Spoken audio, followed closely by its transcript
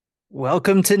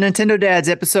Welcome to Nintendo Dads,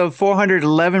 episode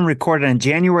 411, recorded on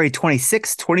January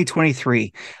 26,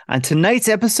 2023. On tonight's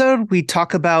episode, we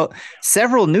talk about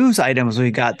several news items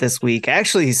we got this week.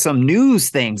 Actually, some news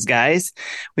things, guys.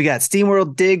 We got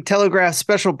SteamWorld Dig Telegraph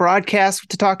special broadcast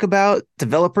to talk about,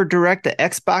 Developer Direct that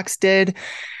Xbox did,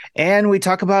 and we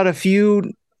talk about a few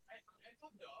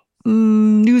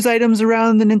news items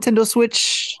around the Nintendo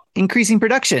Switch increasing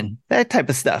production, that type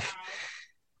of stuff.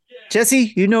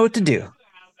 Jesse, you know what to do.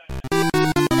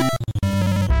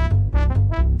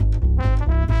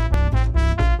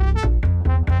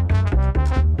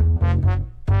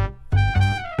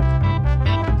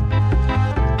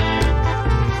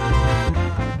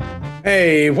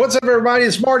 Hey, what's up, everybody?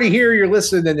 It's Marty here. You're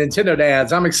listening to Nintendo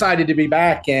Dads. I'm excited to be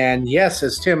back. And yes,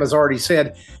 as Tim has already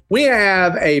said, we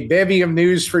have a bevy of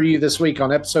news for you this week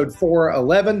on episode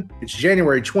 411. It's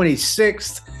January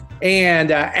 26th.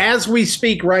 And as we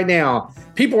speak right now,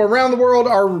 people around the world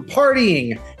are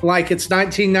partying like it's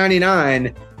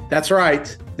 1999. That's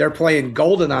right. They're playing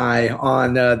GoldenEye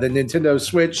on the Nintendo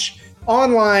Switch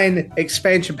online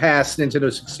expansion pass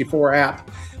Nintendo 64 app.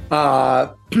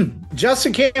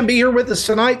 Justin can't be here with us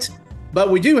tonight, but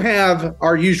we do have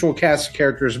our usual cast of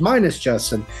characters minus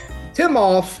Justin. Tim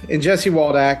Off and Jesse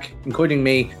Waldack, including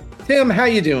me. Tim, how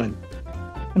you doing?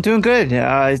 I'm doing good.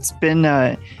 It's been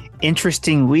an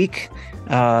interesting week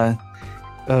of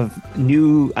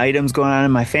new items going on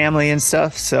in my family and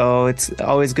stuff, so it's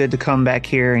always good to come back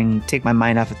here and take my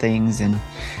mind off of things and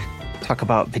talk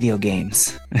about video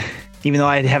games. Even though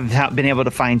I have not been able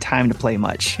to find time to play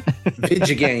much.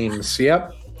 Video games,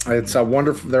 yep. It's a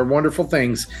wonderful. They're wonderful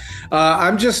things.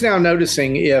 I'm just now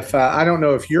noticing if I don't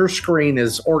know if your screen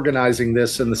is organizing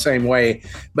this in the same way,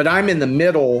 but I'm in the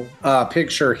middle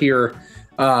picture here.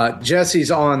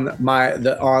 Jesse's on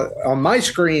my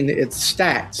screen. It's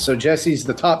stacked, so Jesse's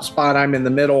the top spot. I'm in the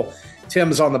middle.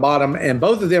 Tim's on the bottom, and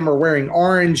both of them are wearing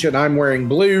orange, and I'm wearing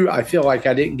blue. I feel like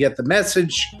I didn't get the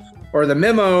message or the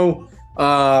memo.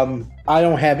 I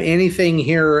don't have anything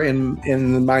here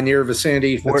in my near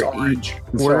vicinity that's orange.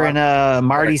 We're in a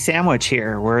Marty sandwich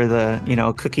here. We're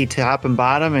the cookie top and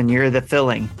bottom, and you're the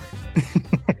filling.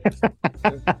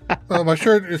 My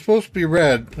shirt is supposed to be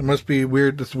red. It must be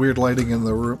weird. This weird lighting in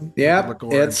the room. Yeah,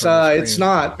 it's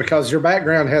not, because your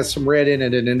background has some red in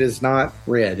it, and it is not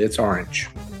red. It's orange.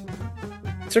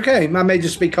 It's okay. I may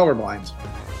just be colorblind.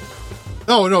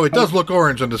 No, it does look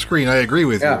orange on the screen. I agree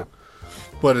with you.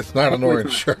 But it's not an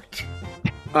orange shirt.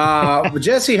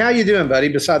 Jesse, how you doing, buddy?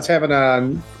 Besides having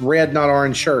a red, not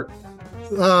orange shirt.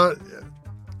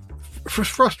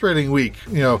 Frustrating week.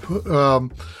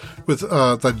 With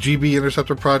the GB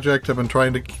Interceptor project, I've been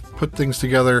trying to put things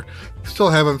together.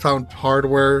 Still haven't found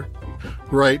hardware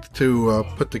right to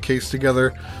put the case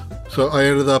together. So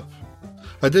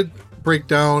I did break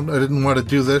down. I didn't want to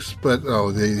do this, but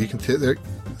you can see there.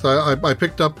 So I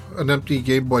picked up an empty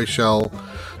Game Boy shell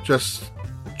just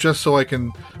so I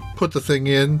can put the thing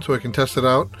in so I can test it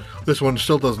out. This one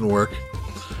still doesn't work.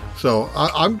 So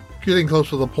I'm getting close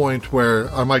to the point where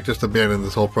I might just abandon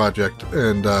this whole project.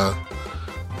 And,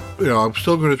 I'm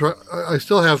still going to try. I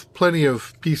still have plenty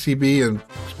of PCB and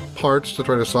parts to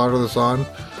try to solder this on.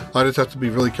 I just have to be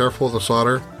really careful with the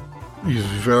solder. Use a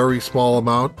very small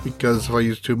amount, because if I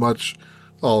use too much,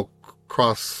 I'll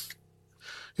cross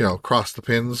the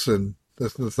pins, and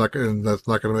that's not going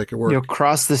to make it work. You'll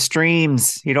cross the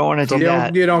streams. You don't want to do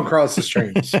that. You don't cross the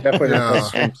streams. Definitely not cross the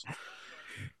streams.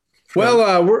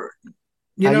 Well, we're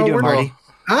How you doing, Marty?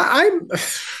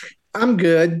 I'm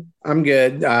good. I'm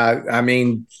good. I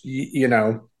mean,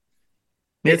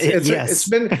 it's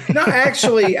been no.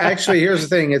 Actually, here's the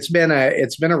thing. It's been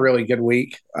a really good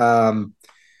week. I'm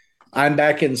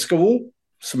back in school.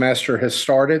 Semester has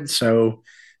started, so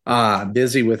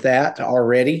busy with that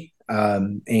already.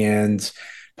 And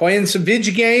playing some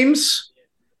video games,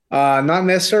 not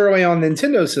necessarily on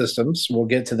Nintendo systems. We'll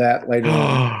get to that later.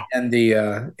 And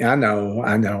I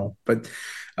know, but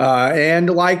and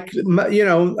like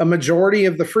a majority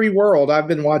of the free world, I've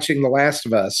been watching The Last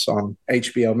of Us on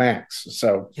HBO Max.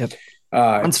 So yep.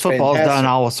 Once football's done,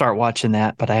 I will start watching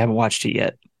that, but I haven't watched it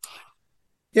yet.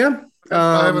 Yeah,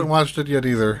 I haven't watched it yet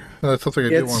either. That's something I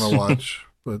do want to watch.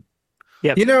 But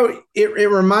yep. It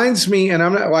reminds me, and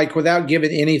I'm not without giving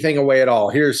anything away at all.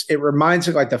 It reminds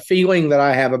me, the feeling that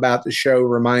I have about the show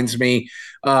reminds me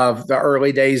of the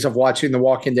early days of watching The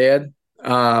Walking Dead,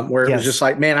 where it was just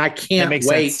like, man, I can't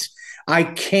wait. Sense. I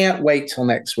can't wait till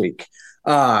next week.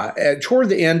 Toward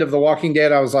the end of The Walking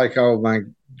Dead, I was like, oh my,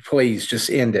 please just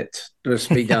end it. Just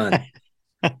be done.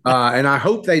 And I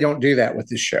hope they don't do that with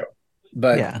this show.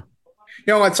 But yeah.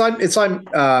 It's like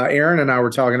Aaron and I were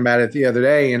talking about it the other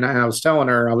day, and I was telling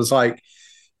her, I was like,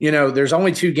 there's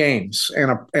only 2 games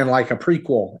and like a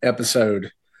prequel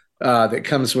episode that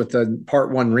comes with the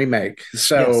part 1 remake.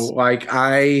 So yes.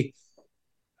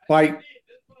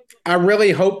 I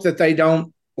really hope that they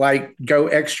don't go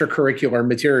extracurricular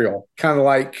material, kind of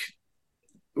like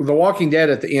The Walking Dead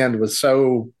at the end was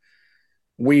so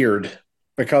weird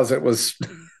because it was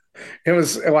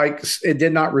it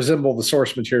did not resemble the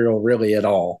source material really at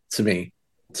all to me.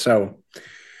 So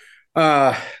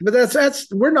but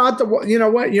we're not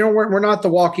we're not the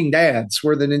Walking Dads,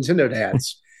 we're the Nintendo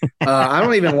Dads. I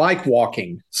don't even like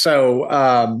walking.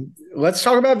 So let's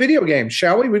talk about video games,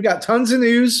 shall we? We've got tons of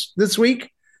news this week,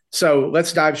 so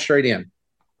let's dive straight in.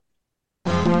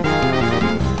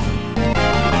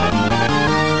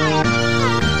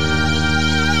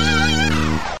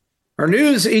 Our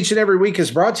news each and every week is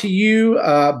brought to you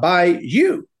by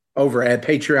you over at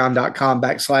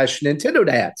patreon.com/Nintendo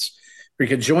Dads. You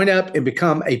can join up and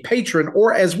become a patron,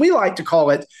 or as we like to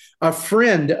call it, a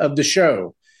friend of the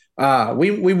show.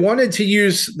 We wanted to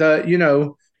use the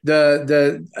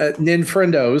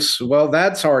Ninfriendos. Well,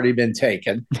 that's already been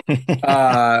taken.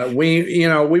 We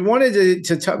wanted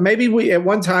to maybe at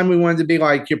one time we wanted to be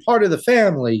like, you're part of the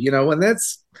family, and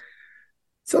it's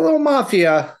a little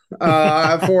mafia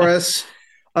for us.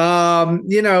 I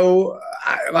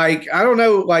don't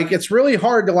know, it's really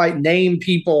hard to name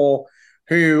people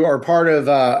who are part of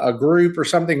a group or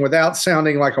something without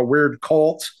sounding like a weird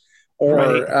cult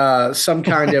or some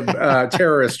kind of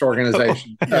terrorist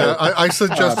organization. Yeah, I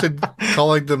suggested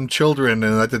calling them children,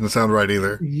 and that didn't sound right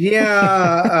either.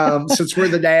 Yeah, since we're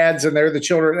the dads and they're the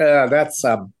children, that's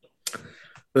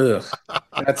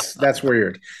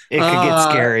weird. It could get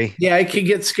scary. Yeah, it could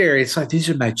get scary. It's like, these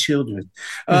are my children.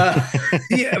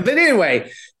 Yeah, but anyway,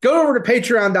 go over to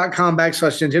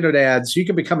patreon.com/Nintendo Dads. You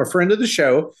can become a friend of the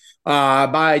show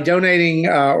by donating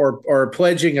or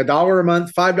pledging $1 a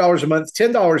month, $5 a month,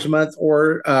 $10 a month,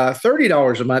 or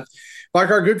 $30 a month.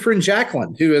 Like our good friend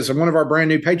Jacqueline, who is one of our brand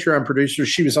new Patreon producers.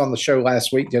 She was on the show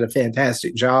last week, did a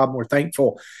fantastic job. We're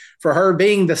thankful for her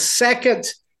being the second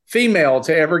female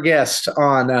to ever guest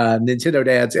on Nintendo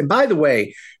Dads. And by the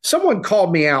way, someone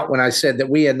called me out when I said that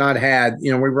we had not had,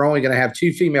 we were only going to have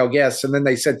 2 female guests. And then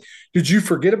they said, did you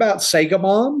forget about Sega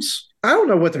Moms? I don't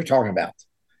know what they're talking about.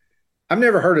 I've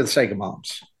never heard of the Sega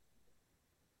Moms.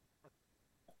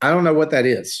 I don't know what that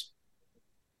is.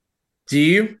 Do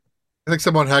you? I think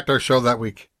someone hacked our show that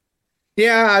week.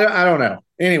 Yeah, I don't know.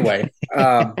 Anyway,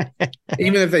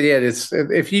 even if they did,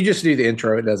 if you just do the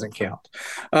intro, it doesn't count.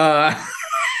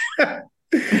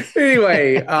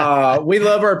 Anyway, we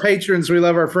love our patrons. We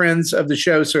love our friends of the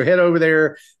show. So head over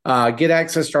there, get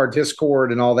access to our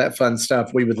Discord and all that fun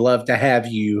stuff. We would love to have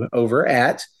you over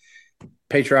at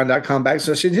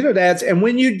patreon.com/Nintendo Dads. And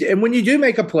when you do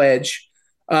make a pledge,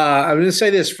 I'm going to say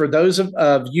this for those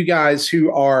of you guys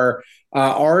who are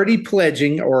already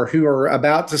pledging or who are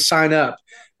about to sign up.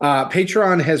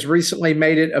 Patreon has recently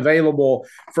made it available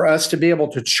for us to be able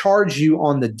to charge you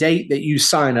on the date that you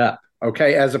sign up.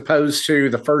 Okay, as opposed to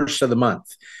the first of the month.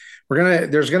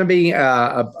 There's gonna be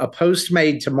a post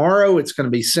made tomorrow. It's going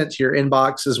to be sent to your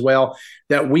inbox as well,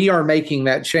 that we are making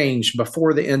that change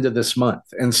before the end of this month.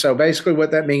 And so basically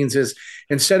what that means is,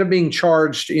 instead of being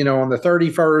charged, on the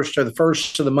 31st or the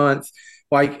first of the month,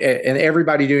 and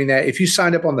everybody doing that, if you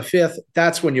signed up on the 5th,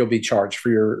 that's when you'll be charged for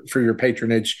your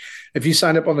patronage. If you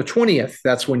signed up on the 20th,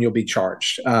 that's when you'll be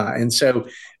charged. And so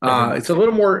it's a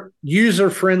little more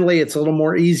user-friendly. It's a little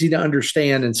more easy to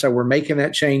understand. And so we're making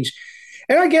that change.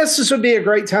 And I guess this would be a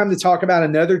great time to talk about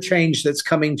another change that's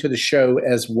coming to the show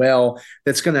as well,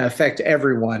 that's going to affect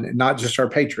everyone, and not just our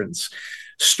patrons.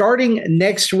 Starting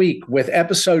next week with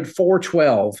episode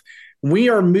 412, we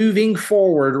are moving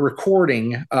forward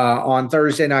recording on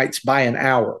Thursday nights by an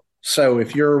hour. So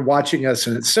if you're watching us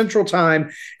and it's Central Time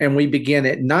and we begin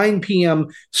at 9 p.m.,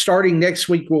 starting next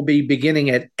week, we'll be beginning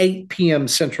at 8 p.m.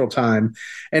 Central Time.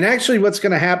 And actually what's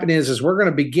going to happen is we're going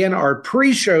to begin our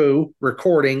pre-show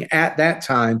recording at that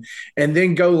time and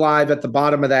then go live at the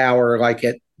bottom of the hour, like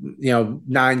at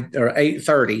 9 or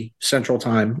 8:30 Central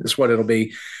Time is what it'll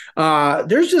be.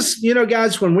 There's just,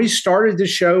 guys, when we started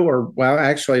this show,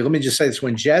 actually, let me just say this,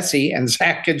 when Jesse and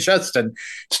Zach and Justin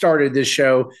started this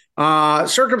show,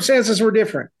 circumstances were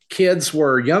different. Kids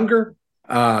were younger.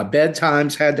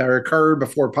 Bedtimes had to occur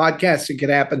before podcasting could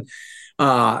happen.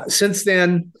 Since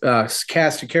then,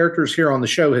 cast of characters here on the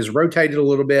show has rotated a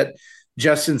little bit.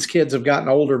 Justin's kids have gotten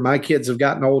older. My kids have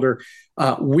gotten older.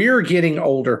 We're getting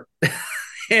older.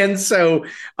 And so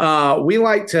we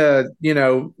like to,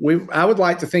 I would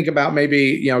like to think about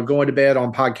maybe, going to bed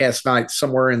on podcast nights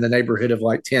somewhere in the neighborhood of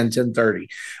like 10:30.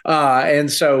 And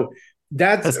so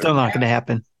that's still not going to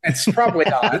happen. It's probably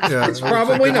not. Yeah, It's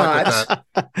probably good luck with not.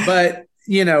 that. But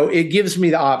it gives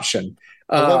me the option.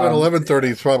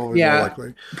 11:30 is probably more Yeah,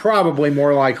 likely. probably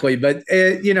more likely. But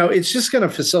it's just going to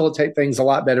facilitate things a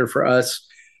lot better for us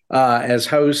as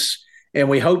hosts. And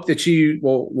we hope that you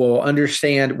will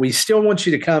understand. We still want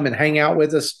you to come and hang out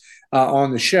with us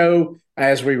on the show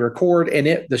as we record,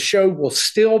 and the show will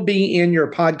still be in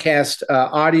your podcast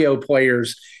audio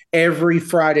players every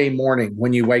Friday morning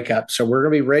when you wake up. So we're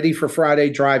going to be ready for Friday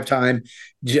drive time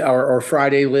or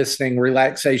Friday listening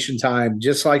relaxation time,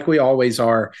 just like we always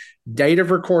are. Date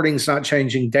of recording is not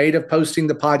changing. Date of posting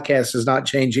the podcast is not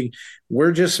changing.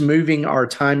 We're just moving our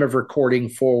time of recording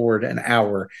forward an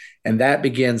hour, and that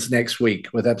begins next week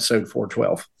with episode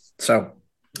 412. So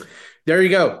there you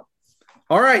go.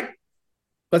 All right.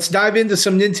 Let's dive into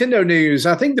some Nintendo news.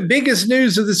 I think the biggest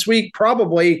news of this week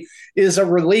probably is a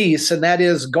release, and that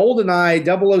is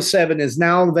GoldenEye 007 is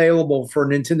now available for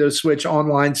Nintendo Switch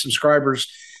Online subscribers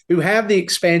who have the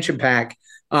expansion pack.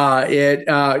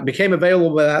 It became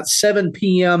available about 7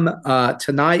 p.m.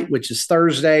 Tonight, which is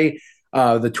Thursday,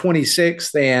 the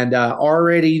 26th, and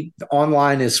already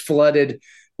online is flooded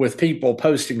with people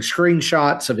posting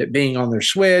screenshots of it being on their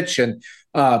Switch and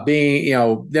being,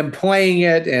 them playing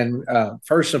it, and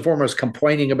first and foremost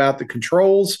complaining about the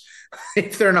controls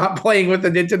if they're not playing with the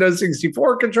Nintendo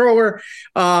 64 controller,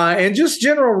 and just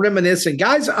general reminiscing.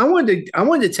 Guys, I wanted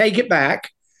to take it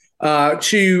back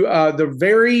to the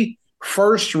very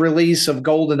first release of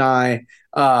GoldenEye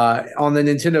on the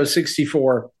Nintendo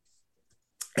 64,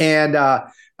 and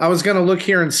I was going to look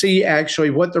here and see actually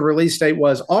what the release date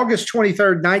was. August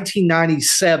 23rd,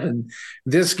 1997,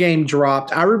 this game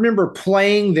dropped. I remember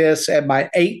playing this at my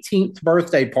 18th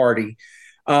birthday party.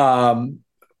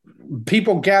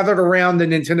 People gathered around the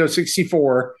Nintendo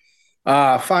 64,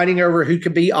 fighting over who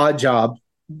could be Oddjob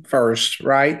first,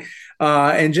 right?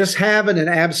 And just having an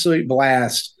absolute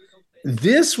blast.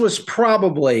 This was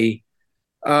probably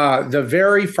the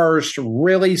very first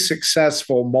really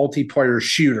successful multiplayer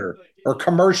shooter, or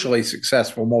commercially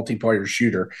successful multiplayer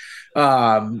shooter.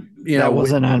 That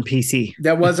wasn't on PC.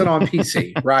 That wasn't on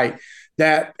PC, right?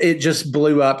 That it just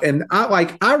blew up. And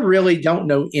I really don't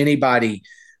know anybody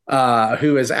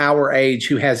who is our age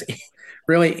who has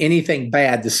really anything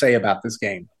bad to say about this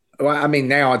game. Well, I mean,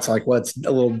 now it's like, well, it's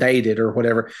a little dated or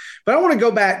whatever. But I want to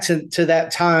go back to that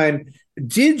time.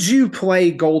 Did you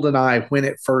play GoldenEye when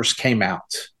it first came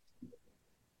out?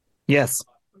 Yes.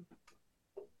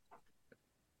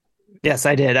 Yes,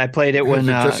 I did. I played it when.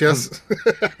 Just yes.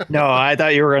 No, I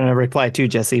thought you were going to reply too,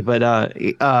 Jesse. But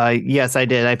yes, I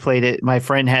did. I played it. My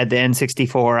friend had the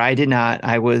N64. I did not.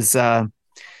 I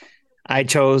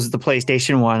chose the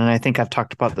PlayStation 1, and I think I've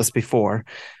talked about this before.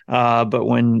 But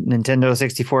when Nintendo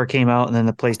 64 came out and then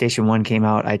the PlayStation 1 came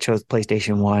out, I chose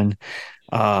PlayStation 1,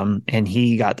 and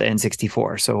he got the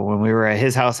N64. So when we were at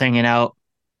his house hanging out,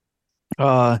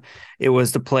 it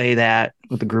was to play that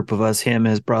with a group of us, him,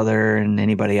 his brother, and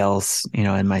anybody else,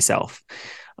 and myself.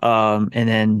 And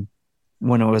then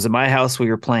when it was at my house, we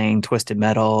were playing Twisted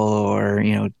Metal or,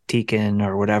 Tekken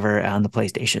or whatever on the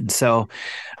PlayStation. So,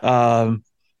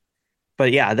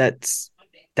 but yeah,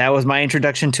 that was my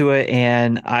introduction to it.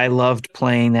 And I loved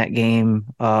playing that game,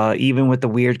 even with the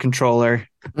weird controller,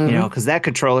 because that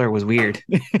controller was weird.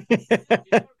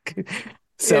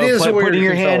 So putting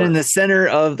your hand in the center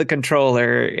of the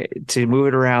controller to move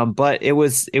it around, but it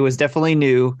was definitely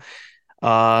new,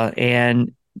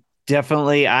 and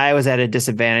definitely I was at a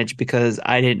disadvantage because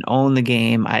I didn't own the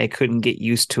game. I couldn't get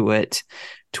used to it,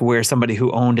 to where somebody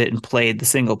who owned it and played the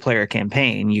single player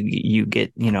campaign, you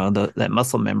get that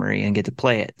muscle memory and get to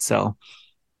play it. So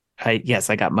I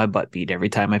got my butt beat every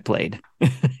time I played,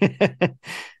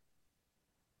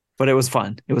 but it was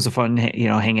fun. It was a fun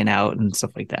hanging out and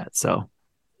stuff like that. So.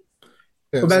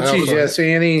 Yes, what about you,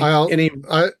 Jesse? I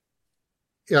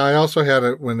also had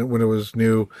it when it was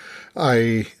new.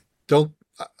 I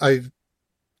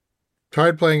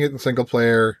tried playing it in single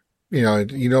player.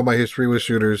 My history with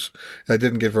shooters. I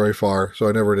didn't get very far, so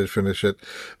I never did finish it.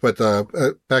 But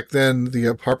back then, the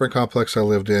apartment complex I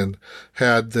lived in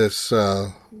had this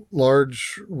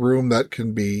large room that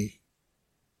can be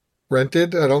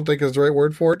rented. I don't think is the right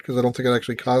word for it, because I don't think it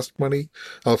actually cost money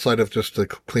outside of just the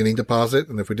cleaning deposit.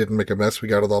 And if we didn't make a mess, we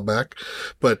got it all back.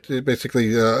 But it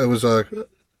basically, it was a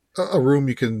room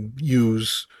you can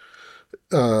use,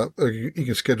 you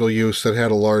can schedule use, that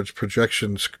had a large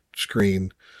projection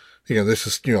screen. This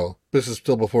is still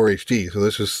before HD. So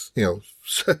this is,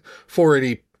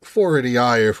 480i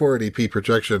or 480p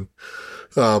projection.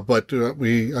 But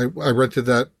I rented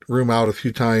that room out a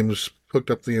few times, hooked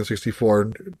up the N64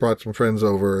 and brought some friends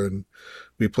over, and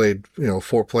we played,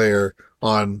 4-player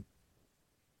on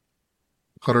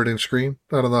 100-inch screen.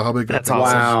 I don't know how big That's that thing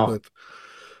awesome. is,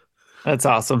 That's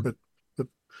awesome. but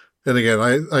and again,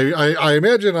 I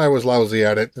imagine I was lousy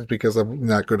at it because I'm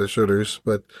not good at shooters,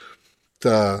 but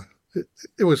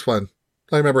it was fun.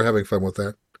 I remember having fun with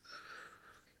that.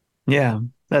 Yeah,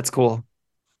 that's cool.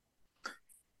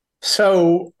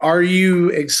 So, are you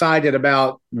excited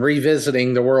about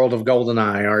revisiting the world of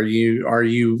GoldenEye? Are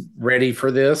you ready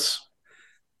for this?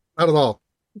 Not at all.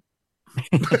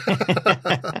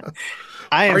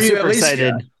 I am Are you super at least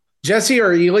excited. Jesse?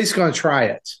 Are you at least going to try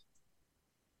it?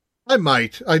 I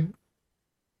might. I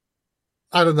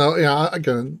don't know. Yeah,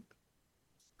 again,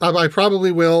 I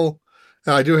probably will.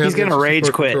 I do have He's gonna the rage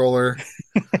Super quit. controller.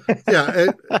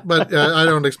 But I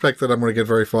don't expect that I'm going to get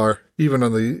very far, even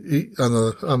on the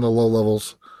low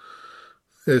levels.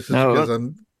 It's just No, because I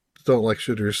don't like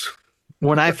shooters.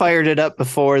 when I fired it up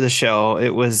before the show, it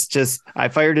was just I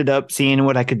fired it up seeing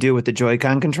what I could do with the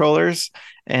Joy-Con controllers,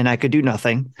 and I could do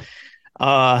nothing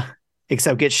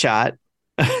except get shot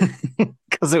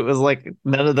because it was like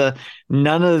none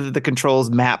of the controls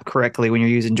map correctly when you're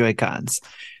using Joy-Cons.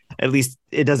 At least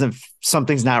it doesn't,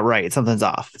 something's not right, something's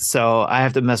off. So I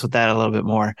have to mess with that a little bit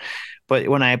more. But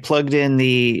when I plugged in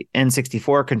the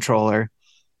N64 controller,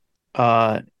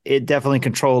 it definitely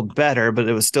controlled better, but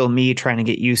it was still me trying to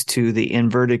get used to the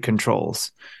inverted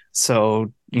controls.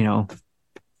 So,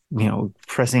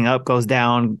 pressing up goes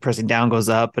down, pressing down goes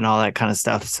up, and all that kind of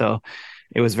stuff. So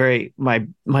it was very, my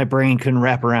brain couldn't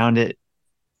wrap around it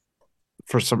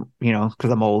for some,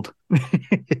 because I'm old.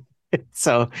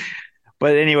 So,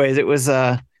 but anyways, it was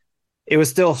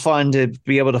still fun to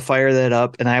be able to fire that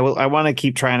up, and I want to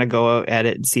keep trying to go at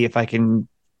it and see if I can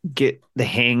get the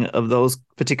hang of those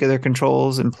particular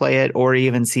controls and play it, or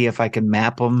even see if I can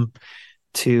map them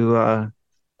to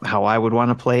how I would want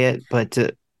to play it. But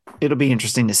it'll be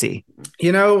interesting to see.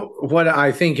 You know, what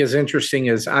I think is interesting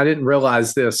is I didn't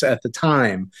realize this at the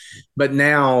time, but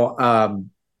now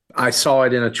I saw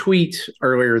it in a tweet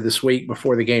earlier this week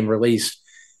before the game released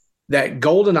that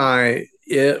GoldenEye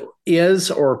is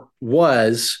or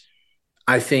was,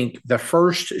 I think, the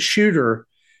first shooter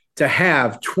to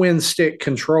have twin stick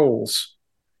controls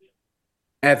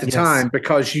at the time,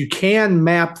 because you can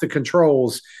map the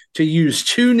controls to use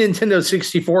two Nintendo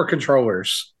 64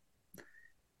 controllers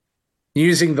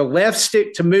using the left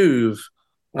stick to move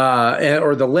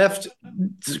or the left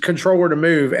controller to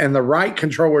move and the right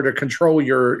controller to control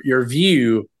your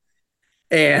view,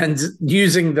 and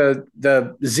using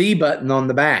the Z button on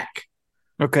the back.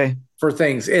 Okay. For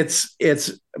things. It's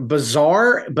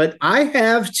bizarre, but I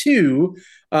have two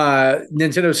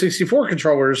Nintendo 64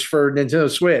 controllers for Nintendo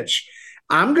Switch.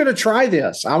 I'm going to try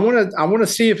this. I want to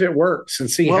see if it works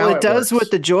and see how it does works.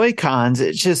 with the Joy-Cons.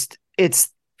 It's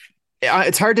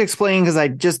hard to explain because I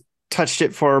just touched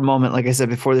it for a moment, like I said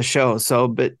before the show. So,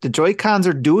 but the Joy-Cons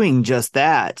are doing just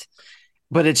that,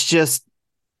 but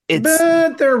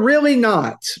but they're really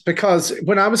not, because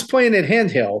when I was playing it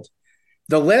handheld,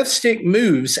 the left stick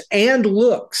moves and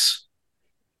looks,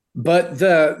 but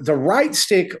the right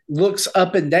stick looks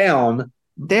up and down.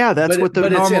 Yeah, that's what the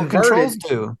normal controls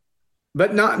do.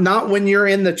 But not when you're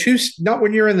in the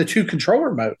two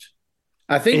controller mode.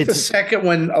 I think the second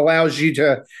one allows you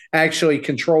to actually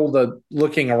control the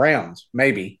looking around.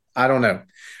 Maybe, I don't know.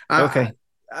 Okay.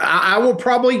 I will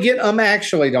probably get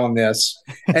actually on this,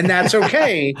 and that's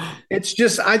okay. It's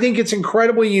just, I think it's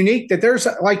incredibly unique that there's,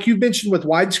 like you mentioned with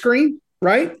widescreen,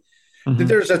 right? Mm-hmm. That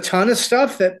there's a ton of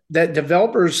stuff that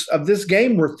developers of this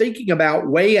game were thinking about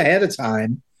way ahead of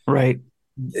time. Right.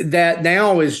 That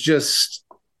now is just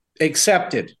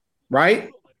accepted,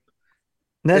 right?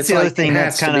 That's the other thing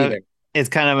that's it's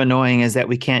kind of annoying, is that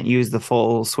we can't use the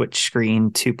full Switch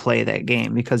screen to play that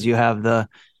game because you have the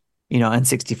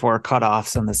N64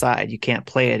 cutoffs on the side. You can't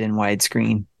play it in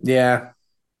widescreen. Yeah.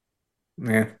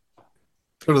 So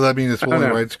does that mean it's only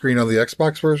widescreen on the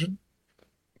Xbox version?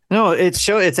 No, it's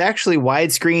actually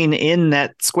widescreen in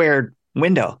that square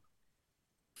window.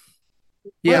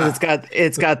 Yeah, well,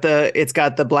 it's got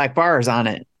the black bars on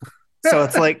it. So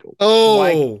it's like,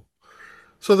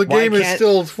 so the game is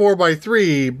still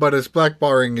 4:3, but it's black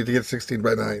barring to get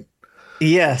 16:9.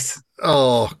 Yes.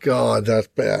 Oh God, that's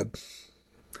bad.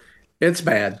 It's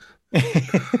bad.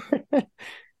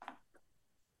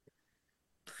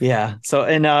 Yeah. So,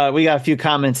 and we got a few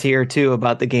comments here too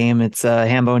about the game. It's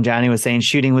Hambo and Johnny was saying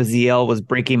shooting with ZL was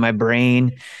breaking my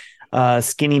brain.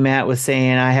 Skinny Matt was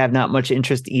saying I have not much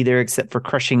interest either, except for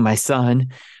crushing my son.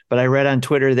 But I read on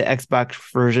Twitter the Xbox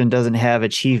version doesn't have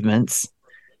achievements.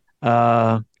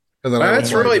 That's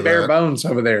really bare bones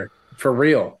over there, for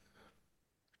real.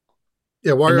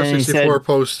 Yeah, Wario 64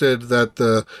 posted that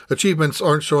the achievements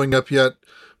aren't showing up yet,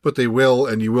 but they will,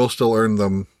 and you will still earn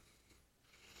them.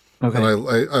 Okay.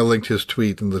 And I linked his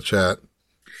tweet in the chat.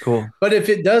 Cool. But if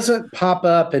it doesn't pop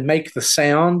up and make the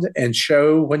sound and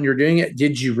show when you're doing it,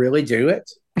 did you really do it?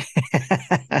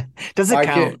 Does it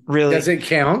count? Really? Does it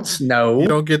count? No. You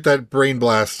don't get that brain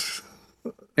blast.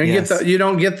 You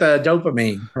don't get the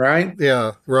dopamine, right?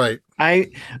 Yeah, right.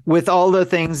 With all the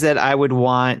things that I would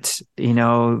want,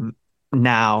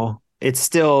 now, it's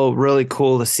still really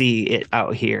cool to see it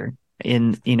out here.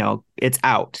 It's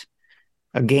out.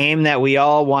 A game that we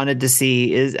all wanted to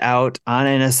see is out on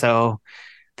NSO.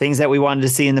 Things that we wanted to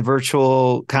see in the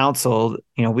virtual console,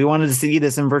 we wanted to see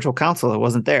this in virtual console. It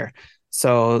wasn't there.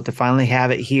 So to finally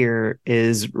have it here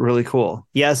is really cool.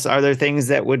 Yes, are there things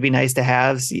that would be nice to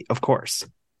have? Of course.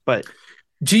 But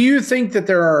do you think that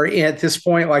there are at this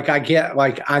point,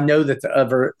 I know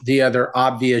that the other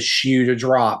obvious shoe to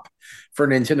drop for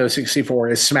Nintendo 64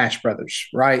 is Smash Brothers,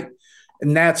 right?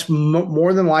 And that's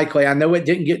more than likely. I know it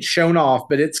didn't get shown off,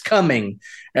 but it's coming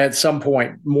at some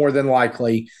point, more than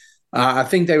likely. I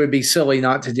think they would be silly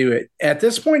not to do it. At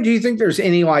this point, do you think there's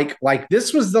any like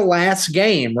this was the last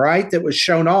game, right, that was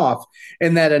shown off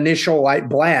in that initial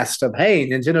blast of, hey,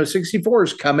 Nintendo 64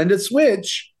 is coming to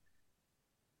Switch?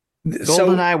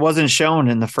 GoldenEye wasn't shown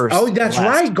in the first. Oh, that's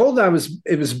right. GoldenEye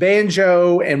was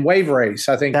Banjo and Wave Race,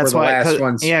 I think, that's were the last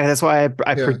ones. Yeah, that's why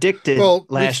I predicted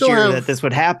last year that this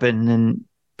would happen, and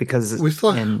because we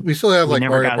still have like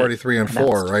Mario Party 3 and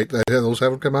 4, right? Those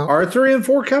haven't come out. Are 3 and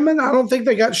 4 coming? I don't think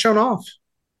they got shown off.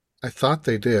 I thought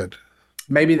they did.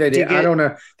 Maybe they did. I don't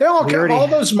know. They all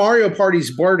those Mario parties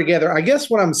blur together. I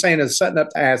guess what I'm saying is setting up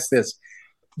to ask this: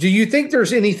 do you think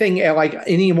there's anything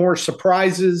any more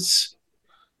surprises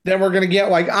that we're going to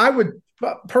get? I would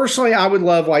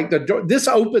love this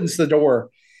opens the door.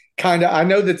 Kind of. I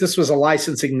know that this was a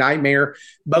licensing nightmare,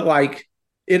 but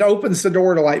it opens the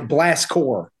door to Blast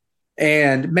Corps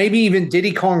and maybe even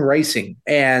Diddy Kong Racing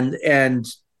and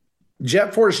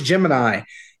Jet Force Gemini,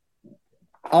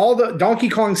 all the Donkey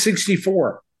Kong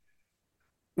 64,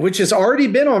 which has already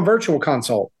been on Virtual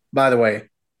Console, by the way.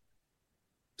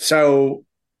 So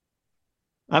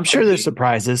I'm sure there's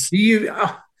surprises.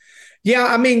 Yeah,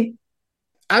 I mean,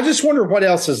 I just wonder what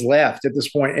else is left at this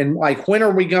point. And when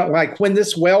are we going? When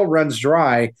this well runs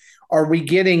dry, are we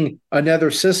getting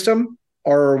another system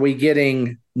or are we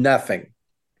getting nothing?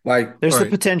 There's the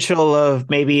potential of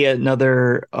maybe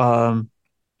another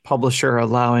publisher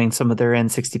allowing some of their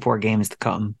N64 games to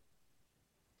come.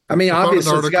 I mean,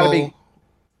 obviously, it's got to be.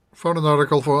 Found an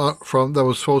article from that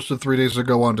was posted 3 days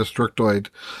ago on Destructoid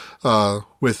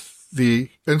with the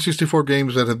N64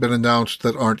 games that have been announced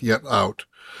that aren't yet out.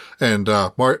 And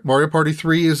Mario Party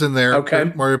 3 is in there.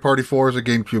 Okay. Mario Party 4 is a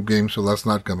GameCube game, so that's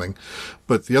not coming.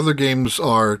 But the other games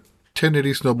are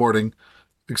 1080 Snowboarding,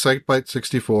 Excitebike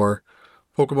 64,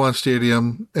 Pokemon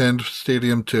Stadium and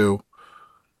Stadium 2,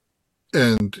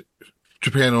 and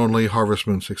Japan only Harvest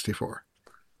Moon 64.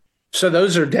 So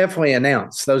those are definitely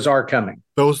announced. Those are coming.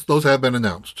 Those have been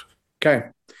announced. Okay.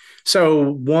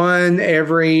 So one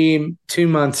every 2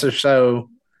 months or so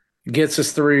gets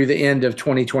us through the end of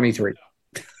 2023.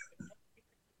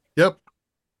 Yep.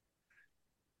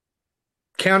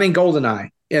 Counting GoldenEye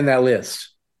in that list.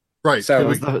 Right.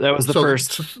 So that was the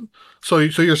first. So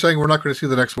you're saying we're not going to see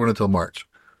the next one until March?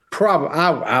 Probably.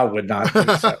 I would not think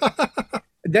so.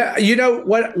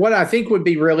 What I think would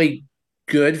be really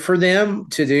good for them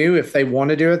to do, if they want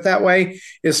to do it that way,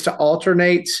 is to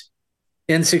alternate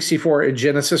N64 and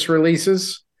Genesis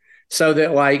releases, so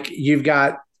that you've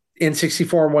got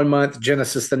N64 1 month,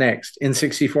 Genesis the next,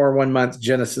 N64 1 month,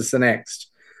 Genesis the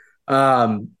next.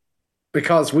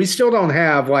 Because we still don't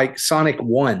have Sonic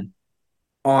 1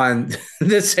 on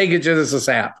the Sega Genesis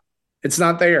app. It's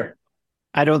not there.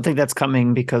 I don't think that's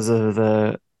coming because of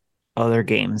the other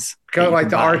games. Kind of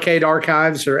the Arcade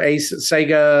Archives or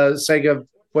Sega,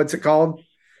 what's it called?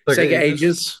 Sega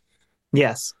Ages.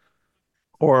 Yes.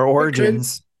 Or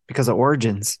Origins, because of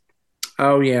Origins.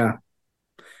 Oh, yeah.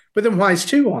 But then why is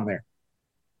 2 on there?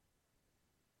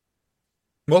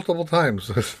 Multiple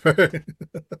times.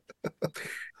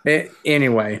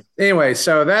 Anyway,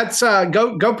 so that's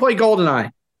go play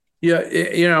GoldenEye.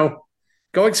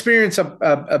 Go experience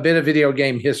a bit of video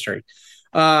game history.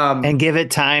 And give it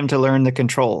time to learn the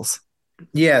controls.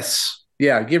 Yes.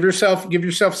 Yeah. Give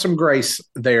yourself some grace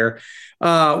there.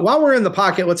 While we're in the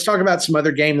pocket, let's talk about some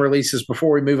other game releases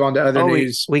before we move on to other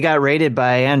news. We got rated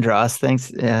by Andros.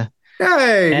 Thanks. Yeah.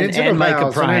 Hey, and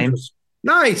Micah Prime.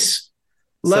 Nice.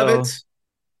 Love it.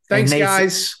 Thanks,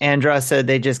 guys. Andros said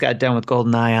they just got done with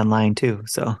GoldenEye Online too.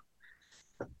 So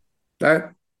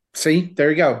see, there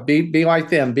you go. Be like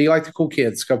them. Be like the cool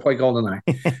kids. Go play GoldenEye.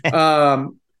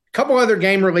 couple other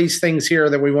game release things here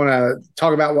that we want to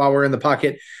talk about while we're in the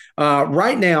pocket.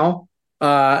 Right now,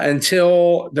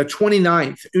 until the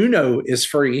 29th, Uno is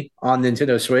free on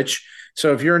Nintendo Switch.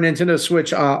 So if you're a Nintendo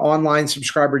Switch online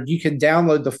subscriber, you can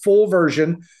download the full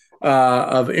version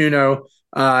of Uno,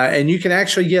 and you can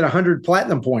actually get 100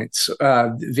 platinum points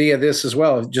via this as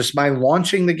well, just by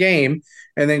launching the game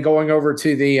and then going over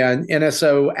to the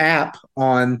NSO app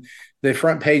on the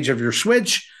front page of your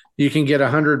Switch. You can get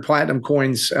 100 platinum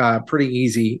coins pretty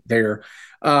easy there.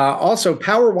 Also,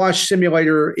 Power Wash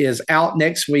Simulator is out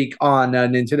next week on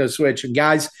Nintendo Switch. And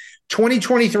guys,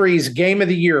 2023's Game of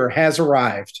the Year has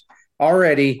arrived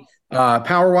already.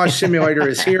 Power Wash Simulator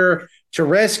is here to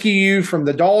rescue you from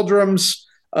the doldrums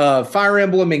of Fire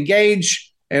Emblem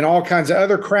Engage and all kinds of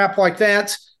other crap like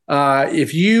that.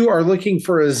 If you are looking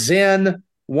for a zen,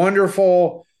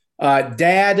 wonderful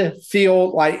dad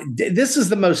feel, like this is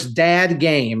the most dad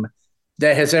game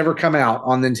that has ever come out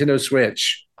on Nintendo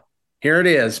Switch. Here it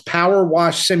is, Power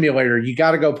Wash Simulator. You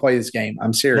got to go play this game.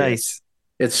 I'm serious. Nice.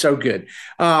 It's so good.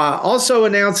 Also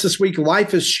announced this week,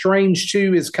 Life is Strange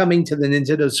 2 is coming to the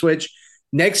Nintendo Switch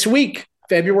next week,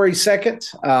 February 2nd.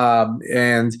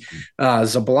 And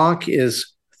Zablanc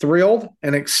is thrilled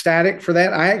and ecstatic for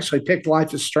that. I actually picked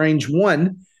Life is Strange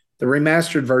 1, the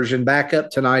remastered version, back up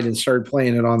tonight and started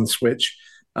playing it on the Switch.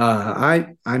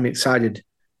 I'm excited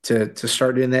to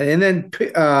start doing that. And then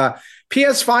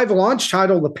PS5 launch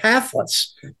title, The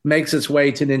Pathless, makes its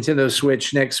way to Nintendo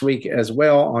Switch next week as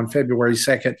well on February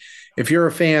 2nd. If you're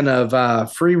a fan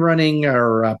of free running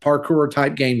or parkour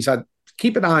type games, I'd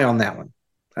keep an eye on that one.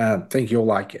 I think you'll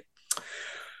like it.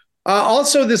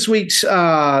 Also this week's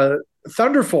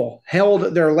Thunderful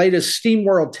held their latest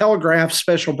SteamWorld Telegraph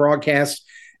special broadcast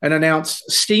and announced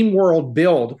SteamWorld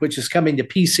Build, which is coming to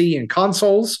PC and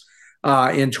consoles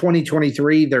in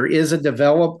 2023. There is a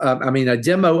demo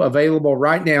available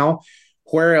right now.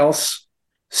 Where else?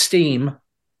 Steam.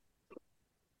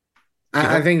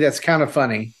 I think that's kind of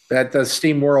funny that the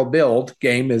SteamWorld Build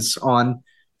game is on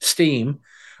Steam.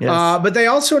 Yes. But they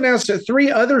also announced that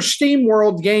 3 other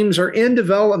SteamWorld games are in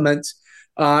development,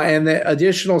 and the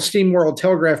additional SteamWorld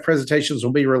Telegraph presentations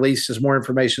will be released as more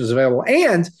information is available.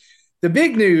 And the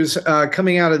big news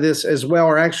coming out of this as well,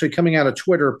 or actually coming out of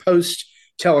Twitter post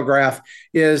Telegraph,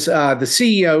 is the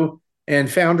CEO and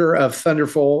founder of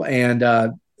Thunderful and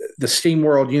the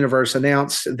SteamWorld universe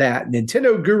announced that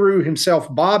Nintendo guru himself,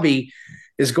 Bobby,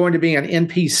 is going to be an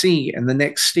NPC in the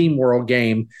next SteamWorld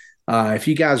game. If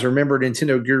you guys remember,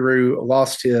 Nintendo guru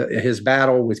lost his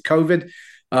battle with COVID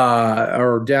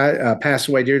or passed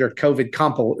away due to COVID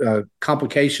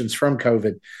complications from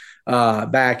COVID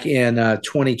back in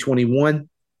 2021.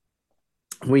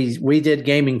 We did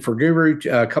Gaming for Guru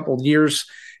a couple of years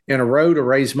in a row to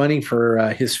raise money for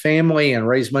his family and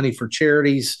raise money for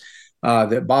charities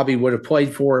that Bobby would have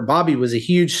played for. Bobby was a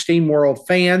huge SteamWorld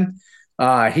fan.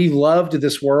 He loved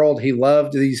this world. He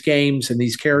loved these games and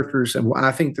these characters. And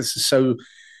I think this is so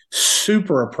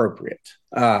super appropriate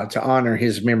to honor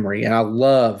his memory. And I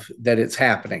love that it's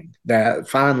happening, that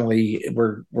finally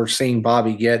we're seeing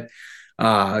Bobby get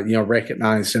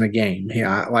recognized in a game.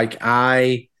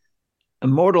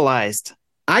 Immortalized.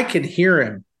 I can hear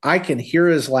him. I can hear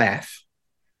his laugh,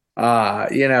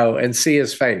 and see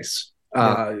his face.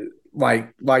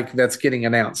 Like that's getting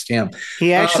announced to him.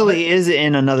 He actually is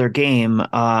in another game.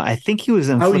 I think he was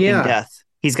in Flipping Death.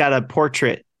 He's got a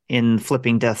portrait in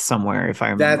Flipping Death somewhere, if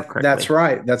I remember correctly.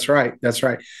 That's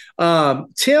right.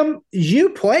 Tim, you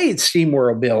played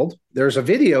SteamWorld Build. There's a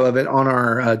video of it on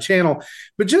our channel.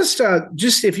 But just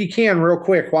if you can, real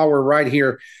quick, while we're right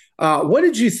here, what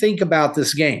did you think about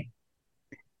this game?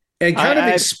 And kind of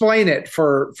explain it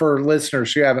for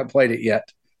listeners who haven't played it yet.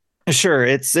 Sure.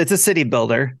 It's a city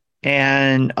builder.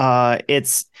 And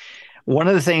it's one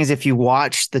of the things, if you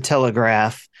watch the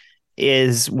Telegraph,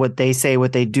 is what they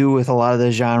do with a lot of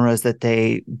the genres that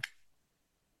they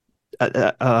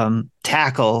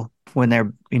tackle when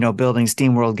they're building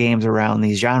SteamWorld games around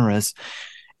these genres,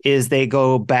 is they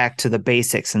go back to the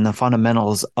basics and the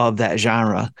fundamentals of that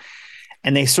genre.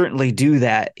 And they certainly do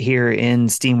that here in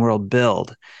SteamWorld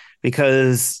Build,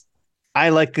 because I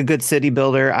like a good city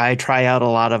builder. I try out a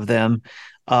lot of them.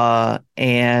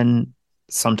 And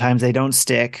sometimes they don't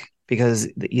stick because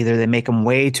either they make them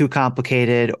way too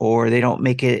complicated or they don't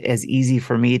make it as easy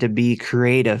for me to be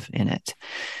creative in it.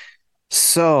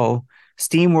 So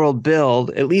SteamWorld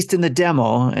Build, at least in the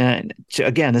demo, and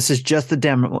again, this is just the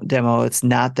demo. It's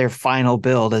not their final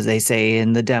build, as they say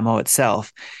in the demo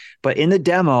itself. But in the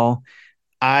demo,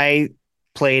 I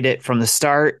played it from the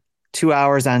start, 2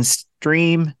 hours on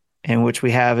stream, in which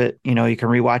we have it, you can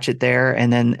rewatch it there.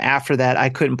 And then after that, I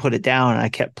couldn't put it down. I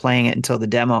kept playing it until the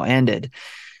demo ended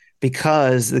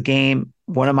because the game,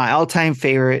 one of my all-time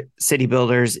favorite city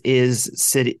builders is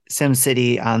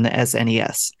SimCity on the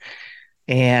SNES.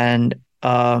 And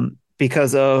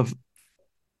because of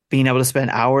being able to spend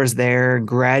hours there,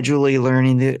 gradually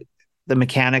learning the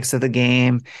mechanics of the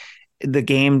game,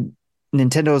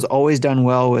 Nintendo has always done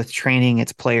well with training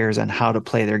its players on how to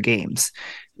play their games.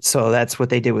 So that's what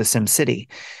they did with SimCity.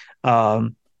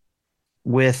 Or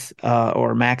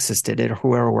Maxis did it, or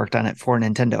whoever worked on it for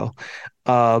Nintendo.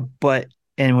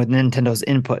 And with Nintendo's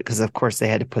input, because of course they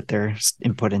had to put their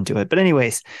input into it. But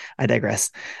anyways, I digress.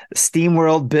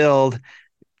 SteamWorld Build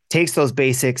takes those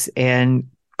basics and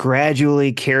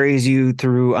gradually carries you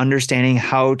through understanding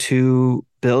how to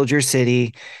build your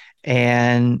city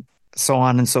and so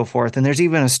on and so forth. And there's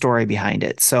even a story behind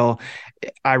it. So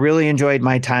I really enjoyed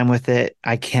my time with it.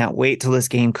 I can't wait till this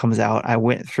game comes out. I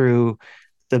went through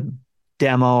the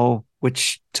demo,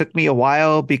 which took me a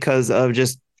while because of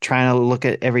just trying to look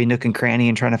at every nook and cranny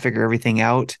and trying to figure everything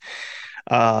out.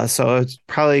 So it's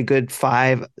probably a good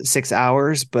 5-6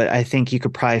 hours, but I think you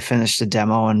could probably finish the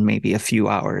demo in maybe a few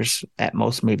hours, at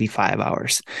most maybe 5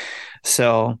 hours.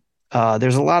 So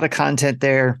there's a lot of content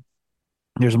there.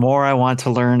 There's more I want to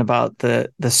learn about the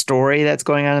story that's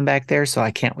going on back there. So I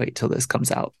can't wait till this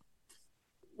comes out.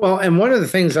 Well, and one of the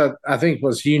things I think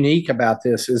was unique about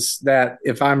this is that,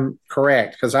 if I'm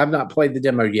correct, because I've not played the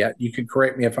demo yet, you could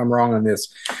correct me if I'm wrong on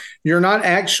this. You're not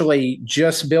actually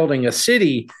just building a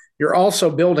city, you're also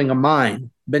building a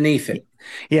mine beneath it.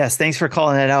 Yes, thanks for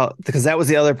calling that out, because that was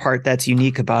the other part that's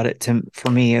unique about it for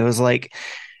me. It was like,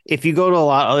 if you go to a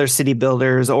lot of other city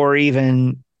builders, or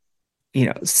even,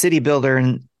 city builder,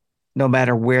 and no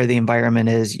matter where the environment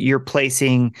is, you're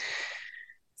placing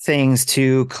things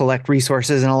to collect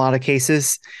resources in a lot of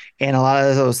cases. And a lot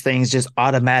of those things just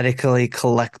automatically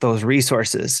collect those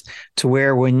resources, to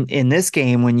where in this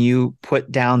game, when you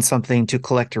put down something to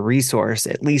collect a resource,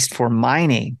 at least for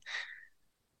mining,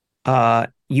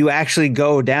 you actually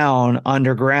go down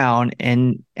underground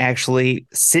and actually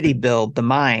city build the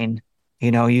mine,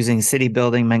 using city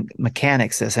building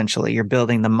mechanics. Essentially, you're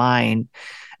building the mine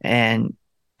and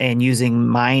using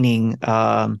mining,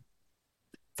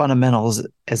 fundamentals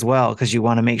as well, because you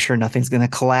want to make sure nothing's going to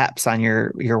collapse on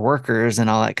your workers and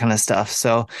all that kind of stuff.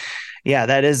 So yeah,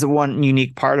 that is the one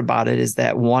unique part about it, is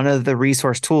that one of the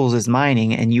resource tools is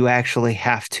mining, and you actually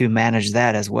have to manage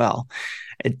that as well.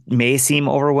 It may seem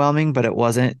overwhelming, but it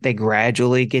wasn't. They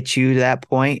gradually get you to that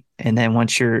point, and then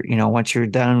once you're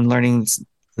done learning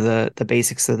the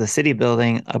basics of the city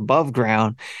building above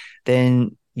ground,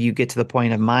 then you get to the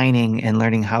point of mining and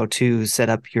learning how to set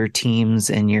up your teams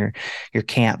and your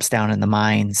camps down in the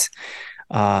mines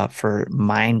for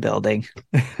mine building,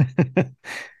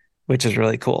 which is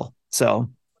really cool. So,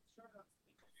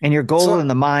 and your goal in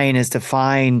the mine is to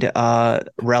find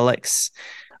relics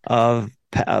of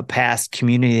a past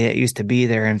community that used to be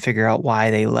there and figure out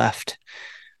why they left.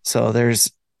 So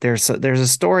there's a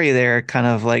story there, kind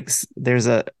of like there's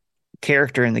a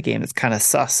character in the game that's kind of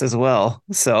sus as well.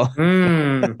 So,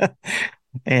 and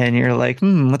you're like,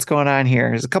 what's going on here?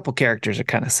 There's a couple characters are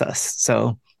kind of sus.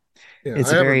 So yeah,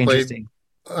 it's very interesting.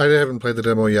 I haven't played the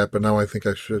demo yet, but now I think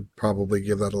I should probably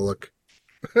give that a look.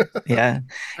 Yeah.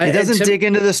 It doesn't dig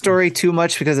into the story too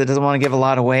much because it doesn't want to give a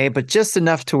lot away, but just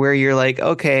enough to where you're like,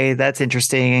 okay, that's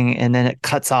interesting. And then it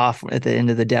cuts off at the end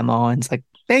of the demo. And it's like,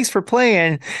 thanks for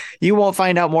playing. You won't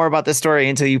find out more about the story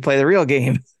until you play the real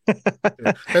game.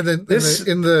 And then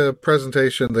in the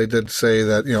presentation, they did say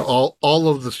that, all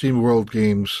of the SteamWorld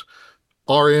games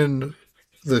are in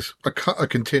this a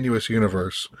continuous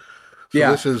universe. So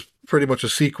this is pretty much a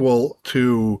sequel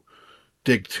to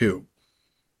Dig 2.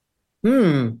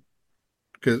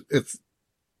 Because it's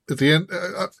at the end.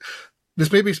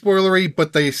 This may be spoilery,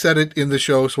 but they said it in the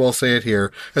show, so I'll say it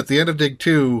here. At the end of Dig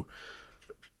 2,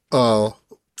 it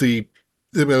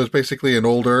was basically an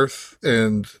old Earth,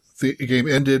 and the game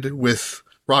ended with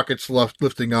rockets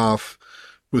lifting off,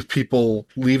 with people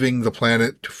leaving the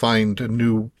planet to find a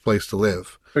new place to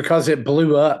live. Because it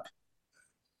blew up.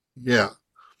 Yeah.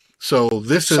 So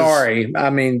this is... Sorry. I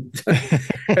mean,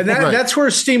 and that's where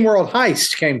SteamWorld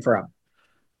Heist came from.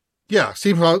 Yeah. I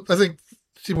think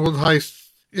SteamWorld Heist,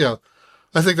 yeah.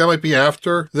 I think that might be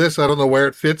after this. I don't know where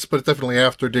it fits, but it's definitely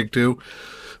after Dig 2.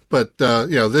 But,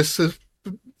 this is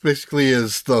basically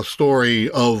is the story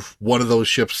of one of those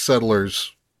ship's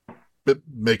settlers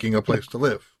making a place to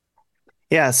live.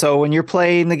 Yeah, so when you're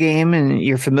playing the game and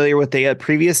you're familiar with the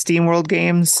previous SteamWorld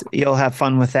games, you'll have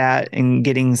fun with that and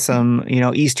getting some,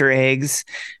 Easter eggs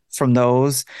from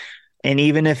those. And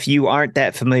even if you aren't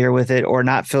that familiar with it or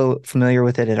not familiar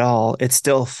with it at all, it's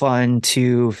still fun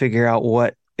to figure out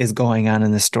what is going on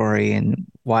in the story and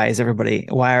why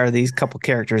are these couple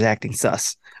characters acting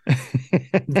sus?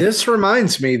 This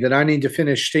reminds me that I need to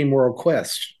finish SteamWorld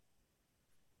Quest.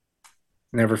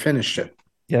 Never finished it.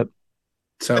 Yep.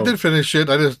 So I did finish it.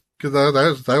 I just because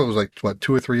that was like what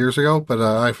 2 or 3 years ago, but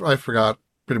I forgot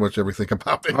pretty much everything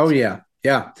about it. Oh yeah.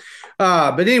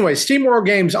 But anyway, SteamWorld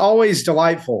games always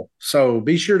delightful. So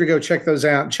be sure to go check those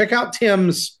out. Check out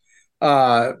Tim's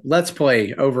Let's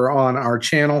Play over on our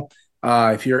channel.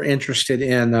 If you're interested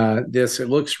in this, it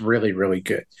looks really, really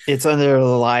good. It's under the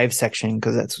live section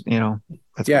because that's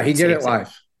he did it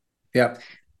live. Yep.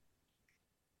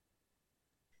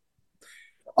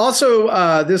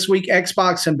 Also, this week,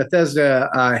 Xbox and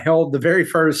Bethesda held the very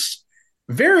first,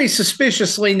 very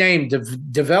suspiciously named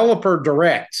Developer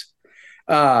Direct,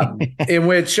 in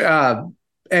which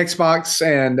Xbox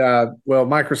and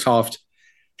Microsoft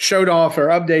showed off or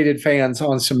updated fans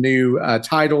on some new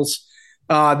titles.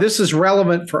 This is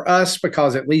relevant for us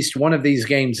because at least one of these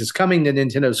games is coming to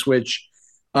Nintendo Switch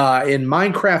in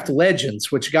Minecraft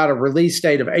Legends, which got a release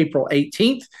date of April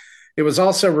 18th. It was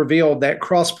also revealed that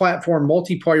cross-platform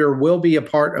multiplayer will be a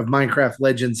part of Minecraft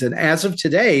Legends. And as of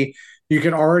today, you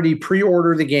can already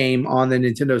pre-order the game on the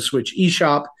Nintendo Switch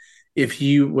eShop if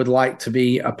you would like to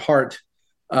be a part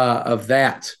of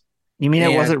that. You mean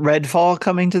it wasn't Redfall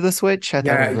coming to the Switch? I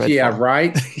thought it was Redfall.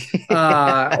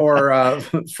 Right. Or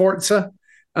Forza.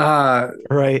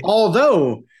 Right.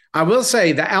 Although I will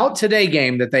say the Out Today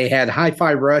game that they had,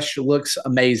 Hi-Fi Rush, looks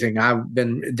amazing. I've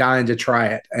been dying to try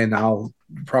it, and I'll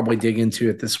probably dig into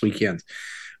it this weekend.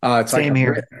 It's Same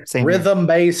here.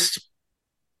 Rhythm-based.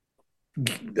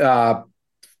 I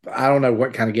don't know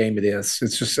what kind of game it is.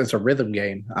 It's a rhythm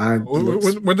game.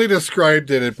 When they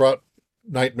described it, it brought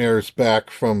nightmares back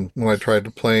from when I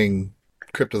tried playing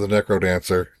Crypt of the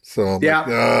Necrodancer. So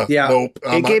nope.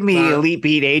 It gave me Elite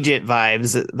Beat Agent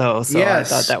vibes though, so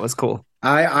yes. I thought that was cool.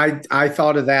 I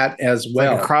thought of that as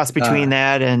well. Like a cross between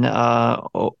that and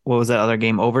what was that other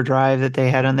game, Overdrive, that they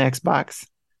had on the Xbox?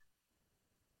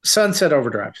 Sunset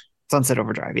Overdrive,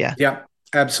 yeah. Yeah,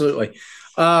 absolutely.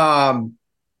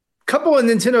 Couple of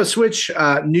Nintendo Switch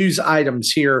news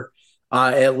items here,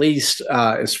 at least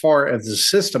as far as the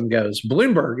system goes.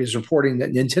 Bloomberg is reporting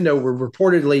that Nintendo will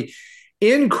reportedly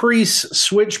increase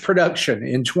Switch production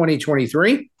in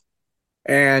 2023.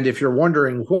 And if you're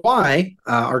wondering why,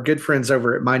 our good friends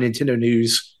over at My Nintendo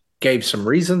News gave some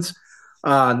reasons.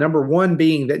 Number one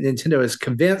being that Nintendo is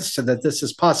convinced that this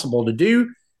is possible to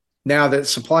do now that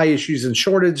supply issues and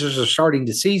shortages are starting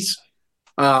to cease.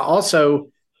 Also,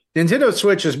 Nintendo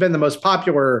Switch has been the most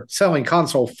popular selling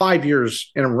console 5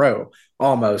 years in a row,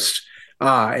 almost.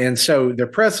 And so the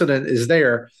precedent is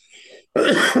there.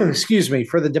 Excuse me,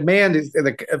 for the demand,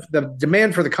 the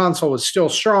demand for the console is still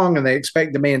strong, and they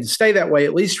expect demand to stay that way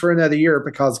at least for another year.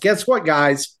 Because guess what,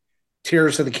 guys?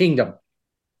 Tears of the Kingdom.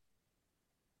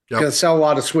 Going to sell a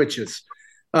lot of Switches.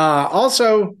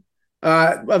 Also,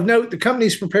 of note, the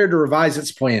company's prepared to revise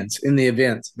its plans in the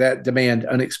event that demand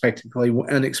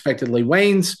unexpectedly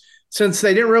wanes, since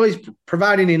they didn't really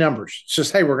provide any numbers. It's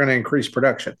just, hey, we're going to increase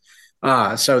production.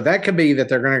 So that could be that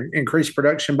they're going to increase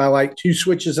production by like 2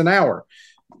 Switches an hour.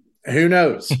 Who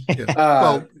knows?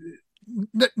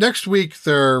 Next week,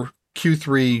 their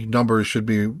Q3 numbers should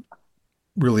be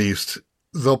released.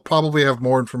 They'll probably have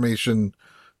more information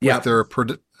with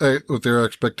their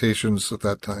expectations at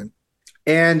that time.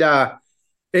 And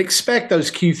expect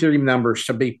those Q3 numbers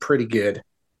to be pretty good.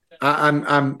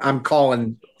 I'm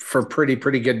calling for pretty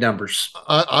good numbers.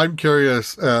 I'm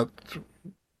curious at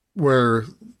where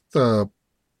the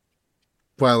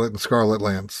Violet and Scarlet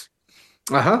lands.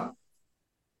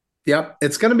 Yep.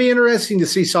 It's going to be interesting to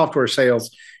see software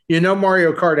sales.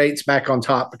 Mario Kart 8's back on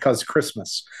top because of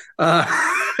Christmas.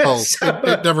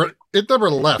 It never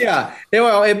left. Yeah.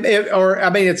 Well,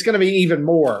 it's going to be even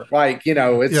more. Like,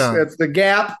 it's the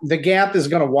gap. The gap is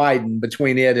going to widen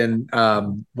between it and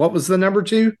what was the number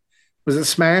 2? Was it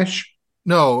Smash?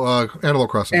 No, Animal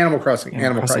Crossing. Animal Crossing.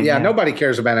 Yeah, nobody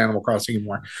cares about Animal Crossing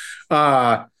anymore.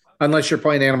 Unless you're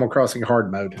playing Animal Crossing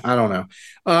hard mode. I don't know.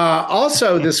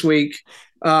 Also this week,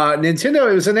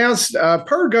 Nintendo, it was announced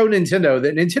per Go Nintendo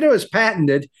that Nintendo has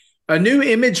patented a new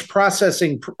image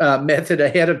processing method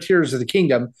ahead of Tears of the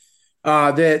Kingdom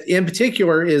that in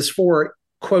particular is for,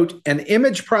 quote, an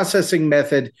image processing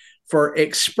method for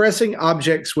expressing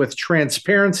objects with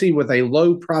transparency with a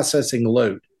low processing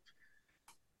load.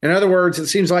 In other words, it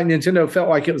seems like Nintendo felt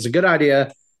like it was a good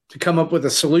idea to come up with a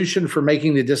solution for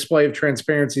making the display of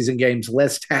transparencies in games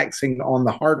less taxing on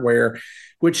the hardware,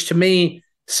 which to me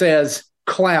says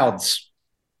clouds.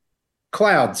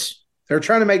 Clouds. They're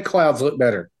trying to make clouds look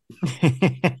better.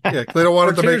 Yeah, they don't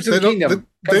want it to make. They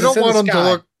don't want them to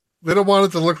look. They don't want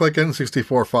it to look like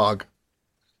N64 fog.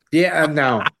 Yeah,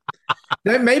 no.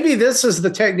 Maybe this is the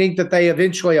technique that they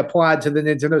eventually applied to the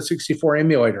Nintendo 64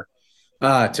 emulator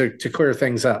to clear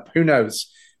things up. Who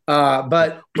knows?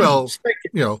 But well, the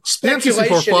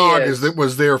N64 fog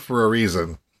was there for a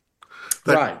reason.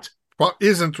 That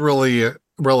isn't really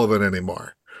relevant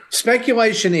anymore.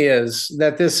 Speculation is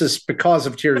that this is because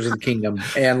of Tears of the Kingdom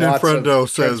and lots Friendo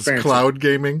says cloud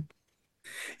gaming.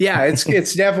 Yeah,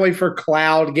 it's definitely for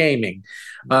cloud gaming.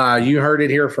 You heard it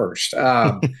here first.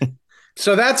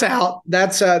 So that's out.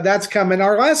 That's coming.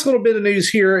 Our last little bit of news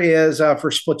here is for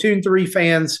Splatoon 3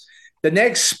 fans. The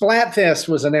next Splatfest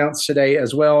was announced today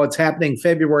as well. It's happening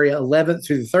February 11th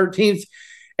through the 13th.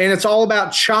 And it's all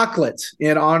about chocolate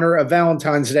in honor of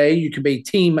Valentine's Day. You can be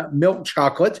Team Milk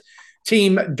Chocolate,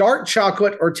 Team Dark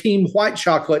Chocolate, or Team White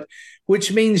Chocolate,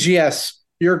 which means, yes,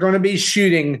 you're going to be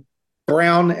shooting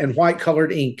brown and white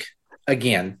colored ink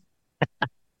again.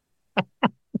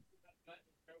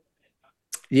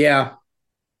 Yeah.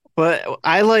 But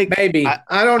I like... Maybe.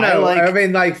 I don't know. I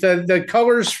mean, like, the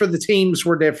colors for the teams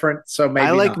were different, so maybe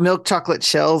I like not. milk chocolate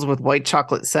shells with white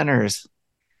chocolate centers.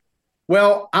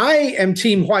 Well, I am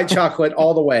Team White Chocolate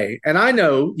all the way. And I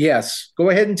know, yes, go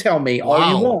ahead and tell me all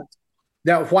you want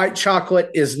that white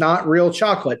chocolate is not real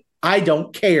chocolate. I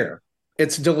don't care.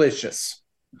 It's delicious.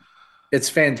 It's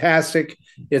fantastic.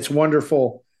 It's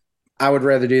wonderful. I would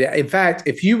rather do that. In fact,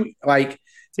 if you like,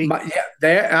 I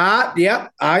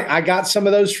got some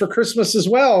of those for Christmas as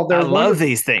well. I love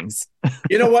these things.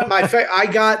 You know what? I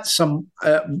got some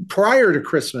prior to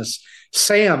Christmas.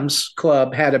 Sam's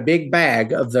Club had a big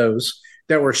bag of those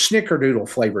that were Snickerdoodle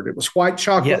flavored. It was white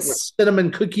chocolate with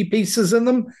cinnamon cookie pieces in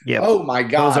them. Yep. Oh my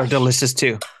gosh. Those are delicious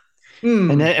too.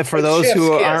 And then for those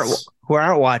who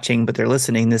aren't watching, but they're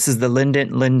listening, this is the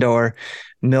Lindor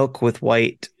milk with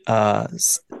white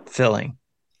filling.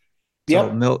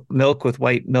 Yep. So milk with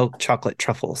white milk chocolate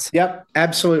truffles. Yep,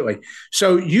 absolutely.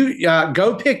 So you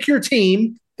go pick your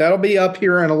team. That'll be up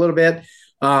here in a little bit.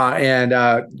 And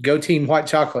go Team White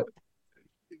Chocolate.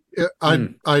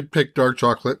 I'd pick dark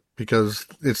chocolate because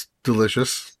it's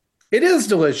delicious. It is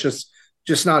delicious,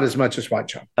 just not as much as white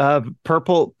chocolate.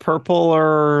 Purple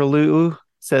or Lou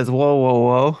says,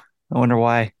 whoa. I wonder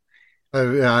why.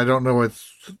 I don't know.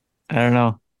 I don't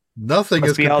know. Nothing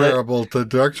is comparable to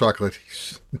dark chocolate.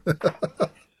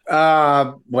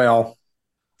 Well,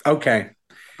 okay.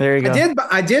 There you go.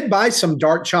 I did buy some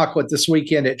dark chocolate this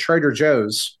weekend at Trader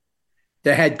Joe's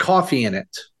that had coffee in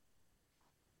it.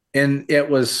 And it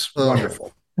was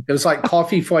wonderful. It was like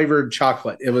coffee flavored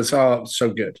chocolate. It was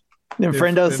so good. And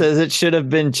Friendo says it should have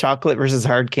been chocolate versus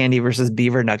hard candy versus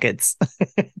beaver nuggets.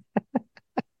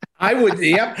 I would,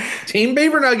 yep. Team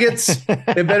Beaver Nuggets.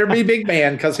 It better be Big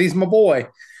Man because he's my boy.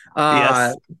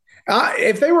 Yes.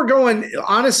 If they were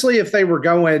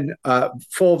going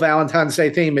full Valentine's Day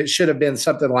theme, it should have been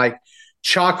something like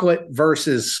chocolate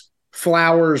versus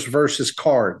flowers versus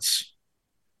cards.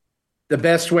 The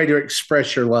best way to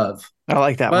express your love. I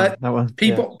like that one. That one.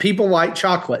 People like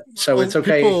chocolate, so it's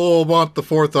okay. People want the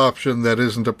fourth option that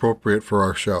isn't appropriate for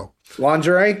our show.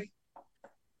 Lingerie?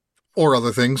 Or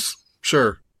other things.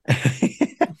 Sure.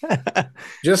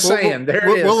 Just saying. There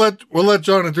it is. We'll let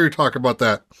John and Drew talk about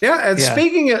that. Yeah, and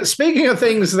speaking of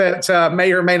things that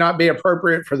may or may not be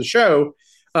appropriate for the show,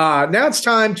 now it's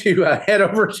time to head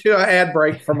over to an ad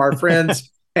break from our friends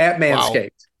at Manscaped. Wow.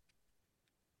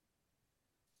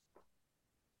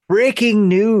 Breaking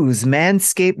news,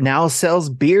 Manscaped now sells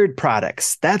beard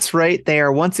products. That's right, they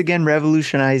are once again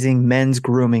revolutionizing men's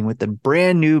grooming with the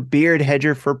brand new Beard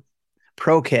Hedger for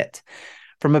Pro Kit.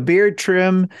 From a beard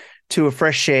trim to a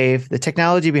fresh shave, the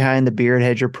technology behind the Beard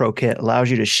Hedger Pro Kit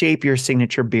allows you to shape your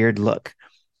signature beard look.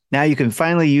 Now you can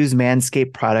finally use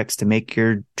Manscaped products to make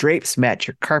your drapes match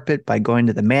your carpet by going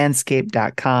to the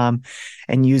manscaped.com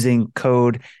and using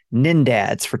code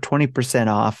NINDADS for 20%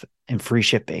 off and free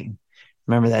shipping.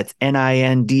 Remember, that's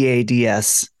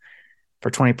NINDADS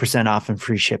for 20% off and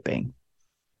free shipping.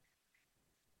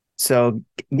 So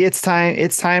it's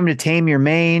time to tame your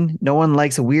mane. No one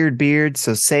likes a weird beard,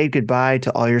 so say goodbye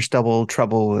to all your stubble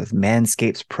trouble with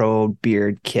Manscaped's Pro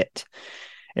Beard Kit.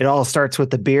 It all starts with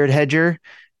the Beard Hedger,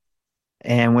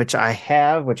 and which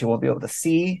you won't be able to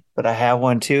see, but I have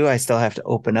one too. I still have to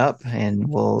open up and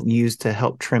will use to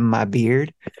help trim my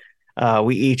beard.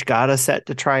 We each got a set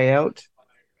to try out.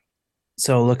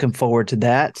 So looking forward to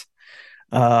that.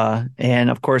 And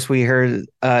of course we heard,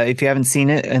 if you haven't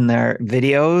seen it in their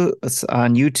video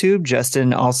on YouTube,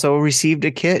 Justin also received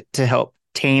a kit to help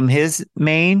tame his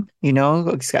mane. You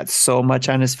know, he's got so much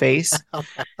on his face.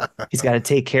 He's got to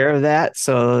take care of that.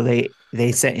 So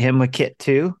they sent him a kit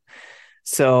too.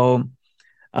 So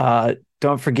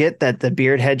don't forget that the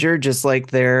beard hedger, just like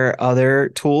their other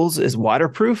tools, is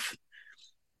waterproof.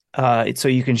 So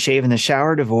you can shave in the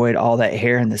shower to avoid all that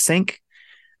hair in the sink.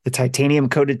 The titanium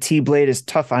coated T-blade is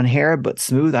tough on hair, but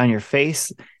smooth on your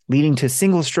face, leading to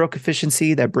single stroke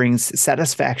efficiency that brings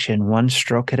satisfaction one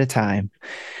stroke at a time.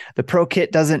 The Pro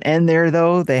Kit doesn't end there,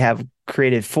 though. They have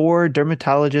created 4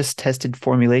 dermatologist tested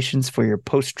formulations for your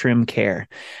post-trim care.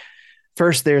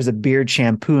 First, there's a beard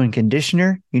shampoo and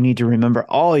conditioner. You need to remember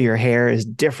all your hair is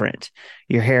different.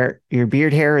 Your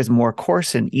beard hair is more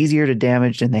coarse and easier to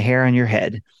damage than the hair on your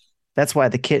head. That's why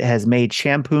the kit has made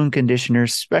shampoo and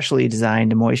conditioners specially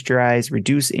designed to moisturize,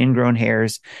 reduce ingrown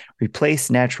hairs, replace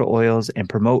natural oils, and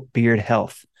promote beard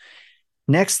health.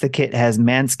 Next, the kit has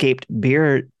Manscaped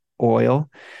Beard Oil,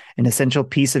 an essential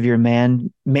piece of your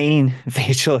main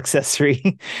facial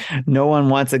accessory. No one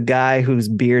wants a guy whose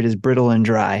beard is brittle and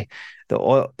dry.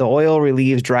 The oil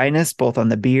relieves dryness both on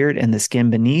the beard and the skin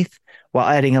beneath, while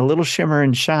adding a little shimmer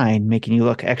and shine, making you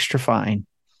look extra fine.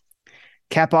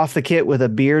 Cap off the kit with a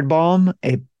beard balm,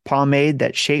 a pomade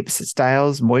that shapes,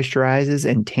 styles, moisturizes,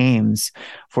 and tames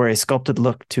for a sculpted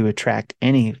look to attract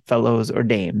any fellows or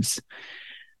dames.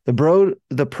 The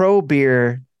Pro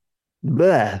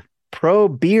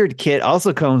Beard Kit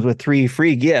also comes with 3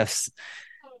 free gifts: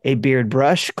 a beard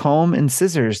brush, comb, and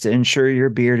scissors to ensure your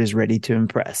beard is ready to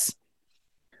impress.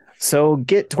 So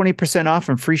get 20% off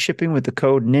and free shipping with the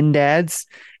code NINDADS,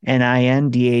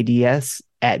 NINDADS,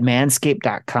 at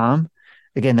manscaped.com.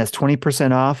 Again, that's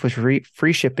 20% off with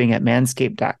free shipping at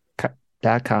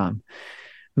manscaped.com.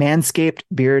 Manscaped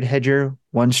Beard Hedger,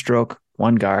 1 stroke,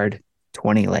 1 guard,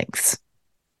 20 lengths.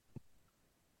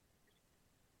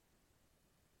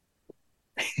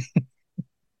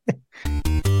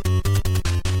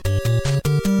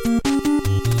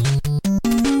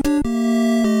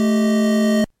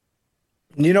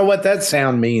 You know what that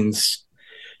sound means?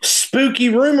 Spooky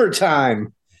rumor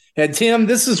time. And Tim,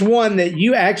 this is one that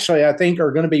you actually, I think,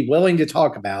 are going to be willing to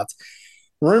talk about.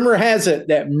 Rumor has it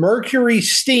that Mercury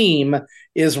Steam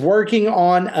is working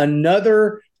on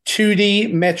another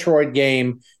 2D Metroid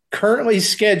game currently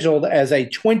scheduled as a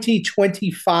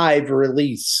 2025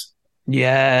 release.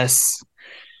 Yes.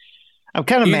 I'm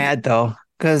kind of mad though,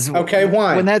 because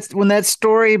why? When that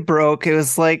story broke, it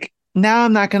was like, now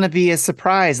I'm not going to be as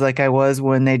surprised like I was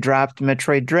when they dropped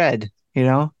Metroid Dread, you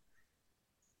know?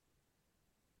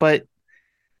 But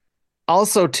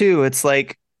also too, it's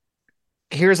like,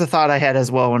 here's a thought I had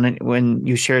as well when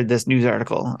you shared this news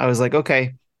article. I was like,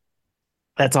 okay,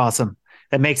 that's awesome.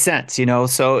 That makes sense, you know?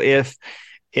 So if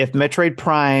Metroid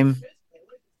Prime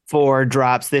 4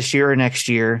 drops this year or next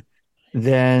year,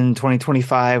 then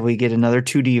 2025 we get another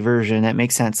 2D version. That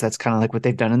makes sense. That's kind of like what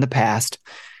they've done in the past.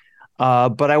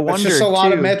 But I wonder, it's just a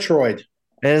lot of Metroid.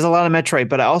 It is a lot of Metroid,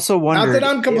 but I also wonder. Not that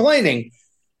I'm complaining.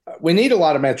 We need a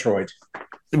lot of Metroid.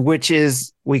 Which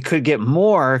is, we could get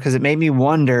more, because it made me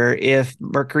wonder if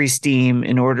Mercury Steam,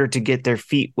 in order to get their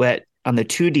feet wet on the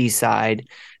 2D side,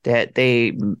 that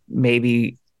they may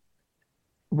be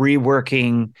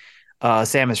reworking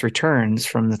Samus Returns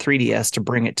from the 3DS to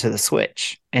bring it to the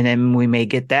Switch. And then we may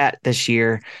get that this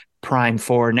year, Prime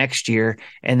 4 next year,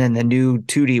 and then the new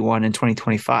 2D one in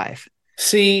 2025.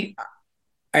 See,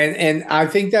 and I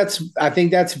think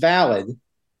that's valid.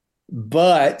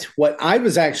 But what I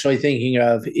was actually thinking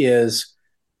of is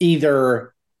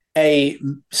either a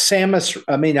Super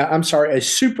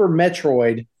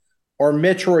Metroid or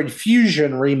Metroid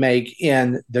Fusion remake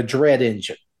in the Dread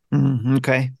engine.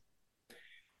 Okay.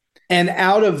 And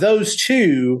out of those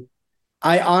two,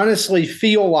 I honestly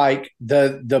feel like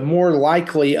the more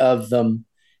likely of them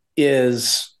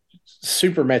is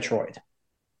Super Metroid.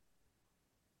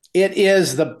 It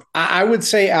is I would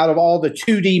say, out of all the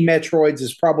 2D Metroids,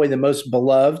 is probably the most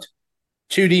beloved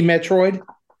 2D Metroid.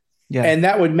 Yeah. And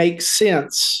that would make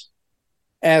sense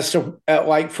as to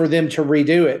for them to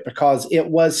redo it, because it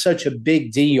was such a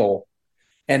big deal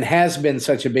and has been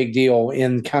such a big deal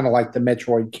in kind of like the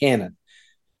Metroid canon.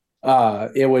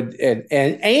 It would,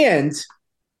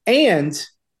 and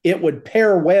it would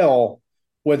pair well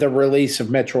with a release of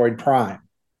Metroid Prime.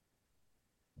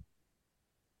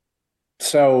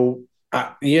 So,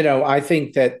 I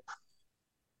think that,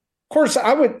 of course,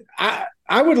 I would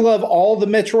love all the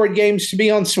Metroid games to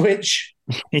be on Switch.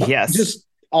 Yes. Just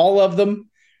all of them.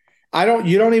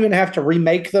 You don't even have to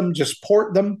remake them, just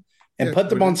port them and put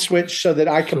them on Switch so that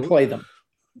I can play them.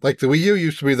 Like the Wii U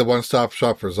used to be the one-stop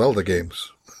shop for Zelda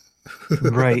games.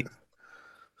 Right.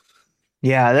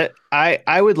 Yeah,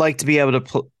 I would like to be able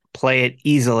to play it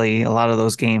easily. A lot of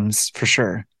those games for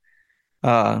sure.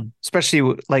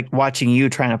 Especially like watching you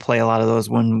trying to play a lot of those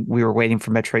when we were waiting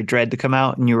for Metroid Dread to come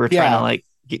out, and you were trying to like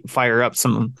fire up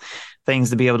some things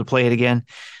to be able to play it again.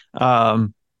 Now,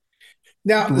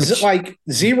 like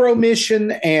Zero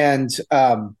Mission and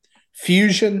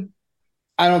Fusion,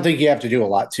 I don't think you have to do a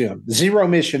lot to them. Zero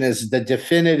Mission is the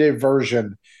definitive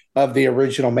version of the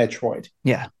original Metroid.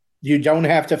 Yeah. You don't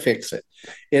have to fix it.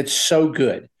 It's so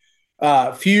good.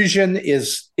 Fusion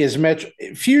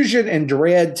Fusion and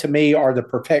Dread to me are the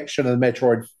perfection of the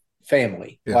Metroid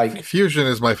family. Yeah, like Fusion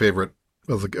is my favorite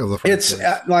of the franchise.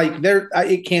 It's like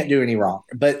it can't do any wrong.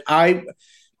 But I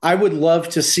would love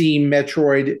to see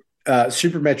Metroid,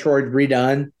 Super Metroid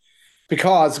redone,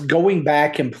 because going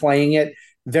back and playing it,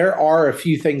 there are a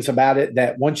few things about it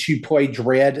that once you play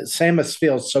Dread, Samus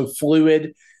feels so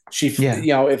fluid.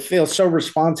 It feels so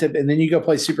responsive, and then you go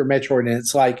play Super Metroid, and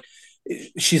it's like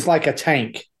she's like a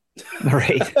tank,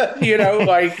 right?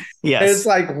 Like yes. It's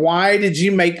like, why did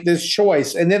you make this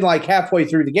choice? And then like halfway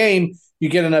through the game, you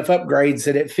get enough upgrades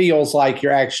that it feels like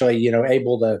you're actually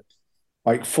able to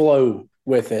like flow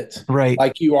with it, right?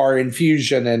 Like you are in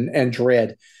Fusion and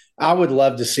Dread. I would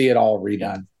love to see it all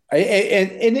redone.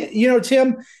 And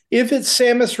Tim, if it's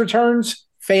Samus Returns,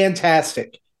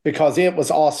 fantastic, because it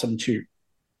was awesome too.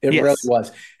 It really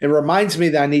was. It reminds me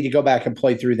that I need to go back and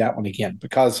play through that one again,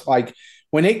 because like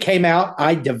when it came out,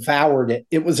 I devoured it.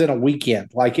 It was in a weekend.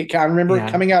 Like I remember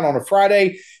it coming out on a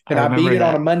Friday, and I beat it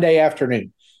on a Monday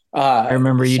afternoon. I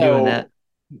remember you doing that.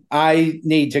 I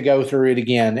need to go through it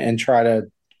again and try to,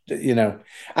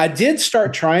 I did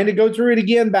start trying to go through it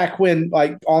again back when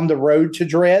like on the road to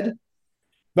Dread,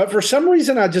 but for some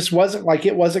reason I just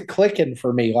it wasn't clicking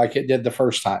for me like it did the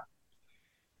first time.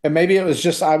 And maybe it was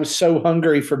just I was so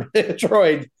hungry for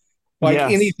Metroid,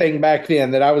 anything back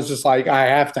then, that I was just like, I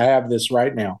have to have this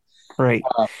right now. Right.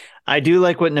 I do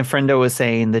like what Nefrendo was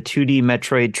saying, the 2D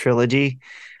Metroid trilogy.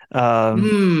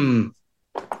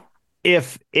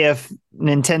 If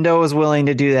Nintendo was willing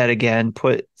to do that again,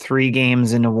 put 3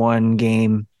 games into one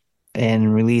game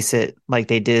and release it like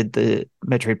they did the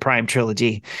Metroid Prime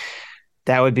trilogy,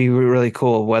 that would be really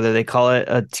cool. Whether they call it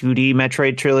a 2D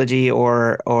Metroid trilogy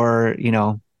or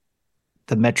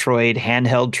the Metroid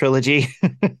handheld trilogy,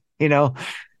 to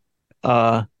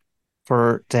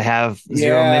have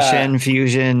Zero Mission,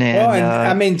 Fusion,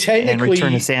 and technically, and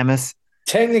Return to Samus.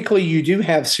 Technically, you do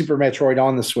have Super Metroid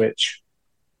on the Switch.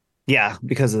 Yeah,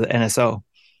 because of the NSO.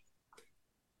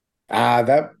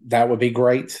 That would be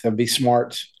great. That'd be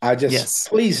smart.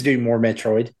 Please do more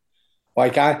Metroid.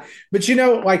 But I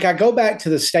go back to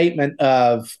the statement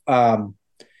of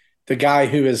the guy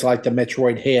who is like the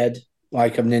Metroid head,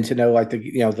 like of Nintendo, like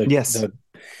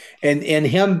and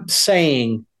him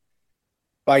saying,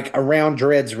 like around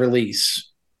Dread's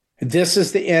release, this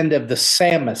is the end of the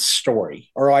Samus story,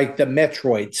 or like the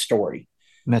Metroid story.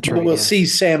 We'll see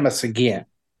Samus again.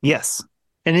 Yes,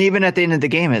 and even at the end of the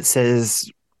game, it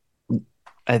says,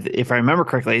 if I remember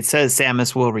correctly, it says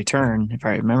Samus will return. If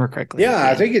I remember correctly,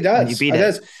 I think it does. It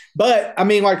does. But I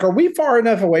mean, like, are we far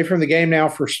enough away from the game now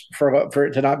for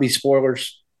it to not be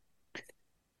spoilers?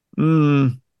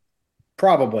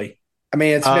 Probably. I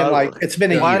mean, it's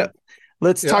been a year.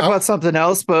 Let's talk about something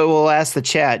else, but we'll ask the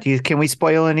chat. Can we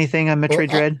spoil anything on Metroid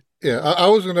Dread? I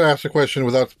was going to ask a question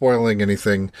without spoiling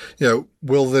anything.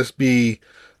 Will this be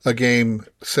a game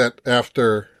set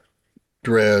after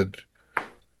Dread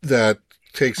that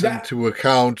takes into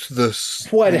account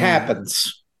what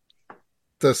happens,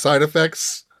 the side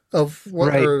effects of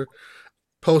what, or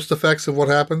post effects of what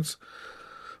happens,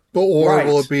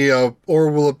 will it be a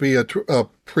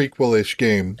prequel-ish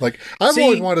game? Like, I've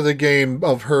always wanted a game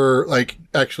of her, like,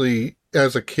 actually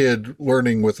as a kid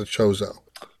learning with a Chozo.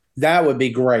 That would be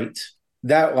great.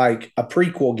 That, like a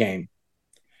prequel game.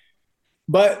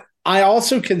 But I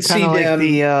also can see like them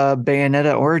the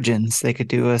Bayonetta Origins. They could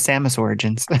do a Samus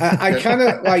Origins. I kind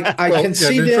of like. I can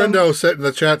see them. Nintendo said in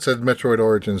the chat said Metroid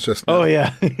Origins just now. Oh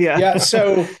yeah. Yeah.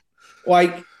 So,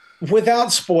 like,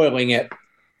 without spoiling it,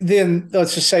 then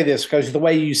let's just say this, because the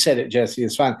way you said it, Jesse,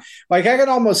 is fine. Like, I can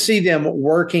almost see them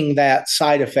working that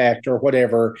side effect or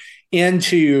whatever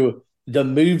into the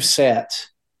move set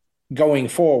going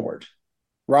forward,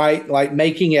 right? Like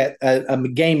making it a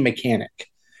game mechanic.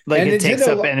 Like, and it takes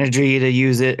up energy to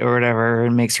use it or whatever,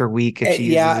 and makes her weak if she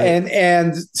uses it.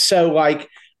 And so, like,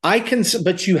 I can,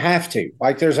 but you have to.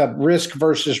 Like, there's a risk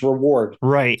versus reward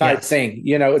type thing.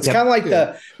 It's kind of like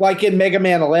like in Mega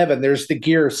Man 11, there's the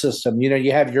gear system.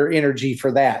 You have your energy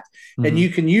for that, and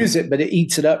you can use it, but it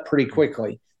eats it up pretty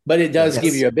quickly. But it does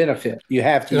give you a benefit. You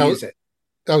have to use it.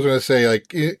 I was going to say,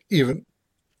 like, even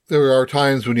there are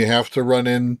times when you have to run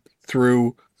in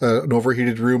through an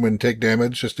overheated room and take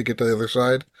damage just to get to the other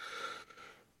side.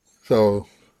 So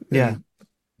Yeah.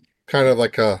 kind of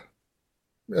like a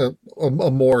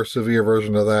more severe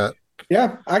version of that.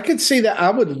 Yeah, I could see that. I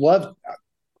would love.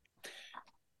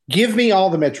 Give me all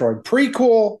the Metroid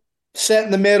prequel, set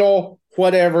in the middle,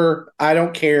 whatever. I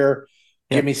don't care.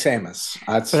 Give me Samus.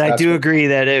 But I do agree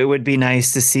that it would be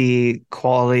nice to see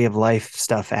quality of life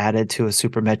stuff added to a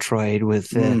Super Metroid with,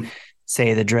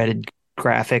 say, the dreaded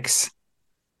graphics.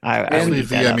 I would leave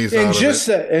the Emmys and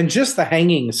just the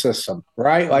hanging system,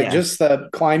 right? Like just the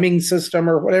climbing system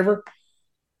or whatever.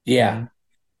 Yeah.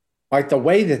 Like the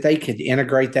way that they could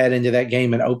integrate that into that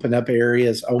game and open up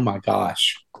areas. Oh my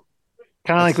gosh.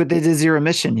 Kind of like what they did Zero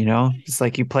Mission, It's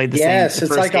like you played the same. Yes,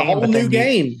 it's like a whole new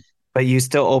game. But you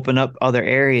still open up other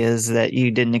areas that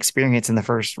you didn't experience in the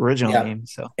first original game.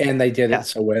 So and they did it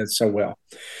so well.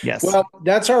 Yes. Well,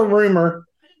 that's our rumor.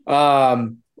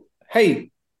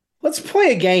 Hey, let's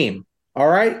play a game. All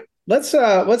right. Let's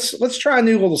try a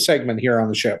new little segment here on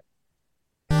the show.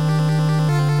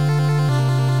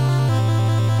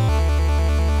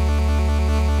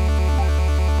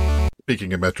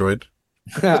 Speaking of Metroid.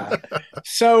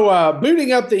 So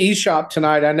booting up the eShop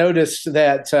tonight, I noticed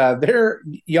that the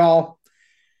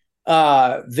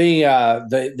Nintendo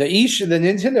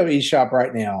eShop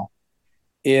right now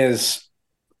is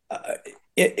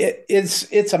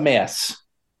it's a mess.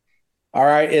 All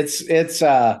right, it's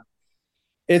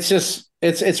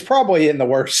probably in the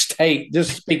worst state.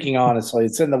 Just speaking honestly,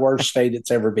 it's in the worst state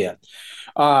it's ever been.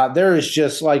 There is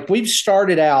just like we've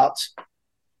started out.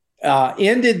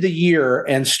 Ended the year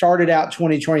and started out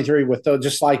 2023 with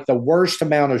just like the worst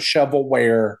amount of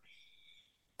shovelware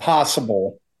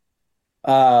possible.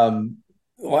 And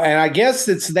I guess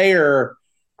it's there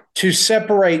to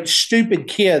separate stupid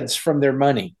kids from their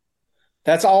money.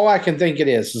 That's all I can think it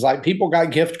is. It's like people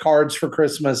got gift cards for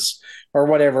Christmas or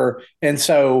whatever. And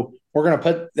so we're going to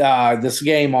put this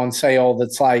game on sale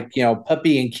that's like,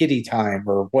 puppy and kitty time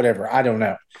or whatever. I don't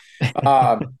know.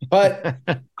 But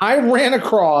I ran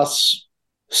across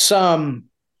some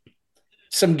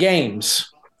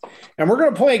games, and we're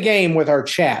going to play a game with our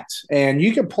chat, and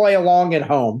you can play along at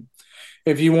home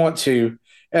if you want to.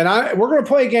 And we're going to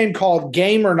play a game called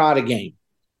Game or Not a Game.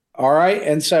 All right.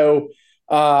 And so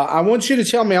I want you to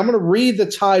tell me, I'm going to read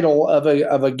the title of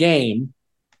a game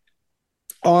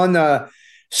on that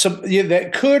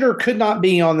could or could not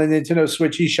be on the Nintendo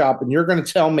Switch eShop, and you're going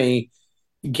to tell me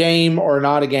game or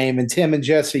not a game, and Tim and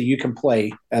Jesse, you can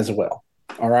play as well.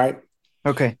 All right.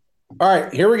 Okay. All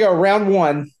right. Here we go. Round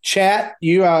one. Chat.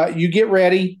 You get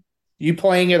ready. You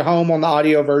playing at home on the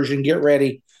audio version. Get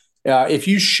ready. If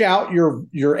you shout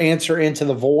your answer into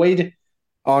the void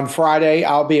on Friday,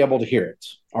 I'll be able to hear it.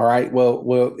 All right.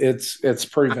 Well, it's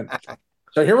proven.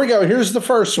 So here we go. Here's the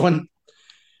first one.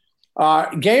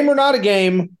 Game or not a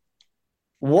game.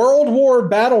 World War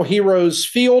Battle Heroes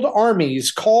Field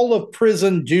Armies Call of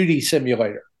Prison Duty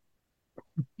Simulator.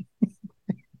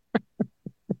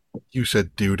 You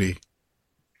said duty.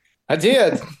 I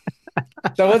did.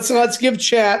 So let's give the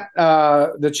chat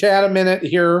a minute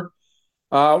here.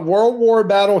 World War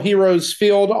Battle Heroes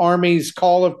Field Armies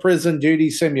Call of Prison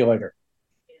Duty Simulator.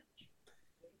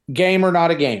 Game or not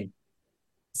a game?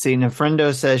 See,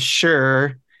 Nefrendo says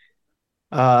sure.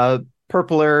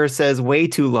 Purpler says way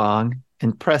too long.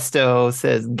 And Presto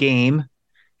says game,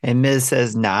 and Miz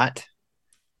says not.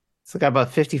 So got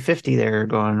about 50-50 there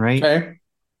going, right? Okay.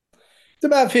 It's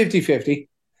about 50-50.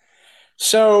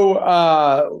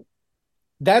 So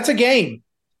that's a game.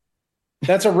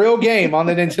 That's a real game on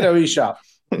the Nintendo eShop.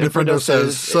 Nintendo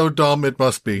says, so dumb it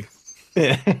must be.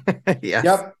 Yes.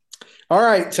 Yep. All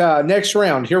right. Next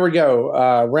round. Here we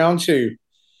go. Round two.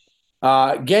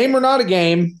 Game or not a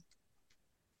game.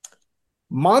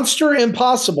 Monster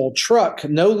Impossible Truck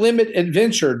No Limit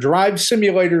Adventure Drive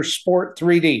Simulator Sport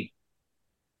 3D.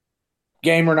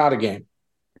 Game or not a game?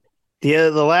 The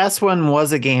last one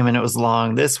was a game and it was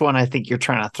long. This one, I think you're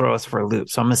trying to throw us for a loop.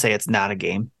 So I'm going to say it's not a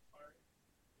game.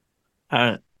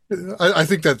 I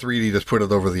think that 3D just put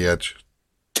it over the edge.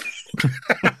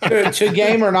 To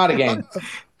game or not a game?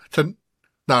 To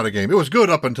not a game. It was good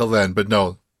up until then, but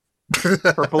no.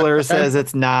 Purpler says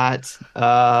it's not.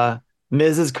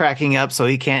 Miz is cracking up, so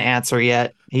he can't answer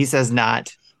yet. He says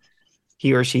not.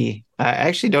 He or she. I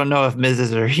actually don't know if Miz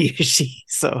is or he or she.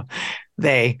 So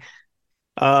they.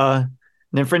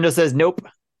 Nintendo says nope.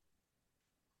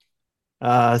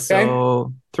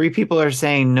 So 3 people are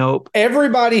saying nope.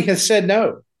 Everybody has said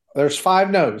no. There's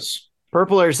 5 no's.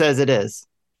 Purpler says it is.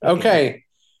 Okay.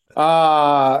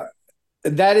 That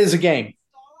is a game.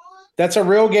 That's a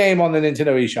real game on the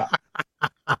Nintendo eShop.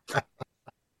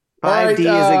 5D is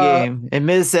a game. And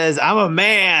Miz says, I'm a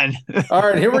man. All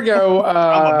right, here we go.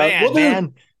 I'm a man,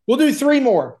 man. We'll do three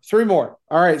more. All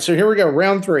right, so here we go.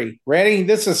 Round 3. Ready?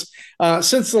 This is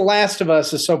since The Last of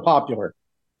Us is so popular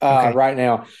right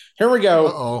now. Here we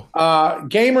go.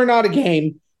 Game or not a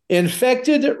game.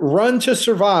 Infected Run to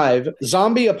Survive.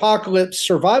 Zombie apocalypse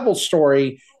survival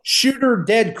story. Shooter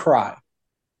dead cry.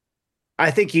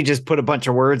 I think you just put a bunch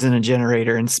of words in a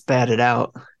generator and spat it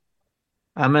out.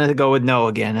 I'm going to go with no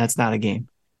again. That's not a game.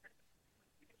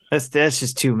 That's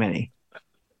just too many.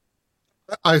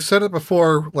 I said it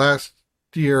before last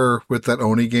year with that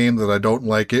Oni game that I don't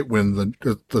like it when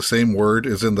the same word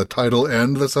is in the title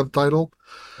and the subtitle.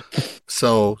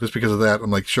 So just because of that,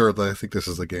 I'm like, sure, I think this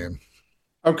is the game.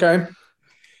 Okay.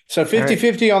 So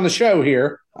 50-50 on the show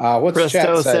here. What's the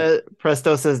chat say?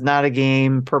 Presto says not a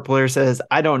game. Purpler says,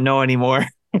 I don't know anymore.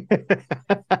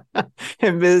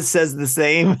 And Miz says the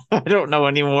same. I don't know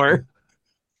anymore.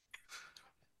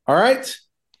 All right.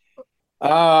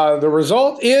 The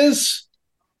result is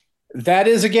that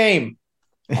is a game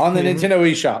on the Nintendo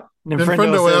eShop.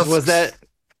 Nintendo says,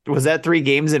 was that 3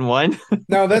 games in one?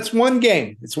 No, that's one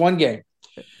game. It's one game.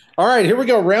 All right, here we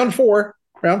go. Round 4.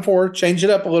 Change it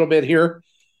up a little bit here.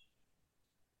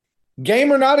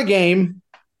 Game or not a game.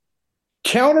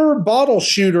 Counter bottle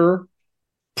shooter.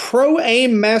 Pro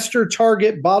aim master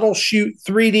target bottle shoot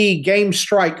 3D game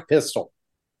strike pistol.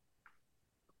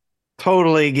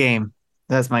 Totally game.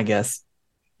 That's my guess.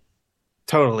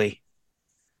 Totally.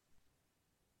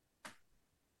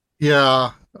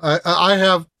 Yeah, I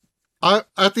have.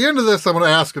 At the end of this, I'm going to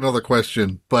ask another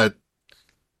question, but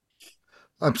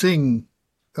I'm seeing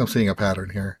a pattern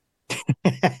here.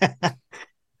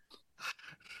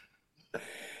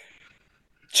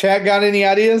 Chat got any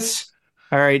ideas?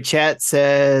 All right, chat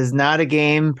says not a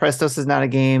game. Presto says not a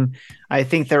game. I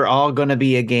think they're all going to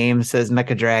be a game, says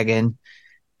Mecha Dragon.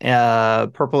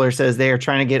 Purpler says they are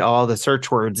trying to get all the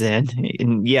search words in.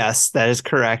 And yes, that is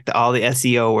correct. All the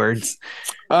SEO words.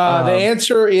 The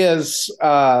answer is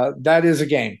that is a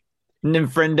game.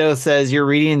 Ninfrendo says you're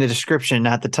reading the description,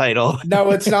 not the title.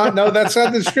 No, it's not. No, that's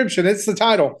not the description. It's the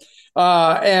title.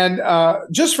 And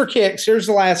just for kicks, here's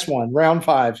the last one. Round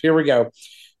 5. Here we go.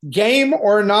 Game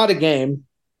or not a game.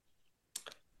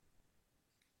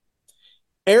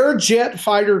 Air Jet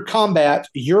Fighter Combat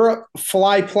Europe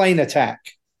Fly Plane Attack.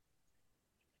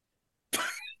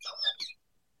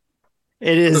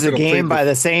 It is a game by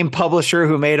the same publisher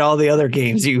who made all the other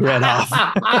games you read off.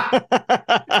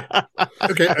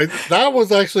 Okay, that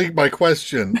was actually my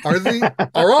question.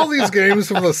 Are all these games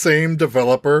from the same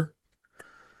developer?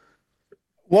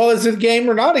 Well, is it a game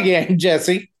or not a game,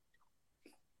 Jesse?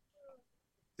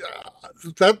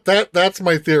 That's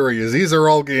my theory. Is these are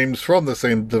all games from the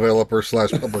same developer /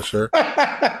 publisher?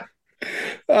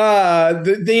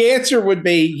 The answer would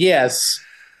be yes.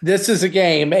 This is a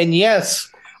game, and yes,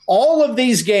 all of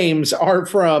these games are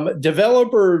from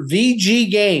developer VG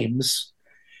Games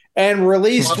and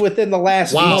released within the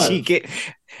last month.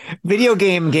 Video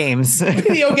game games.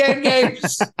 Video game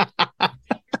games.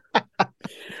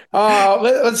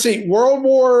 Let's see. World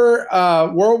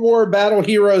War Battle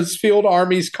Heroes Field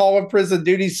Armies Call of Prison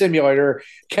Duty Simulator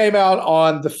came out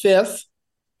on the 5th.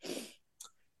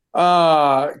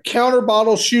 Counter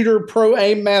Bottle Shooter Pro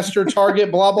Aim Master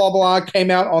Target blah blah blah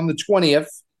came out on the 20th.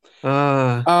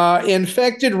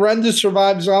 Infected Run to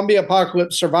Survive Zombie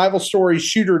Apocalypse Survival Story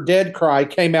Shooter Dead Cry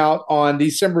came out on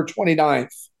December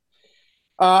 29th.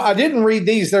 I didn't read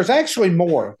these. There's actually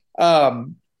more.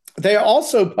 They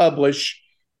also publish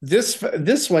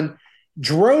this one,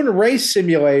 Drone Race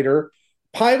Simulator,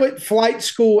 Pilot Flight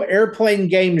School Airplane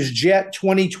Games Jet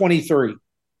 2023.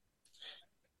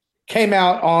 Came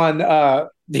out on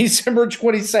December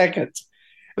 22nd.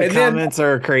 The comments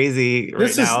are crazy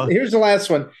now. Here's the last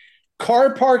one.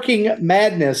 Car Parking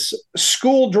Madness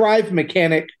School Drive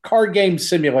Mechanic Car Game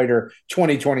Simulator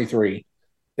 2023.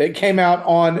 It came out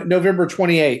on November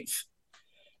 28th.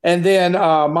 And then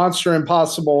Monster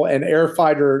Impossible and Air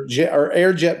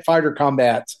Jet Fighter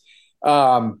Combat.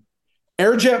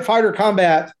 Air Jet Fighter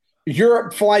Combat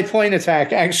Europe Fly Plane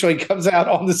Attack actually comes out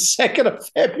on the 2nd of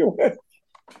February.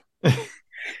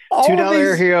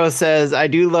 $2 Hero says, I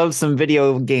do love some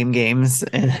video games.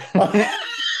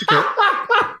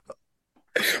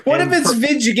 What if it's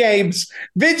video games?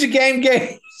 Video game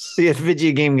games. Yeah,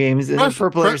 video game games. And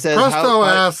Purpler says, Presto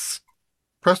asks,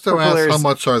 how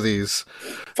much are these?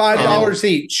 $5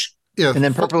 each. Yeah. And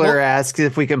then Purpler asks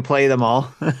if we can play them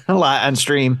all a lot on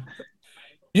stream.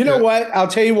 You know what? I'll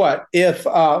tell you what. If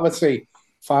let's see,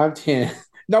 5, 10.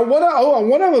 No, one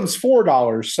of them's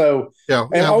 $4. So yeah,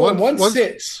 and one's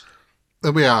 $6.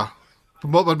 Yeah,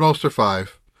 but most are $5.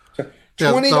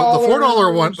 Yeah,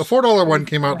 $20. the $4 one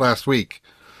came out last week.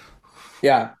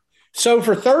 Yeah. So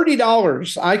for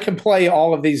 $30, I can play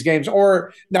all of these games.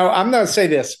 Or no, I'm going to say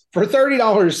this. For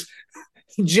 $30,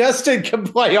 Justin can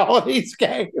play all of these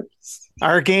games.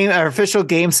 Our official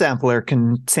game sampler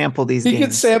can sample these games. He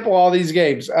can sample all these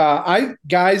games.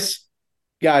 Guys,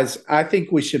 I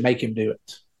think we should make him do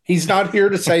it. He's not here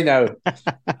to say no.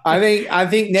 I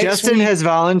think next Justin week, has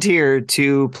volunteered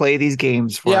to play these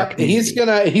games for our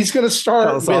community. he's gonna start.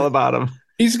 Tell us all about them.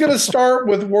 He's gonna start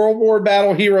with World War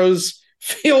Battle Heroes,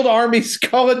 Field Armies,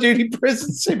 Call of Duty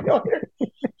Prison Simulator.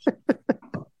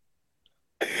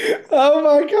 Oh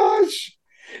my gosh!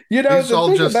 You know, these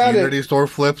all just Unity store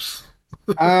flips.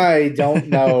 I don't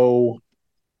know.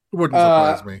 Wouldn't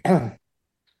surprise me.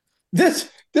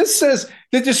 This says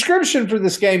the description for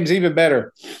this game is even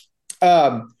better.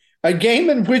 A game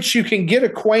in which you can get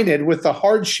acquainted with the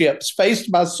hardships faced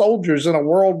by soldiers in a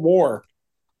world war.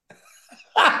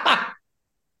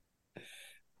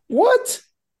 What?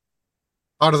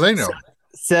 How do they know?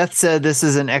 Seth said this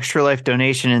is an Extra Life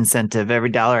donation incentive. Every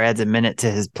dollar adds a minute to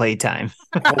his playtime.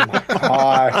 Oh my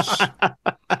gosh.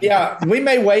 Yeah, we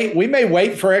may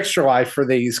wait for Extra Life for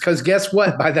these, because guess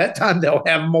what? By that time they'll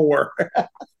have more.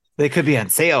 They could be on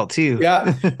sale too.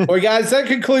 Yeah. Well, guys, that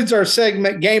concludes our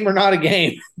segment, Game or Not a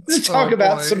Game. Let's talk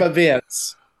about some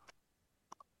events.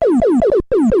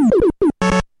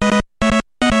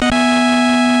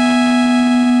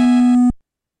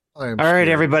 All right,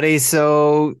 everybody.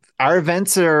 So our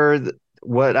events are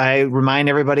what I remind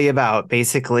everybody about.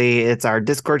 Basically, it's our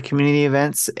Discord community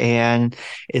events, and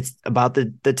it's about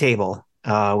the table.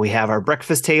 We have our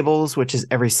breakfast tables, which is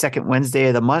every second Wednesday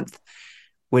of the month,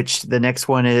 which the next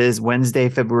one is Wednesday,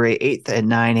 February 8th at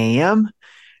 9 a.m.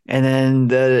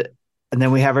 And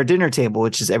then we have our dinner table,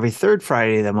 which is every third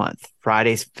Friday of the month,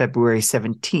 Friday, February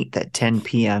 17th at 10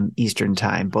 p.m. Eastern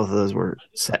time. Both of those were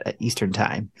set at Eastern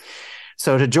time.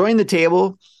 So to join the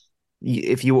table,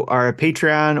 if you are a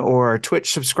Patreon or a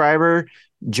Twitch subscriber,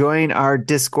 join our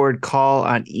Discord call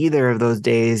on either of those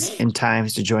days and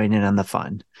times to join in on the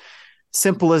fun.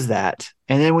 Simple as that.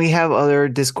 And then we have other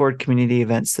Discord community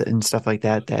events and stuff like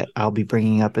that I'll be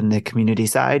bringing up in the community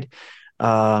side.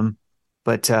 But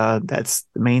that's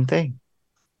the main thing.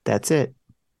 That's it.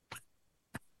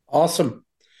 Awesome.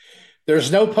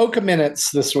 There's no Poke Minutes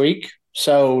this week,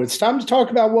 so it's time to talk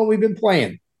about what we've been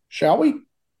playing. Shall we?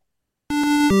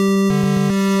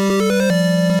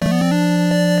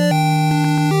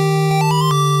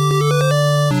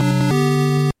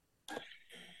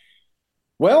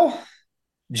 Well,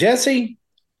 Jesse,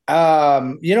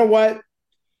 you know what?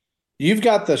 You've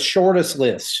got the shortest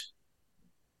list.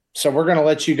 So we're going to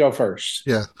let you go first.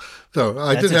 Yeah. So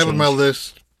I did have in my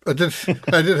list. I did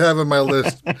have in my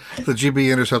list the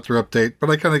GB Interceptor update, but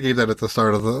I kind of gave that at the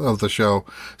start of the show.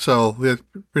 So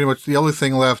pretty much the only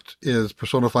thing left is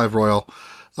Persona 5 Royal.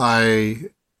 I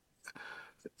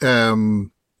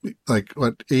am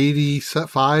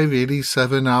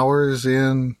 87 hours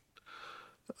in.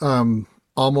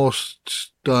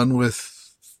 Almost done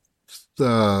with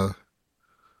the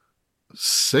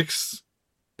sixth.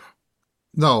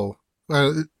 No,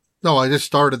 I just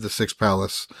started the Sixth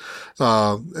Palace.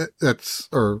 That's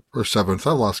or seventh.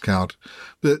 I lost count.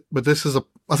 But I think this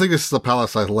is the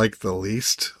palace I like the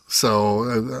least.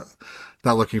 So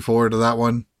not looking forward to that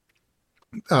one.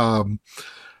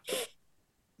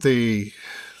 The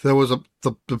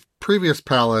previous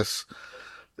palace.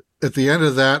 At the end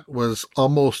of that was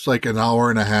almost like an hour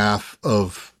and a half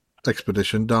of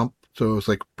expedition dump. So it was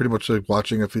like pretty much like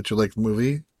watching a feature-length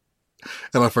movie.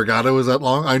 And I forgot it was that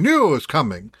long. I knew it was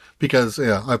coming because,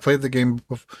 I played the game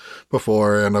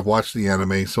before and I've watched the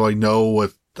anime. So I knew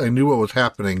what was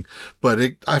happening, but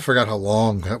I forgot how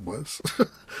long that was.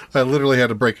 I literally had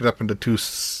to break it up into two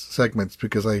segments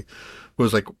because it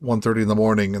was like 1:30 in the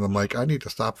morning and I'm like, I need to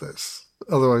stop this.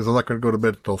 Otherwise I'm not going to go to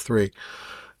bed until 3.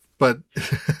 But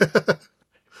so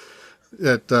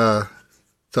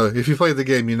if you played the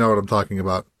game, you know what I'm talking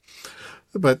about.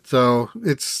 But so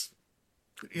it's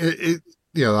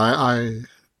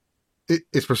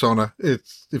Persona.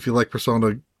 If you like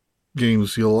Persona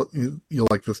games, you'll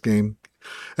like this game.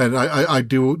 And I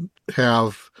do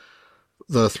have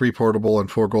the 3 portable and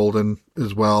 4 golden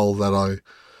as well that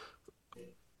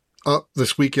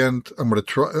this weekend I'm going to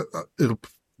try. I'm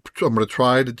going to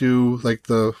try to do like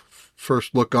the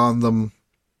first look on them,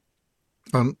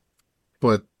 but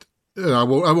I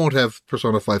won't have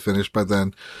Persona 5 finished by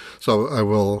then, so I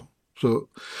will. So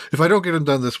if I don't get it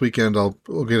done this weekend, I'll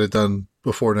get it done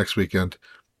before next weekend.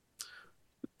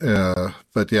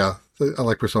 But yeah, I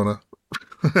like Persona.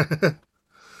 I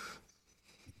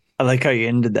like how you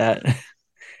ended that.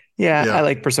 Yeah, I Yeah.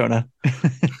 like Persona.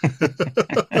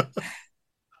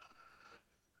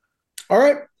 All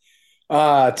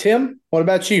right. Tim, what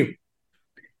about you?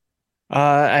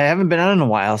 I haven't been on in a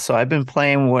while, so I've been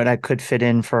playing what I could fit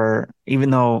in for,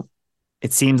 even though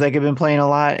it seems like I've been playing a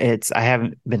lot, I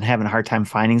haven't been having a hard time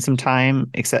finding some time,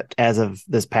 except as of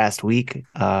this past week.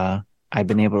 I've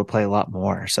been able to play a lot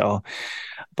more. So,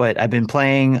 but I've been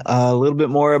playing a little bit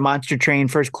more of Monster Train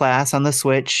First Class on the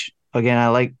Switch. Again, I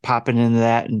like popping into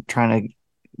that and trying to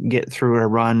get through a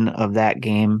run of that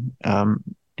game. And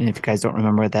if you guys don't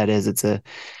remember what that is, it's a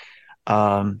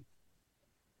um,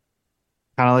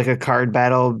 kind of like a card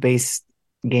battle based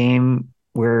game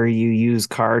where you use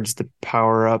cards to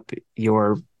power up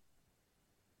your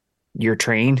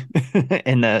train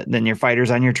and then your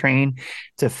fighters on your train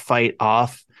to fight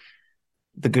off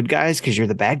the good guys because you're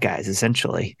the bad guys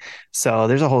essentially. So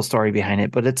there's a whole story behind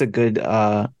it, but it's a good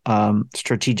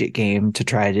strategic game to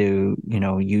try to,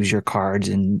 use your cards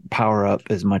and power up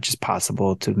as much as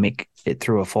possible to make it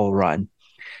through a full run.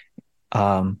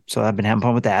 So I've been having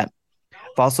fun with that.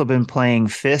 I've also been playing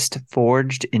Fist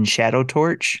Forged in Shadow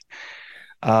Torch,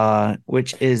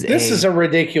 which is This is a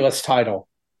ridiculous title.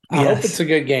 I hope it's a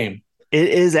good game. It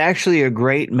is actually a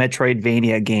great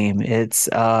Metroidvania game.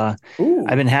 I've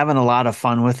been having a lot of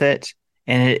fun with it,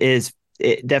 and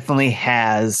it definitely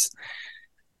has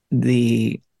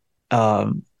the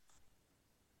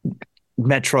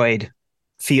Metroid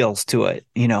feels to it,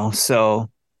 So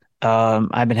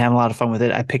I've been having a lot of fun with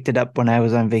it. I picked it up when I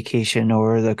was on vacation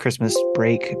over the Christmas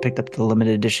break. I picked up the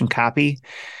limited edition copy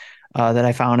that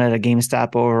I found at a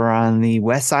GameStop over on the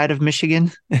west side of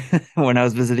Michigan when I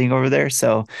was visiting over there.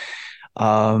 So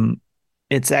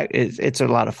it's a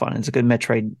lot of fun. It's a good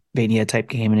Metroidvania type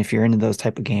game, and if you're into those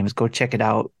type of games, go check it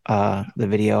out. The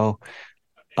video.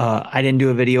 I didn't do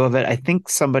a video of it. I think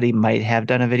somebody might have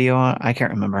done a video. I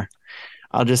can't remember.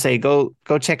 I'll just say go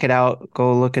check it out.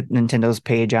 Go look at Nintendo's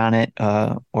page on it,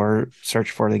 or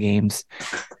search for the games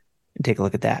and take a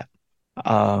look at that.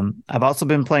 I've also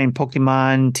been playing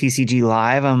Pokemon TCG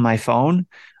Live on my phone.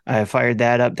 I fired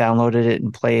that up, downloaded it,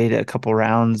 and played a couple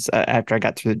rounds. After I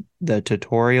got through the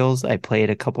tutorials, I played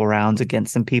a couple rounds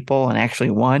against some people and actually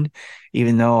won,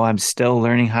 even though I'm still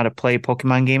learning how to play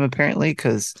Pokemon game apparently,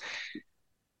 because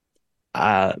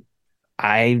I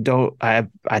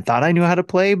thought I knew how to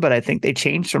play, but I think they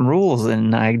changed some rules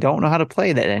and I don't know how to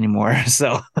play that anymore.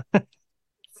 So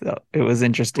it was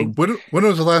interesting. When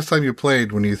was the last time you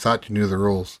played when you thought you knew the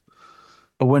rules?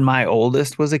 When my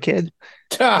oldest was a kid.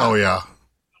 Oh yeah.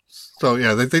 So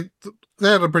yeah, they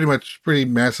had a pretty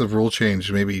massive rule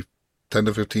change maybe 10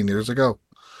 to 15 years ago.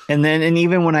 And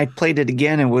even when I played it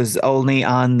again, it was only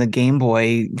on the Game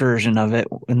Boy version of it.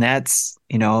 And that's,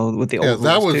 with the old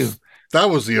rules too. That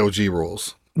was the OG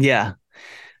rules. Yeah.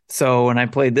 So when I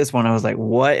played this one, I was like,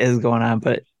 what is going on?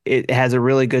 But it has a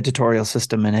really good tutorial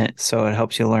system in it. So it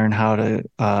helps you learn how to,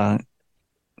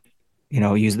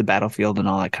 use the battlefield and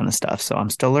all that kind of stuff. So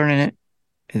I'm still learning it,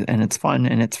 and it's fun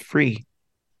and it's free.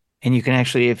 And you can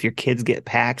actually, if your kids get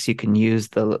packs, you can use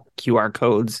the QR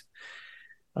codes.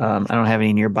 I don't have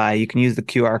any nearby. You can use the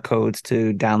QR codes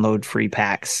to download free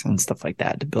packs and stuff like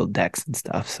that to build decks and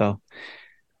stuff. So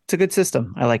it's a good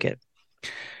system. I like it.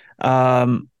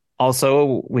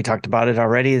 Also, we talked about it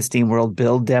already, the Steam World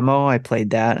Build demo. I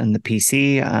played that on the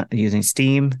PC using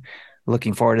Steam.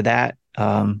 Looking forward to that.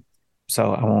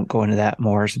 So I won't go into that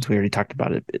more since we already talked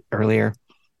about it earlier.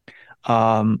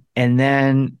 And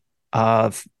then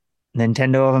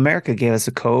Nintendo of America gave us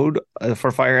a code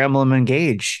for Fire Emblem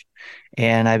Engage.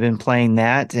 And I've been playing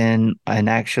that, and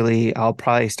actually I'll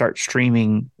probably start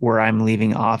streaming where I'm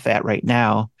leaving off at right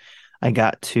now. I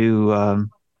got to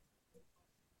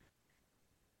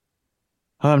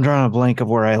I'm drawing a blank of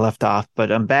where I left off,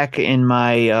 but I'm back in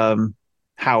my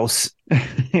house,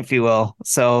 if you will.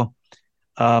 So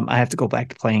I have to go back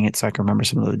to playing it so I can remember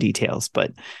some of the details.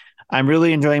 But I'm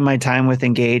really enjoying my time with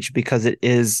Engage because it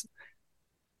is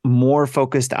more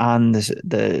focused on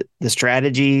the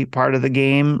strategy part of the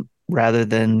game rather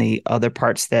than the other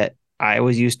parts that I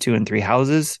was used to in Three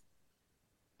Houses.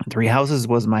 Three Houses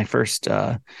was my first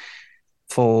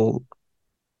full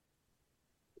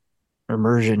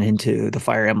immersion into the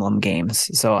Fire Emblem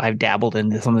games. So I've dabbled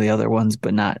into some of the other ones,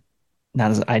 but not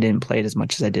as I didn't play it as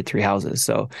much as I did Three Houses.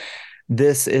 So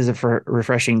this is a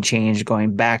refreshing change,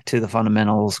 going back to the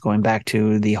fundamentals, going back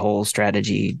to the whole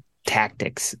strategy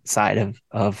tactics side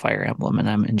of Fire Emblem, and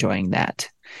I'm enjoying that.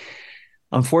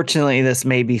 Unfortunately, this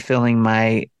may be filling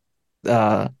my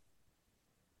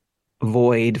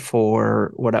void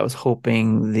for what I was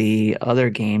hoping the other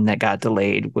game that got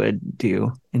delayed would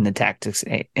do in the tactics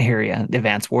area,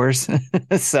 Advance Wars.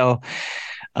 So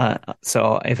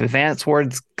So if Advance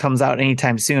Wars comes out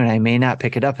anytime soon, I may not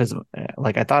pick it up as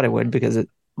like I thought it would because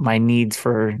my needs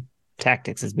for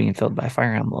tactics is being filled by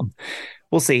Fire Emblem.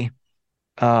 We'll see.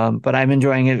 But I'm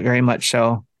enjoying it very much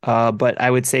so. But I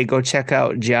would say go check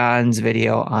out John's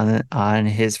video on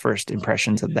his first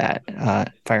impressions of that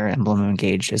Fire Emblem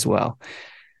Engaged as well.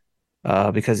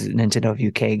 Because Nintendo of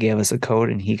UK gave us a code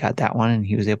and he got that one and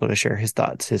he was able to share his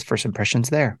thoughts, his first impressions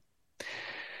there.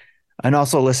 And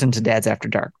also listen to Dad's After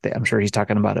Dark. I'm sure he's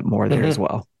talking about it more there as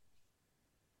well.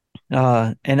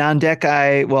 And on deck,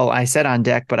 I said on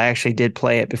deck, but I actually did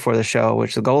play it before the show,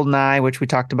 which is GoldenEye, which we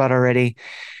talked about already,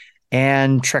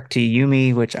 and Trek to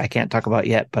Yumi, which I can't talk about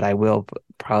yet, but I will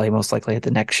probably most likely at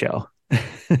the next show.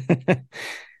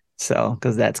 So,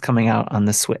 because that's coming out on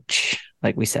the Switch,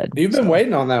 like we said. You've been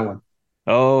waiting on that one.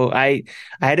 Oh, I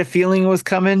had a feeling it was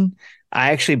coming.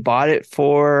 I actually bought it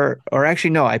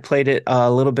I played it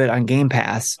a little bit on Game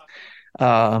Pass.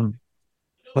 But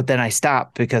then I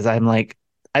stopped because I'm like,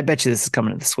 I bet you this is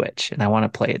coming to the Switch and I want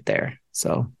to play it there.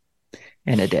 So,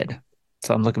 and it did.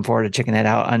 So I'm looking forward to checking that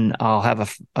out, and I'll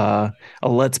have a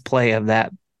let's play of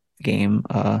that game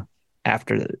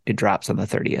after it drops on the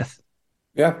 30th.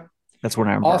 Yeah. That's when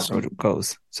our embargo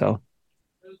goes. So,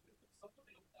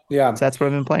 yeah. So that's what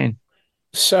I've been playing.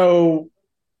 So,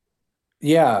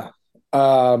 yeah.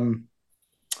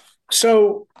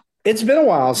 So it's been a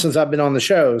while since I've been on the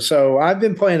show. So I've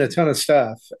been playing a ton of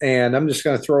stuff, and I'm just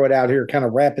going to throw it out here kind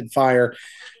of rapid fire.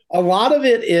 A lot of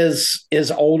it is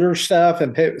older stuff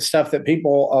and stuff that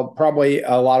people, probably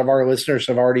a lot of our listeners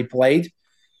have already played,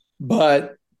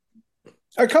 but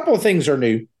a couple of things are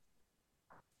new.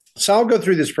 So I'll go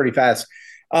through this pretty fast.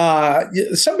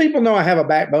 Some people know I have a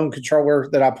Backbone controller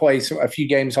that I play a few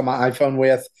games on my iPhone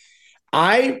with.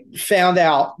 I found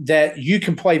out that you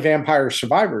can play Vampire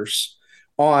Survivors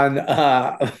on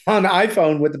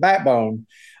iPhone with the Backbone.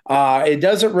 It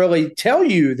doesn't really tell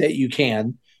you that you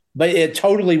can, but it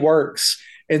totally works.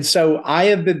 And so I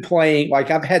have been playing,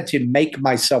 like I've had to make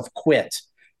myself quit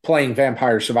playing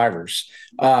Vampire Survivors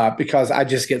because I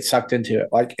just get sucked into it.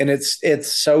 Like, and it's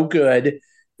so good.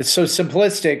 It's so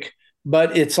simplistic,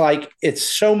 but it's like, it's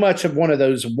so much of one of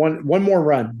those one more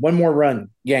run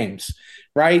games.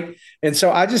 Right. And so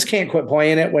I just can't quit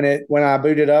playing it when I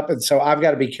boot it up. And so I've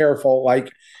got to be careful. Like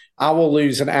I will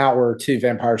lose an hour to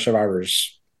Vampire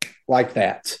Survivors like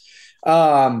that.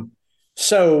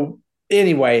 So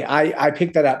anyway, I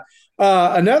picked that up.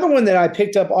 Another one that I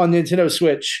picked up on Nintendo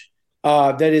Switch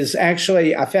that is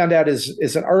actually, I found out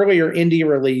is an earlier indie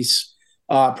release,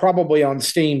 probably on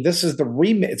Steam. This is the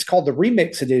remix. It's called the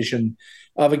Remix Edition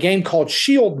of a game called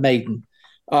Shield Maiden.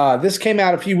 This came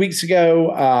out a few weeks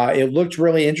ago. It looked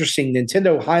really interesting.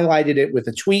 Nintendo highlighted it with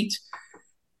a tweet.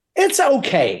 It's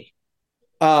okay.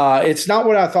 It's not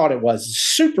what I thought it was. It's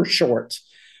super short.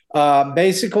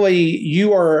 Basically,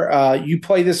 you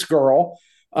play this girl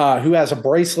who has a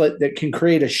bracelet that can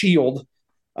create a shield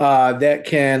that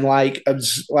can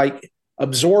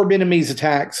absorb enemies'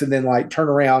 attacks and then like turn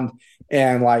around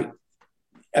and like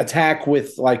attack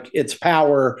with like its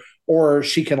power, or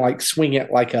she can like swing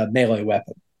it like a melee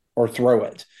weapon or throw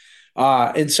it.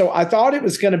 And so I thought it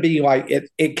was going to be like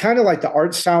it kind of like the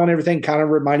art style and everything kind of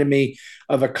reminded me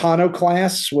of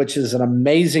Iconoclast, which is an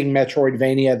amazing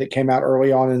Metroidvania that came out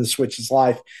early on in the Switch's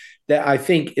life that I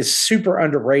think is super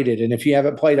underrated. And if you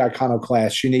haven't played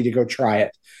Iconoclast, you need to go try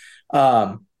it.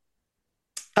 I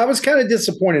was kind of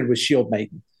disappointed with Shield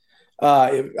Maiden.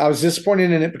 I was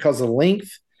disappointed in it because of the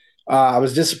length. I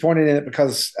was disappointed in it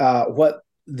because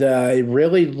it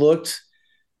really looked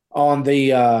on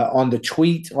the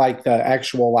tweet, like the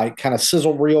actual like kind of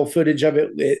sizzle reel footage of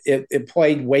it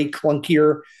played way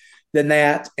clunkier than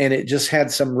that, and it just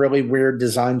had some really weird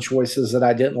design choices that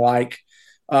I didn't like.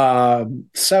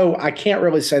 So I can't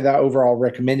really say that I overall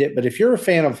recommend it, but if you're a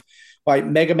fan of like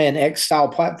Mega Man X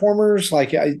style platformers,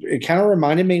 like it kind of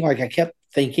reminded me, like I kept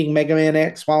thinking Mega Man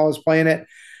X while I was playing it.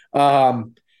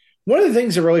 One of the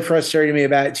things that really frustrated me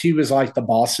about it too was like the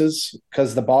bosses,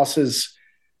 because the bosses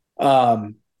are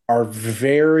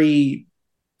they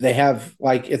have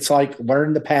like, it's like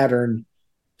learn the pattern,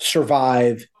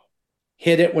 survive,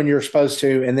 hit it when you're supposed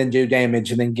to, and then do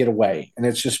damage and then get away. And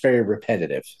it's just very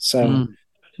repetitive. So,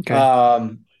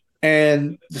 Okay.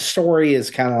 And the story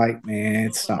is kind of like, man,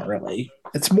 it's not really,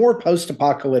 it's more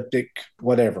post-apocalyptic,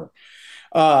 whatever.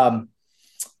 I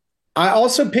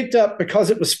also picked up,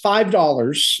 because it was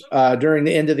 $5 during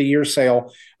the end of the year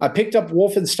sale, I picked up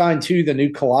Wolfenstein 2, the new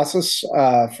Colossus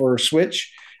for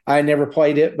Switch. I never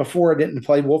played it before. I didn't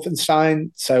play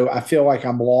Wolfenstein, so I feel like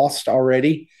I'm lost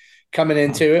already coming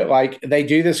into it. Like they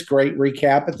do this great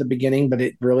recap at the beginning, but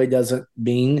it really doesn't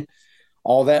mean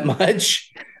all that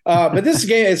much. But this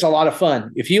game is a lot of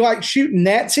fun. If you like shooting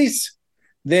Nazis,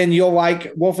 then you'll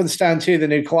like Wolfenstein 2, the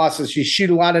new Colossus. You shoot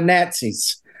a lot of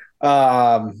Nazis.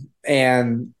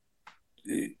 And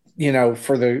you know,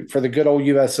 for the good old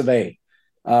US of A.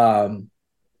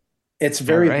 It's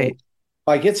very right.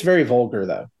 it's very vulgar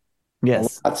though.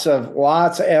 Yes. Lots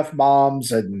of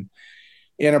F-bombs and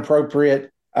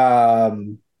inappropriate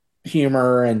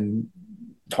humor and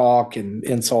talk and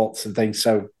insults and things.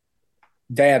 So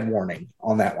dad warning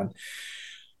on that one.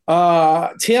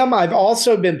 Tim, I've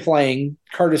also been playing,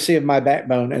 courtesy of my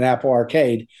Backbone and Apple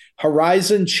Arcade,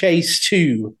 Horizon Chase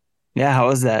 2. Yeah, how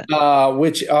was that?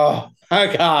 Which, oh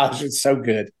my gosh, it's so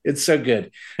good. It's so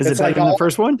good. Is it's it better than the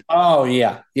first one? Oh,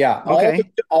 yeah. Yeah. Okay.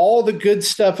 All the good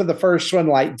stuff of the first one,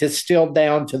 like distilled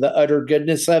down to the utter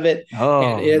goodness of it. Oh,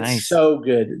 and it's nice. so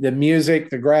good. The music,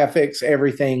 the graphics,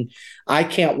 everything. I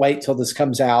can't wait till this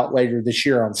comes out later this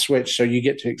year on Switch so you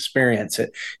get to experience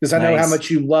it, because I know how much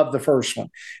you love the first one.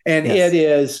 And it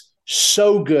is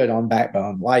so good on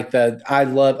Backbone.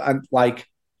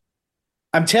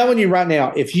 I'm telling you right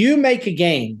now, if you make a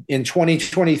game in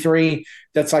 2023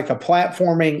 that's like a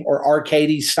platforming or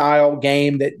arcadey style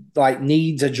game that like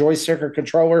needs a joystick or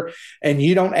controller, and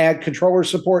you don't add controller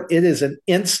support, it is an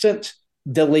instant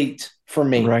delete for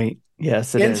me. Right.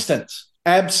 Yes, it instant. Is.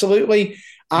 Absolutely.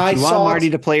 If you want Marty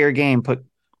to play your game, put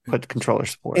controller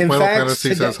support. In Final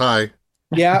Fantasy says hi.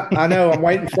 Yeah, I know. I'm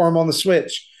waiting for him on the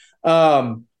Switch.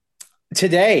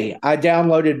 Today, I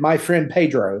downloaded My Friend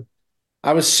Pedro.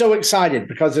 I was so excited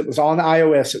because it was on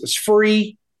iOS. It was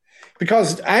free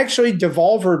because actually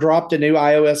Devolver dropped a new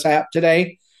iOS app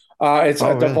today. It's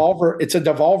a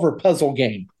Devolver puzzle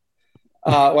game,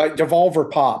 like Devolver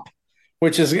Pop,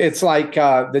 it's like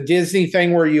the Disney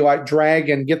thing where you like drag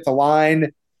and get the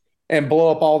line and blow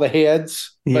up all the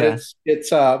heads. But it's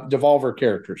Devolver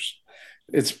characters.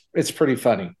 It's pretty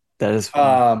funny. That is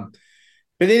funny.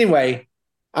 But anyway,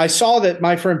 I saw that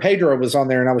My Friend Pedro was on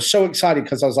there, and I was so excited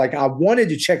because I was like, I wanted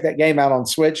to check that game out on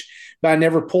Switch, but I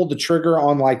never pulled the trigger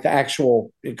on like the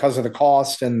actual, because of the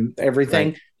cost and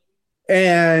everything. Right.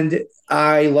 And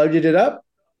I loaded it up.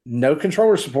 No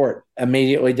controller support.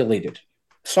 Immediately deleted.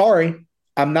 Sorry,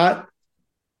 I'm not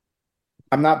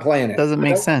playing it. Doesn't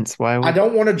make sense. Why? I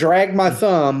don't want to drag my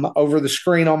thumb over the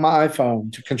screen on my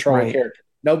iPhone to control a character.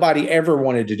 Nobody ever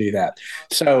wanted to do that.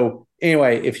 So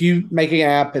anyway, if you make an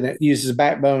app and it uses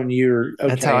Backbone, you're okay.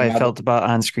 That's how I felt about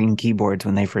on-screen keyboards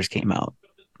when they first came out.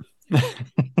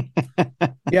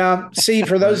 Yeah. See,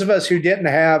 for those of us who didn't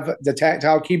have the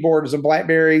tactile keyboards and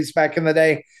Blackberries back in the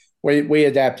day, we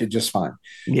adapted just fine.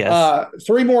 Yes.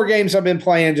 3 more games I've been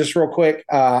playing just real quick.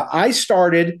 I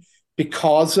started,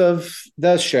 because of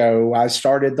the show, I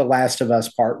started The Last of Us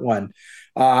Part 1.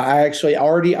 I actually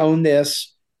already own this.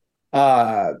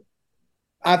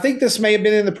 I think this may have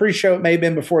been in the pre-show. It may have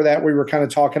been before that. We were kind of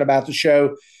talking about the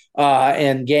show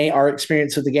and our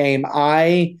experience of the game.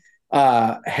 I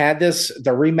had the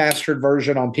remastered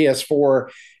version on PS4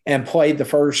 and played the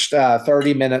first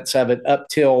 30 minutes of it up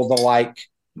till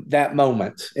that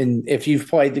moment. And if you've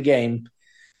played the game,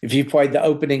 if you played the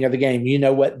opening of the game, you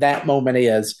know what that moment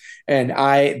is. And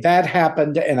that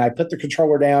happened, and I put the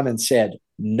controller down and said,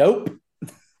 nope,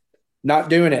 not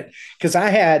doing it. Because I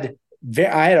had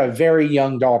a very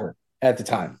young daughter at the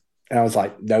time. And I was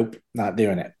like, nope, not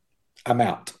doing it. I'm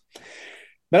out.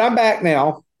 But I'm back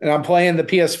now, and I'm playing the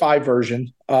PS5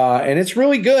 version. And it's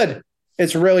really good.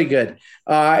 It's really good.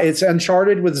 It's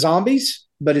Uncharted with zombies,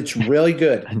 but it's really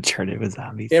good. Uncharted with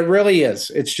zombies. It really is.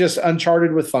 It's just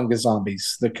Uncharted with fungus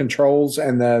zombies. The controls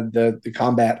and the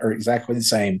combat are exactly the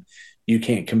same. You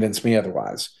can't convince me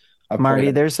otherwise. Marty,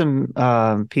 there's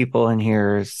some people in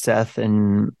here, Seth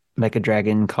and Mecha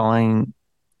Dragon, calling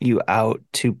you out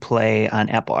to play on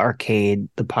Apple Arcade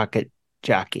the Pocket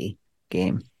Jockey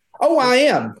game. Oh, I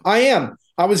am.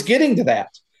 I was getting to that.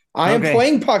 I am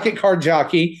playing Pocket Card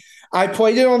Jockey. I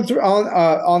played it on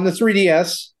the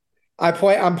 3DS.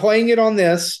 I'm playing it on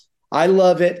this. I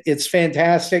love it. It's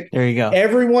fantastic. There you go.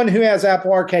 Everyone who has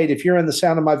Apple Arcade, if you're in the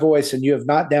sound of my voice and you have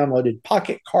not downloaded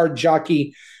Pocket Card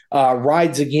Jockey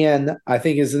Rides Again, I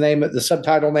think is the name of the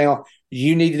subtitle now,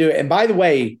 you need to do it. And by the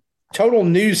way, total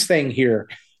news thing here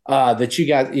that you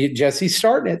got, Jesse's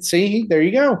starting it. See, there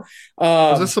you go.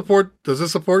 Does this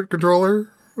support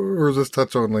controller, or is this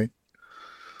touch only?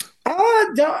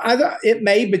 It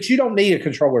may, but you don't need a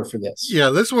controller for this.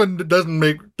 Yeah, this one doesn't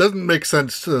make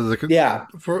sense for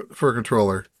a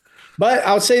controller. But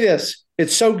I'll say this: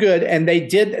 it's so good, and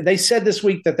they said this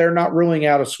week that they're not ruling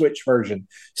out a Switch version,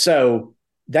 so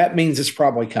that means it's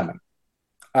probably coming.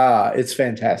 It's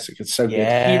fantastic. It's so good.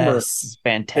 Yes,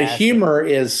 fantastic. The humor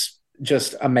is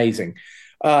just amazing.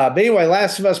 But anyway,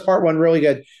 Last of Us Part One, really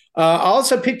good. I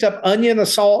also picked up Onion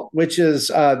Assault, which is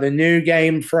the new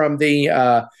game from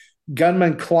the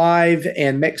Gunman Clive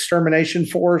and Extermination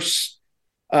Force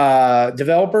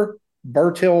developer,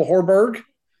 Bertil Horberg.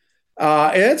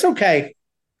 And it's okay.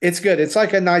 It's good. It's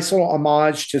like a nice little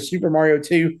homage to Super Mario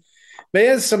 2. But it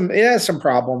has some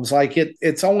problems. Like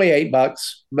it's only $8,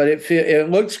 but it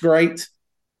looks great.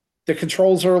 The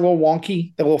controls are a little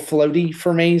wonky, a little floaty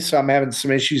for me, so I'm having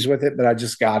some issues with it. But I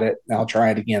just got it, and I'll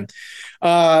try it again.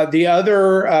 The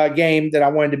other game that I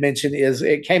wanted to mention is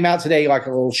it came out today, like a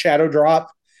little shadow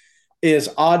drop. Is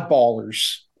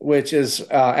Oddballers, which is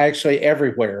actually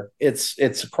everywhere. It's a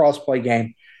crossplay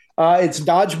game. It's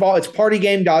dodgeball. It's party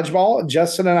game dodgeball.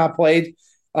 Justin and I played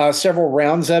several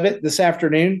rounds of it this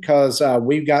afternoon because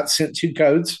we've got sent 2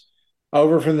 codes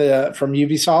over from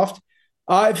Ubisoft.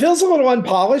 It feels a little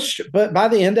unpolished, but by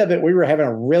the end of it, we were having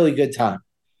a really good time.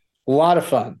 A lot of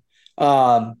fun.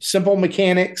 Simple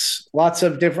mechanics, lots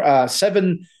of different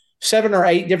 7 or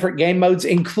 8 different game modes,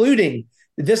 including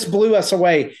this blew us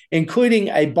away, including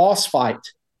a boss fight.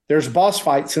 There's boss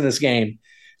fights in this game,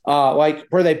 like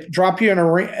where they drop you in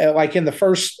a like in the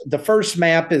first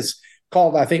map is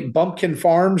called, I think, Bumpkin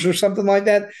Farms or something like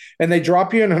that, and they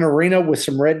drop you in an arena with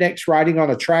some rednecks riding on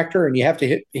a tractor, and you have to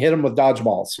hit them with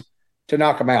dodgeballs to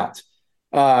knock them out.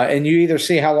 And you either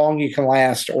see how long you can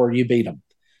last or you beat them.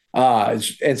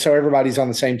 And so everybody's on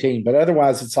the same team. But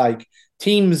otherwise, it's like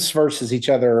teams versus each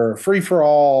other, free for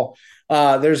all.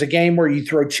 There's a game where you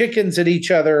throw chickens at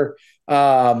each other.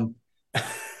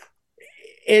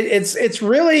 It's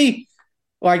really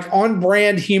like on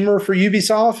brand humor for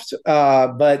Ubisoft.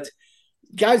 But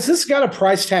guys, this got a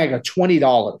price tag of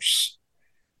 $20.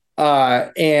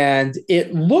 And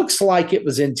it looks like it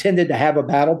was intended to have a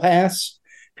battle pass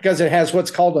because it has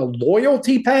what's called a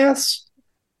loyalty pass.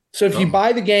 So if you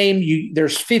buy the game,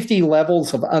 there's 50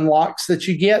 levels of unlocks that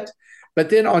you get. But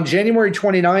then on January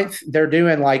 29th, they're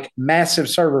doing like massive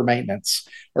server maintenance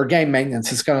or game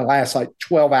maintenance. It's going to last like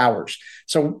 12 hours.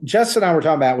 So Justin and I were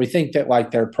talking about, we think that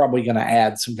like they're probably going to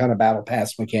add some kind of battle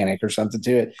pass mechanic or something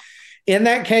to it. In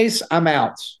that case, I'm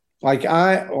out.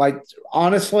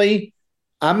 Honestly,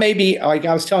 I may be, like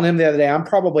I was telling him the other day, I'm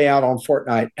probably out on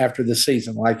Fortnite after this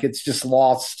season. Like it's just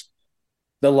lost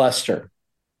the luster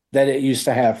that it used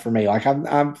to have for me. Like I'm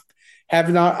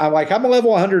a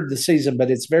level 100 this season,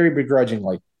 but it's very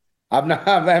begrudgingly. I've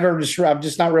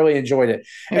just not really enjoyed it.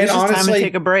 Maybe and honestly, time to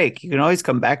take a break. You can always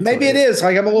come back. Maybe it is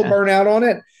like I'm a little burnt out on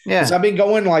it. Yeah, because I've been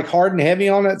going like hard and heavy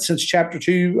on it since Chapter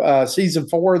 2, Season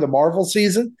 4, the Marvel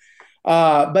season.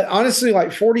 But honestly,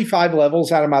 like 45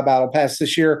 levels out of my battle pass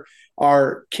this year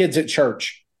are kids at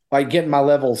church, like getting my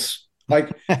levels. Like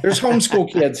there's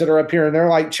homeschool kids that are up here and they're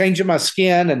like changing my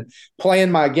skin and playing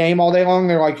my game all day long.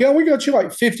 They're like, yeah, we got you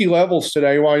like 50 levels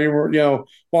today while you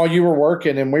were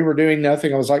working and we were doing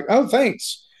nothing. I was like, oh,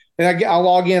 thanks. And I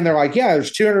log in. They're like, yeah,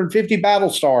 there's 250 battle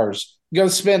stars. Go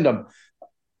spend them.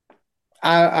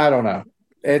 I don't know.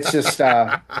 It's just,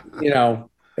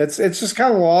 it's just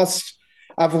kind of lost.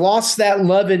 I've lost that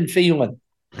love and feeling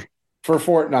for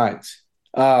Fortnite.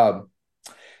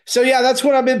 So yeah, that's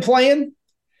what I've been playing.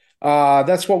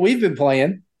 That's what we've been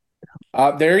playing.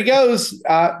 There he goes.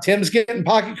 Tim's getting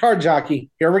pocket card jockey.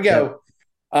 Here we go.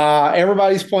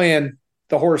 Everybody's playing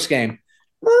the horse game.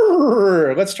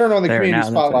 Let's turn on the community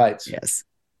spotlights. Yes.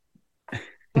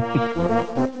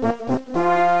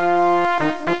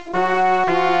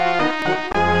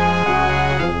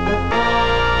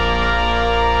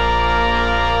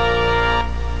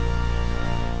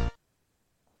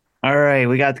 All right,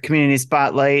 we got the community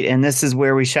spotlight, and this is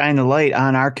where we shine the light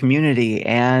on our community.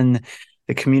 And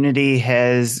the community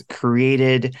has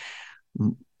created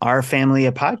our family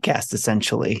a podcast,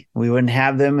 essentially. We wouldn't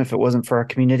have them if it wasn't for our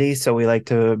community, so we like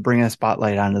to bring a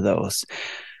spotlight onto those.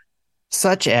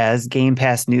 Such as Game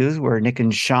Pass News, where Nick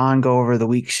and Sean go over the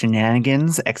week's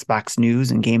shenanigans, Xbox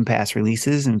news, and Game Pass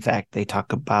releases. In fact, they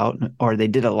talk about, or they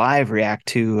did a live react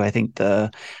to, I think, the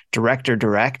Director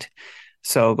Direct.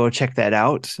 So go check that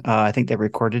out. I think they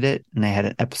recorded it and they had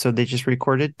an episode they just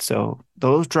recorded. So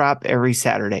those drop every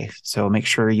Saturday. So make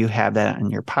sure you have that on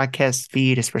your podcast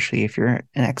feed, especially if you're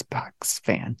an Xbox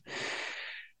fan.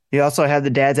 You also have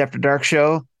the Dads After Dark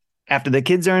show. After the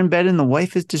kids are in bed and the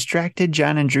wife is distracted,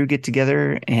 John and Drew get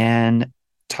together and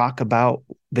talk about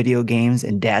video games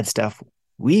and dad stuff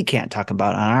we can't talk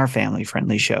about on our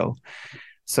family-friendly show.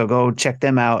 So go check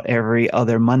them out every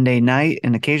other Monday night,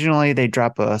 and occasionally they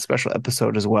drop a special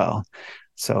episode as well.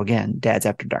 So again, Dad's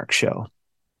After Dark show.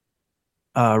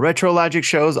 Retro Logic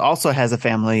Shows also has a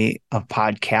family of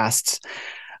podcasts.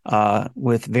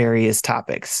 with various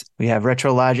topics. We have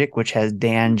Retro Logic, which has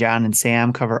Dan, John, and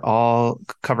Sam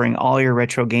covering all your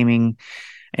retro gaming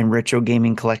and retro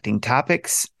gaming collecting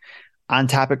topics. On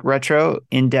Topic Retro,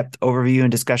 in-depth overview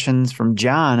and discussions from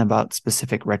John about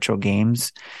specific retro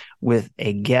games with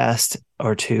a guest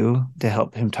or two to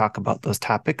help him talk about those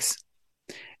topics.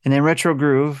 And then Retro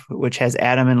Groove, which has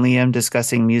Adam and Liam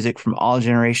discussing music from all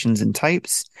generations and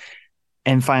types.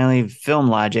 And finally, Film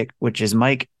Logic, which is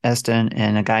Mike Eston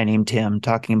and a guy named Tim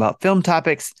talking about film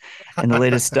topics and the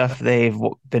latest stuff they've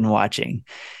been watching.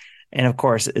 And of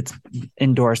course, it's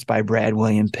endorsed by Brad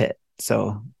William Pitt.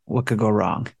 So what could go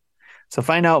wrong? So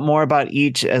find out more about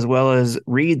each, as well as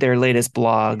read their latest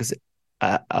blogs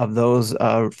of those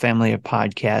family of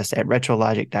podcasts at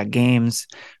retrologic.games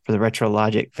for the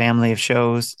Retrologic family of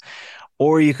shows.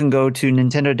 Or you can go to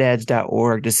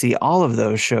nintendodads.org to see all of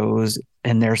those shows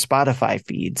and their Spotify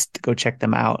feeds to go check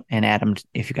them out and add them.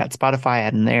 If you got Spotify,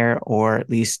 add them there, or at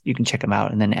least you can check them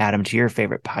out and then add them to your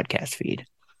favorite podcast feed.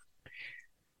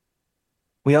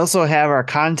 We also have our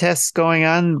contests going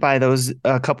on by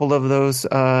a couple of those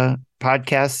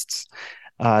podcasts.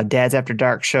 Dads After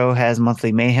Dark show has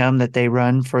monthly mayhem that they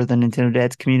run for the Nintendo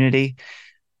Dads community.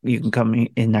 You can come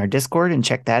in our Discord and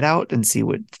check that out and see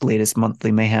what the latest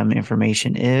monthly mayhem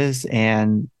information is.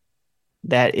 And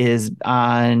that is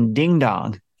on Ding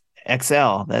Dong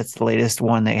XL. That's the latest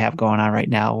one they have going on right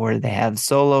now, where they have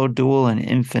solo, dual, and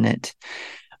infinite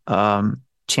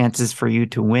chances for you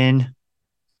to win.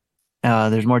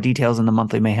 There's more details in the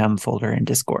monthly mayhem folder in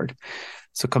Discord.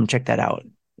 So come check that out.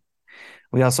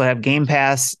 We also have Game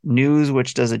Pass News,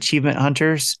 which does Achievement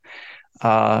Hunters.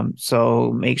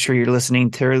 So make sure you're listening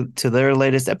to their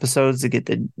latest episodes to get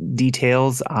the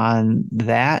details on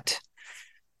that,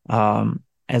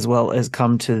 as well as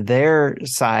come to their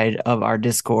side of our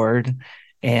Discord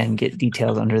and get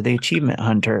details under the Achievement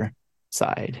Hunter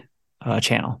side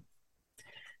channel.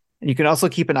 And you can also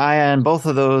keep an eye on both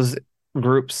of those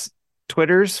groups'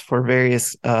 Twitters for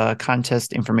various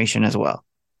contest information as well.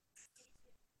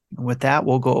 With that,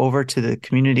 we'll go over to the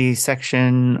community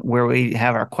section where we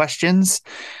have our questions.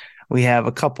 We have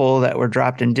a couple that were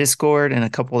dropped in Discord and a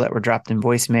couple that were dropped in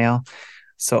voicemail.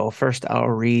 So first I'll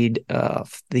read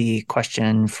the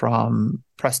question from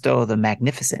Presto the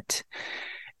Magnificent.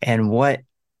 And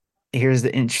here's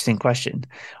the interesting question.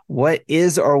 What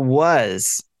is or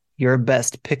was your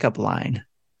best pickup line?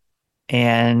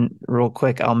 And real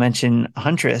quick, I'll mention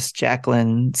Huntress,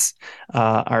 Jacqueline's,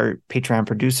 our Patreon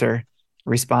producer,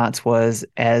 response was,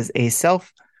 as a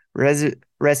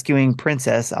self-rescuing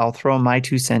princess, I'll throw my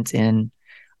 2 cents in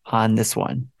on this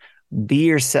one. Be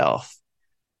yourself.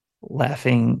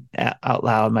 Laughing out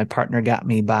loud, my partner got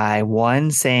me by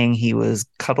 1, saying he was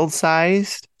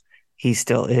cuddle-sized. He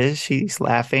still is. She's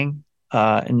laughing.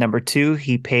 And number 2,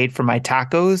 he paid for my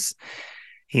tacos.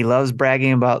 He loves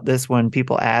bragging about this when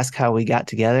people ask how we got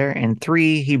together. And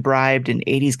 3, he bribed an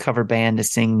 80s cover band to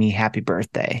sing me happy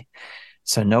birthday.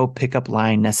 So no pickup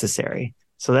line necessary.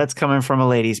 So that's coming from a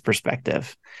lady's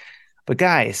perspective. But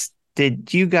guys,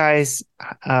 did you guys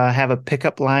have a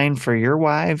pickup line for your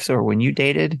wives or when you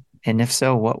dated? And if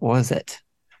so, what was it?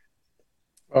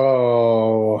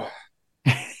 Oh,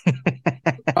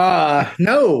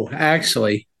 no,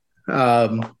 actually.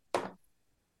 It's,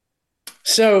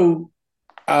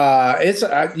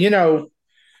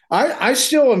 I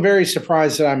still am very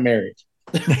surprised that I'm married.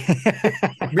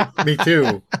 Me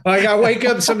too. Like I wake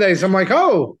up some days, I'm like,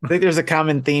 oh, I think there's a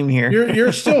common theme here.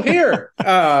 You're still here.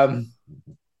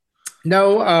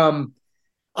 No,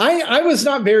 I was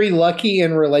not very lucky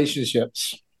in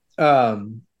relationships.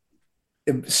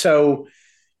 So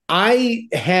I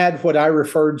had what I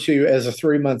referred to as a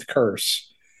 3-month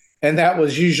curse. And that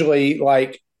was usually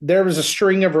like, there was a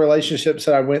string of relationships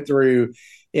that I went through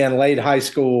in late high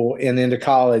school and into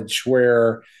college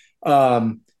where,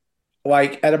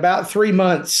 like at about 3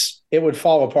 months, it would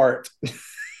fall apart.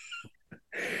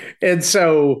 And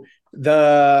so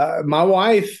my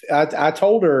wife, I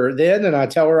told her then, and I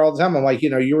tell her all the time, I'm like,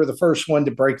 you were the first one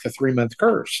to break the 3-month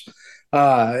curse.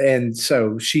 And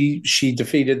so she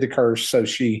defeated the curse. So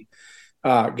she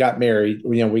got married.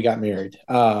 We got married.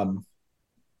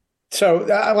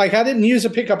 So I didn't use a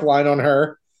pickup line on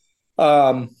her.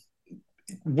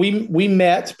 We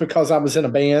met because I was in a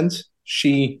band.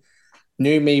 She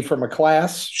knew me from a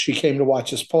class. She came to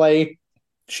watch us play.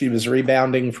 She was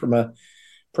rebounding from a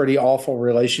pretty awful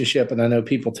relationship. And I know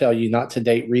people tell you not to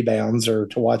date rebounds or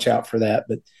to watch out for that,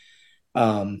 but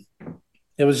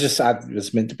it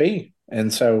was meant to be.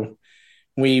 And so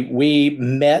we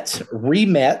remet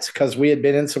because we had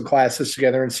been in some classes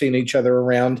together and seen each other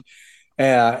around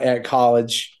at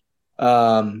college.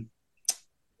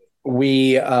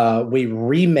 we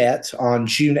re-met on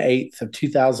June 8th of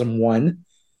 2001,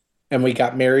 and we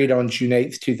got married on June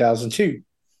 8th, 2002.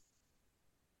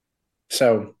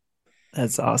 So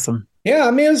That's awesome. yeah,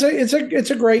 I mean it's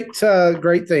a great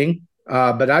thing.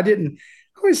 But I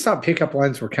always thought pickup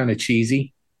lines were kind of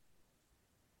cheesy.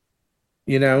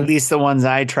 At least the ones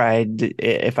I tried,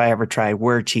 if I ever tried,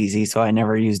 were cheesy, so I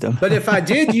never used them. But if I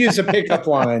did use a pickup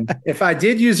line,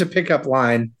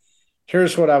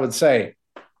 here's what I would say.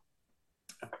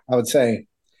 I would say,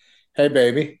 "Hey,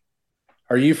 baby,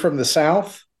 are you from the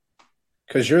South?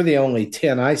 Because you're the only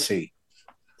 10 I see."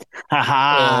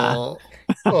 Ha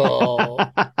Oh,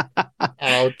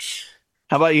 ouch.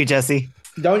 How about you, Jesse?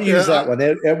 Don't use that one.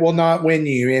 It will not win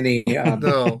you any.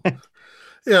 No.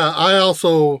 Yeah, I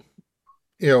also,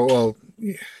 well,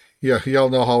 yeah, y'all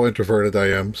know how introverted I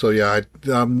am. So yeah,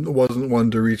 I wasn't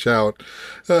one to reach out.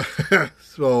 My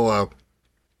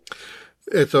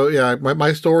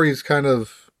story is kind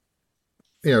of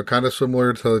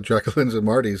similar to Jacqueline's and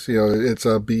Marty's. It's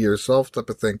a be yourself type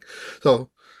of thing. So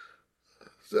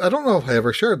I don't know if I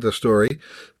ever shared this story,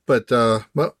 but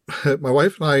my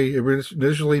wife and I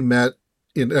initially met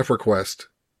in EverQuest.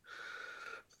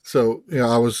 So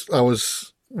I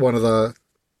was one of the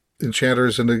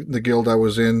enchanters in the guild I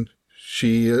was in.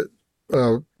 She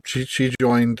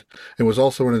joined and was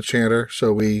also an enchanter.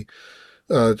 So we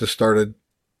just started,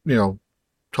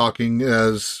 talking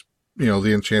as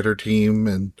the enchanter team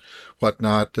and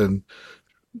whatnot, and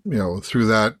through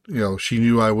that, she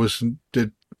knew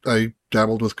I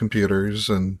dabbled with computers,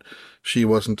 and she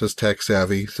wasn't as tech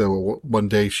savvy. So one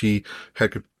day she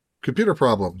had computer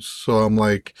problems. So I'm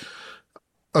like,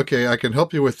 okay, I can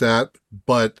help you with that,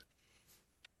 but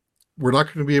we're not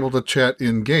going to be able to chat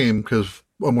in game because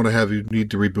I'm going to have you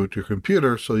need to reboot your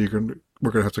computer. So we're going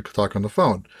to have to talk on the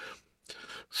phone.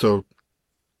 So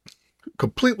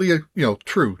completely,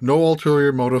 true. No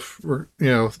ulterior motive,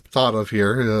 thought of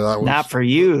here. Not for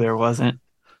you, there wasn't.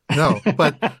 No,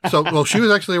 but she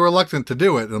was actually reluctant to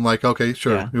do it. I'm like, okay,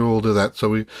 sure, yeah. We'll do that. So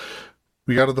we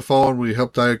got on the phone, we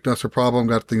helped diagnose her problem,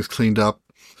 got things cleaned up,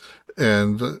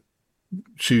 and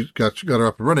she got her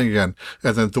up and running again.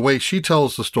 And then the way she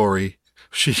tells the story,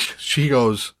 she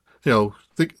goes,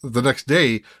 the next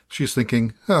day she's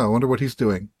thinking, I wonder what he's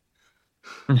doing.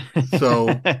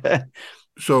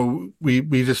 So we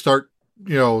just start,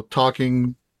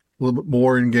 talking a little bit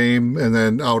more in game, and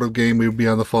then out of game we'd be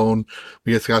on the phone.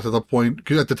 We just got to the point,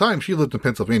 because at the time she lived in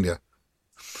Pennsylvania.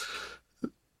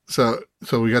 So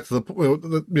we just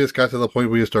got to the point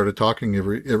where we started talking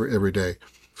every day.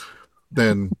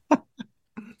 Then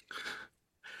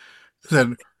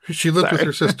she lived with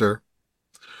her sister,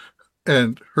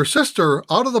 and her sister,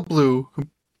 out of the blue,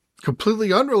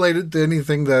 completely unrelated to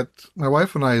anything that my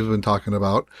wife and I have been talking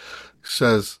about,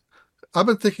 says, I've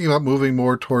been thinking about moving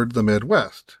more toward the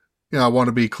Midwest. I want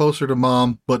to be closer to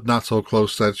mom, but not so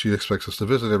close that she expects us to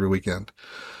visit every weekend.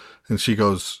 And she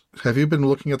goes, have you been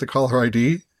looking at the caller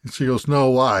ID? And she goes, no,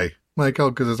 why? I'm like,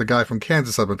 oh, because there's a guy from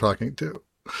Kansas I've been talking to.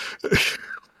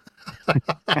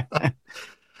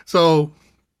 So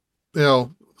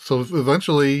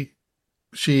eventually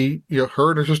she,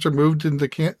 her and her sister moved into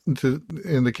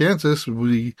Kansas.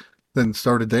 We then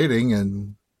started dating,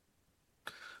 and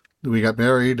we got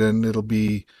married, and it'll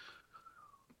be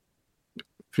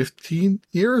 15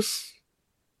 years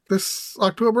this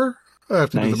October. I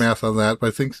have to do the math on that, but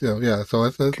I think so. Yeah. So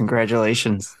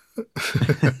congratulations.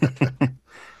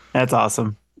 That's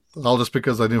awesome. All just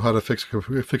because I knew how to fix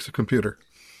a computer.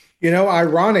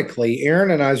 Ironically,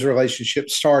 Erin and I's relationship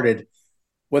started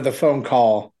with a phone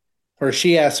call where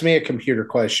she asked me a computer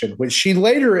question, which she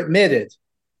later admitted,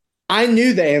 I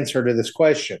knew the answer to this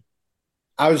question.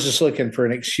 I was just looking for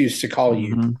an excuse to call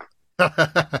you.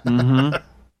 Mm-hmm.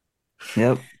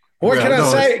 Yep. What can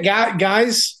I say,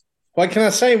 guys? What can I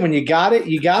say? When you got it,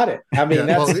 you got it. I mean,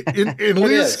 that's in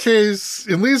Lee's case.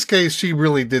 In Lee's case, she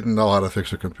really didn't know how to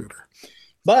fix a computer.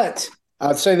 But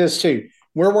I'd say this too: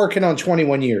 we're working on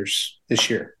 21 years this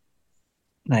year.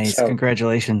 Nice, so,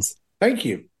 congratulations! Thank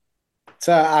you.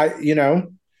 So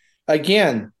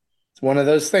again, it's one of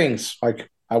those things. Like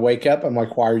I wake up, I'm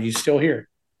like, why are you still here?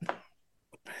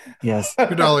 Yes.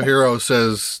 $2 Hero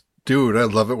says, dude, I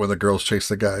love it when the girls chase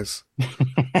the guys.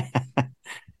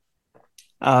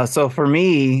 So for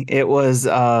me, it was,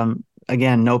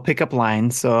 again, no pickup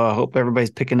lines. So I hope everybody's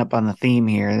picking up on the theme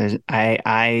here.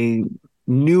 I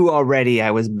knew already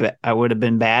I would have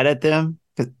been bad at them,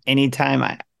 because anytime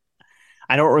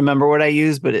I don't remember what I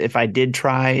used, but if I did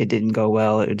try, it didn't go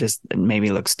well. It made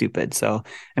me look stupid. So,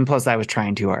 and plus I was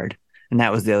trying too hard. And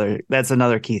that's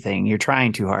another key thing. You're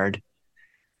trying too hard.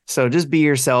 So just be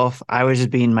yourself. I was just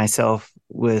being myself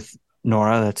with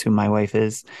Nora. That's who my wife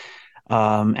is.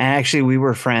 And actually, we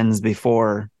were friends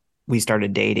before we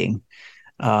started dating.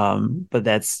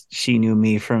 But she knew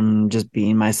me from just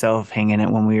being myself,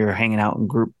 when we were hanging out in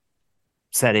group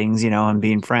settings, and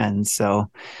being friends.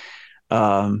 So,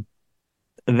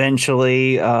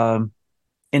 eventually,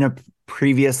 in a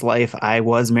previous life, I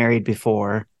was married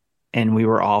before, and we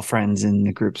were all friends in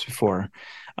the groups before.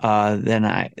 Then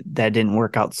that didn't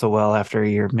work out so well after a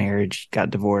year of marriage, got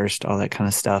divorced, all that kind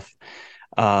of stuff.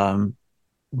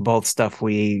 Both stuff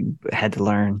we had to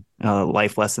learn,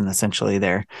 life lesson essentially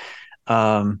there.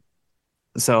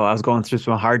 So I was going through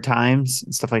some hard times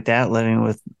and stuff like that, living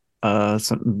with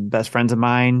some best friends of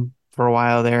mine for a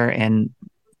while there, and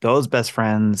those best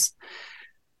friends,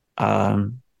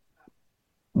 one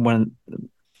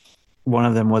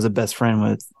of them was a best friend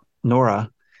with Nora,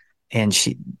 and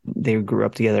they grew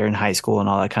up together in high school and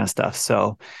all that kind of stuff.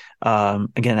 So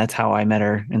again, that's how I met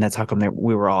her, and that's how come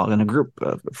we were all in a group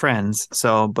of friends.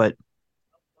 So, but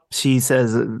she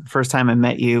says the first time I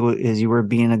met you is you were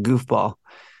being a goofball,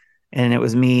 and it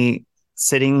was me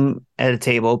sitting at a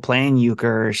table playing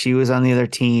euchre. She was on the other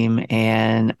team,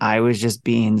 and I was just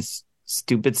being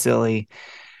stupid silly,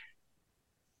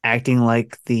 acting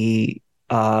like the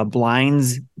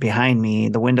blinds behind me,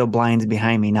 the window blinds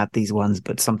behind me, not these ones,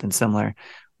 but something similar,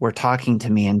 were talking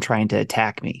to me and trying to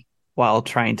attack me while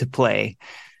trying to play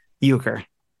euchre.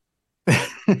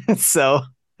 So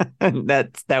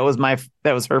that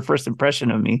was her first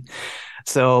impression of me.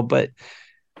 So, but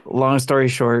long story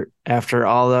short, after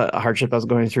all the hardship I was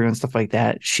going through and stuff like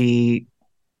that, she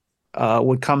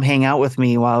would come hang out with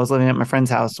me while I was living at my friend's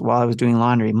house while I was doing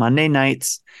laundry. Monday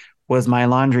nights was my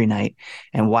laundry night.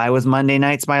 And why was Monday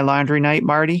nights my laundry night,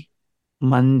 Marty?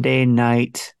 Monday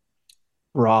Night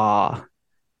Raw.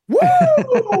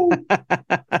 Woo!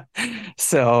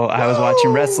 So I was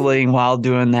watching wrestling while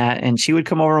doing that, and she would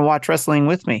come over and watch wrestling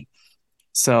with me.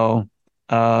 So,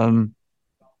 and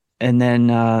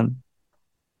then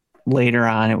later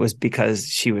on, it was because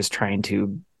she was trying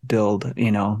to build,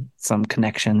 some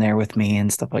connection there with me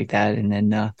and stuff like that. And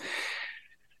then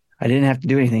I didn't have to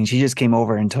do anything. She just came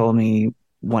over and told me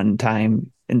one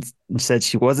time and said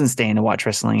she wasn't staying to watch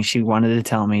wrestling. She wanted to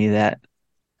tell me that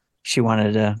she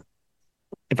wanted to,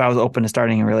 if I was open to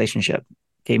starting a relationship.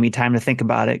 Gave me time to think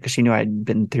about it because she knew I'd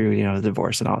been through, the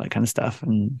divorce and all that kind of stuff.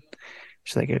 And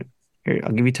she's like, Here,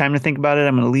 I'll give you time to think about it.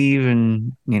 I'm going to leave,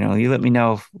 and, you let me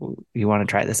know if you want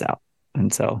to try this out.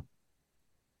 And so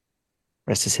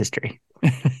rest is history.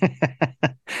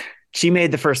 She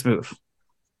made the first move,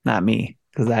 not me,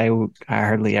 because I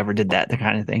hardly ever did that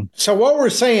kind of thing. So what we're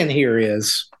saying here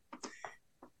is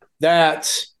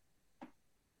that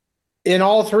in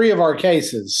all three of our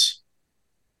cases,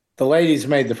 the ladies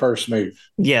made the first move.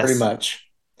 Yes. Pretty much.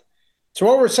 So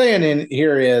what we're saying in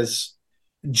here is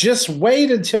just wait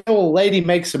until a lady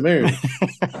makes a move,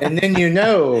 and then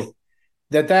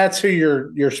that's who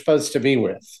you're supposed to be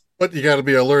with. But you got to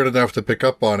be alert enough to pick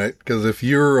up on it, because if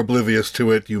you're oblivious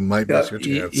to it, you might miss your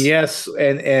chance. Yes,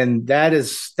 and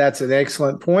that's an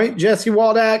excellent point, Jesse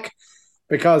Waldack,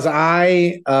 because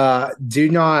I've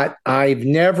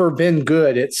never been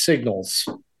good at signals.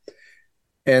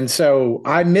 And so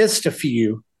I missed a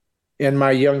few in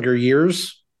my younger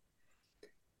years.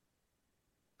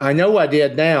 I know I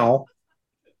did now,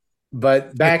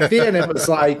 but back then it was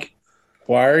like,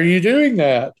 why are you doing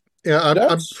that?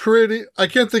 Yeah, I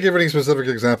can't think of any specific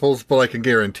examples, but I can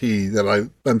guarantee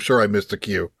that I'm sure I missed a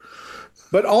cue.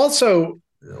 But also,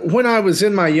 when I was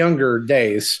in my younger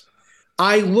days,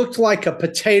 I looked like a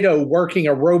potato working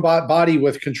a robot body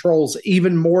with controls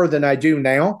even more than I do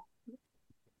now.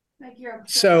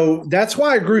 So that's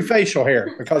why I grew facial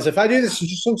hair, because if I do this, it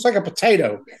just looks like a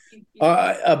potato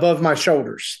above my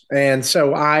shoulders. And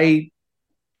so I'm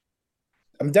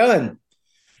done.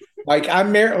 Like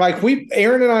I'm married. Like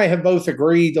Aaron and I have both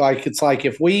agreed. Like it's like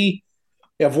if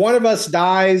one of us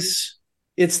dies,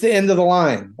 it's the end of the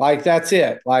line. Like that's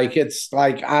it. Like it's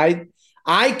like I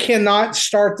cannot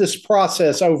start this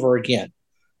process over again.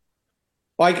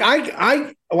 Like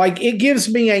I like it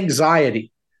gives me anxiety.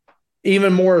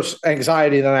 Even more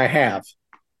anxiety than I have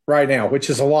right now, which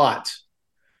is a lot.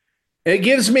 It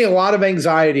gives me a lot of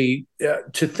anxiety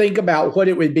to think about what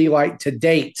it would be like to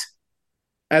date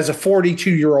as a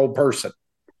 42-year-old person.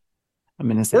 I'm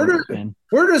in a same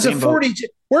where does a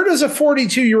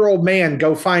 42-year-old man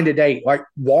go find a date? Like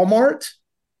Walmart,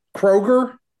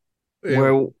 Kroger,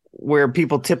 where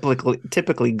people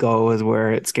typically go is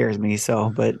where it scares me. So,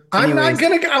 but anyways, I'm not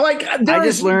gonna like. I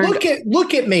just learned.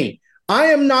 Look at me. I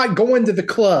am not going to the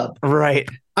club. Right.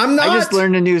 I'm not. I just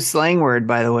learned a new slang word,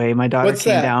 by the way. My daughter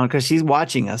came down because she's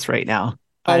watching us right now.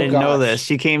 I didn't know gosh. this.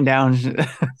 She came down.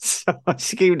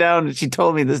 She came down and she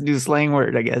told me this new slang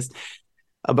word, I guess,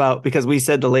 about because we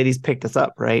said the ladies picked us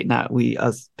up, right? Not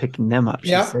us picking them up. She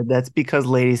said that's because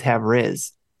ladies have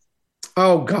Riz.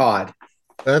 Oh God.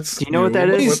 Do you know what that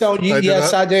is? Please don't.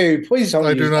 Yes, I do. Please don't.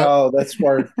 I do not. Oh, that's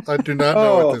word. I do not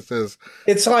know what this is.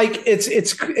 It's like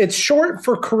it's short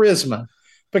for charisma,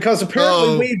 because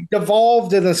apparently we've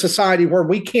devolved in a society where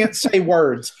we can't say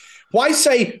words. Why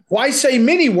say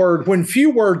many word when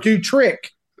few word do trick?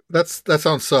 That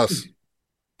sounds sus.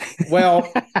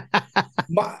 Well,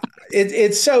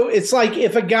 it's like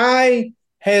if a guy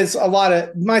has a lot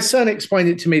of. My son explained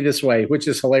it to me this way, which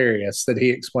is hilarious that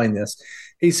he explained this.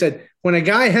 He said, when a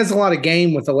guy has a lot of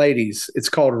game with the ladies, it's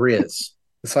called Riz.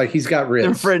 It's like he's got Riz.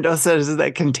 And Friendo says, is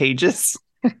that contagious?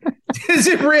 Is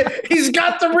it Riz? He's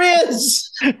got the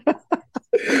Riz.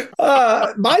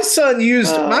 My son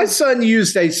used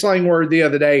a slang word the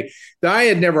other day that I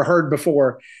had never heard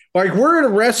before. Like, we're at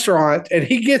a restaurant and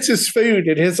he gets his food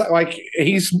and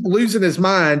he's losing his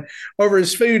mind over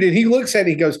his food, and he looks at it and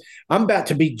he goes, I'm about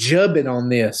to be jubbing on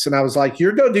this. And I was like,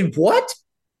 you're gonna do what?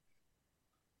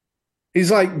 He's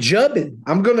like, jubbing.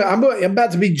 I'm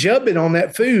about to be jubbing on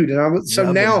that food. And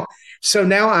so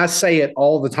now I say it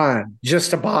all the time just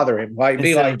to bother him. Like, instead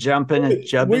be like, of jumping and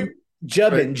jubbing.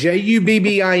 Jubbin,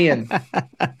 right.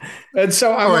 Jubbin. And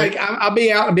so I'm like, I'll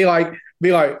be out and be like,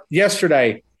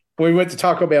 yesterday we went to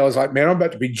Taco Bell. I was like, man, I'm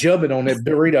about to be jubbing on that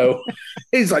burrito.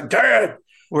 He's like, Dad,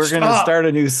 we're gonna start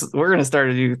a new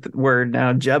word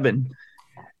now, jubbin.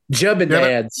 Jubbin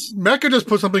dads. Mecca just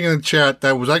put something in the chat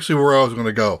that was actually where I was going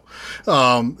to go.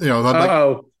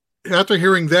 After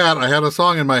hearing that, I had a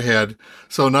song in my head,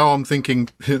 so now I'm thinking,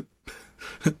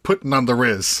 putting on the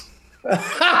Riz.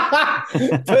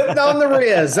 Putting on the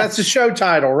Riz. That's the show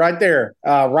title right there.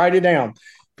 Write it down.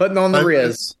 Putting on the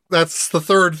Riz. That's the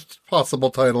third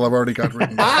possible title I've already got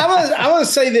written. I want to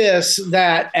say this,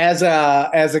 that as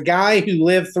a guy who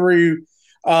lived through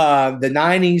the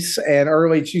 90s and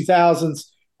early 2000s,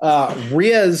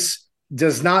 Riz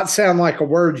does not sound like a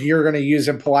word you're going to use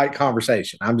in polite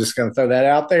conversation. I'm just going to throw that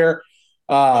out there.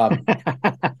 There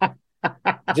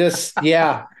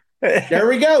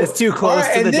we go. It's too close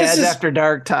to the Dads After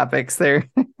Dark topics there.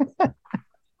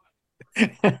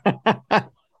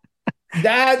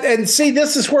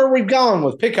 This is where we've gone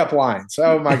with pickup lines.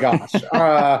 Oh my gosh.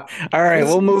 All right,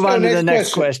 we'll move on to the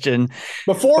next question.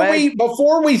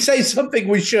 Before we say something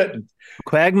we shouldn't.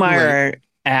 Quagmire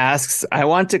asks, I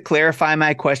want to clarify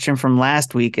my question from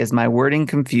last week as my wording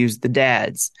confused the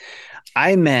dads.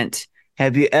 I meant,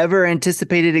 have you ever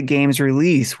anticipated a game's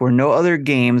release where no other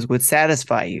games would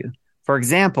satisfy you? For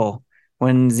example,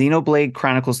 when Xenoblade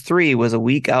Chronicles 3 was a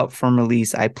week out from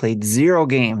release, I played 0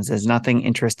 games as nothing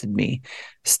interested me.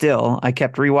 Still, I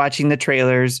kept rewatching the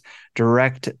trailers,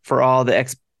 direct for all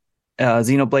the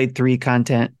Xenoblade 3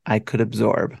 content I could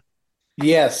absorb.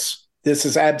 Yes, this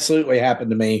has absolutely happened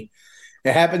to me.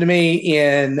 It happened to me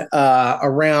in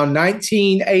around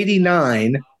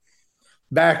 1989,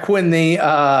 back when the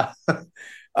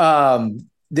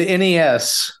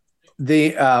NES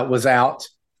was out.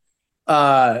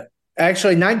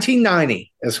 Actually,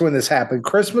 1990 is when this happened,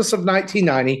 Christmas of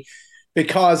 1990,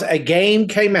 because a game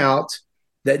came out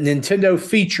that Nintendo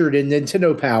featured in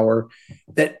Nintendo Power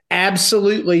that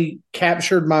absolutely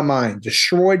captured my mind,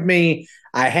 destroyed me.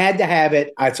 I had to have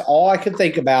it. That's all I could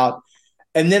think about.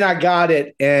 And then I got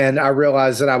it, and I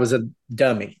realized that I was a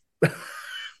dummy.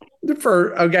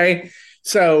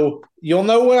 So you'll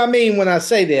know what I mean when I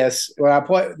say this. When I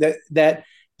play that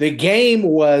the game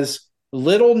was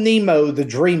Little Nemo, the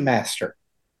Dream Master.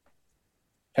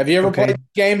 Have you ever played the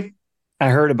game? I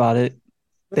heard about it.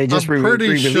 They just I'm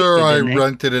pretty sure I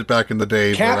rented it back in the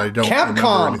day, but I don't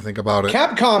remember anything about it.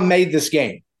 Capcom made this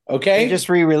game. Okay, they just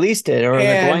re-released it, or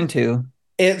they're going to.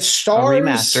 It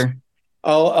stars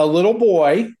a little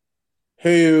boy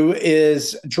who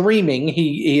is dreaming.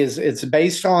 It's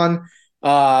based on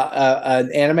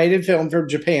an animated film from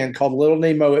Japan called Little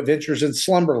Nemo Adventures in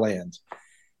Slumberland,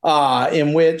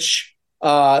 in which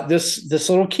this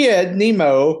little kid,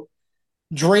 Nemo,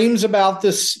 dreams about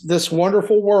this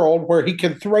wonderful world where he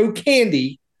can throw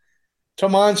candy to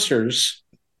monsters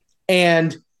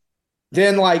and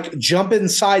then jump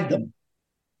inside them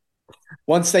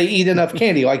once they eat enough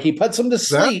candy. Like, he puts them to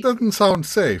sleep. That doesn't sound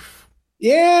safe.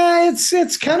 Yeah,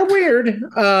 it's kind of weird.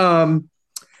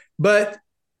 But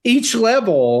each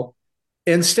level,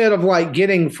 instead of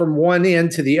getting from one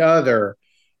end to the other,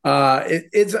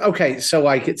 it's okay. So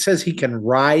it says he can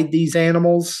ride these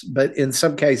animals, but in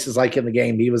some cases, in the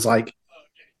game, he was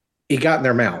he got in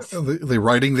their mouth. Are they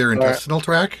riding their intestinal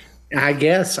tract? I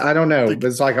guess I don't know. It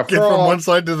was like a Get from one frog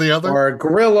side to the other. or a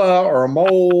gorilla or a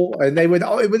mole, and they would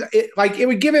it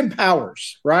would give him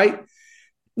powers, right?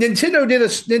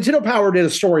 Nintendo Power did a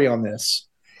story on this,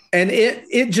 and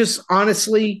it just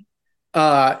honestly,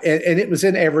 and it was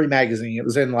in every magazine. It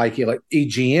was in like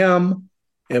EGM,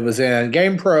 it was in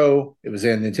Game Pro, it was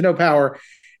in Nintendo Power,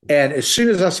 and as soon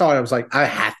as I saw it, I was like, I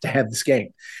have to have this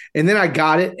game. And then I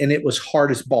got it, and it was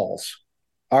hard as balls.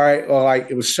 All right, well,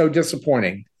 like it was so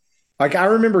disappointing. Like I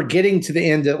remember getting to the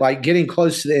end, getting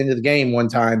close to the end of the game one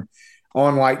time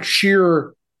on like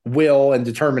sheer will and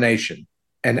determination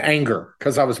and anger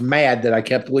because I was mad that I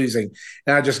kept losing,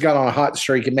 and I just got on a hot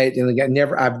streak and made it in the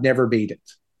game. I've never beat it,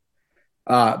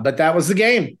 but that was the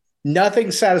game.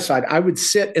 Nothing satisfied. I would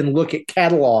sit and look at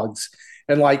catalogs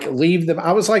and like leave them.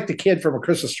 I was like the kid from A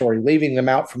Christmas Story, leaving them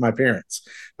out for my parents.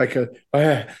 Like,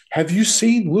 have you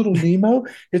seen Little Nemo?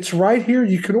 It's right here.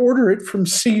 You can order it from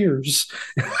Sears.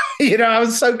 I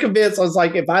was so convinced. I was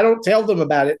like, if I don't tell them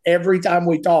about it every time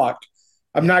we talk,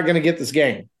 I'm not going to get this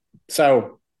game.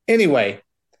 So anyway,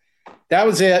 that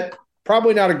was it.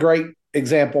 Probably not a great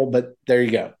example, but there you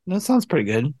go. That sounds pretty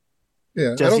good.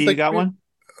 Yeah, Jesse, you got one?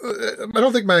 I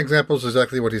don't think my example is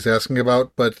exactly what he's asking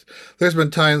about, but there's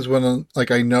been times when, like,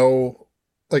 I know,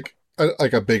 like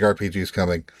a big RPG is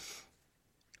coming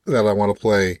that I want to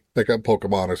play, like a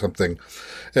Pokemon or something,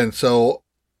 and so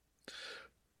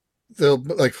they'll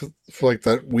like for like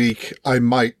that week, I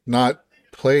might not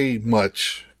play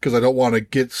much because I don't want to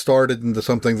get started into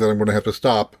something that I'm going to have to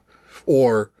stop,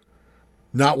 or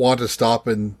not want to stop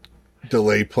and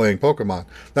delay playing Pokemon.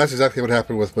 That's exactly what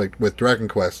happened with Dragon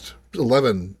Quest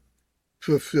 11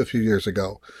 a few years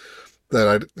ago.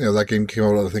 That that game came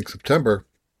out, I think, September,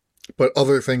 but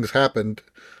other things happened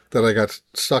that I got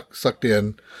sucked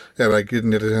in, and I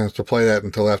didn't get a chance to play that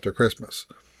until after Christmas.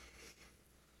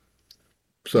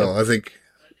 So I think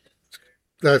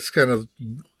that's kind of,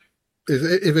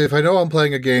 if I know I'm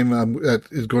playing a game that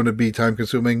is going to be time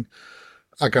consuming,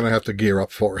 I kind of have to gear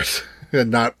up for it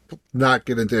and not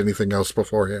get into anything else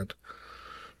beforehand.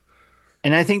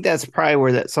 And I think that's probably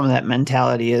where some of that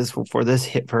mentality is for this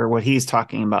hit, for what he's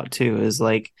talking about too, is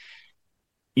like,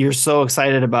 you're so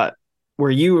excited about where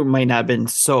you might not have been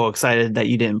so excited that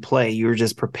you didn't play. You were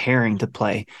just preparing to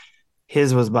play.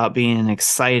 His was about being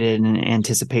excited and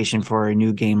anticipation for a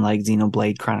new game like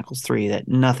Xenoblade Chronicles 3, that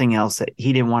nothing else, that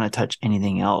he didn't want to touch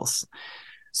anything else.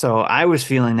 So I was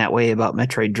feeling that way about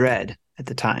Metroid Dread at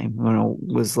the time.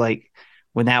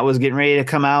 When that was getting ready to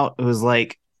come out, it was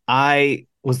like, I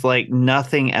was like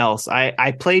nothing else.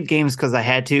 I played games because I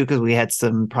had to, because we had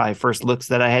some probably first looks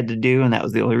that I had to do, and that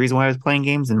was the only reason why I was playing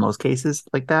games in most cases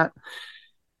like that.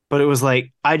 But it was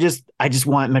like, I just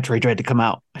want Metroid Dread to come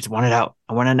out. I just want it out.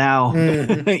 I want it now.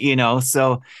 Mm-hmm.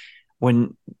 So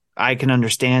when I can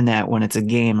understand that when it's a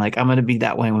game, like I'm going to be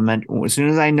that way as soon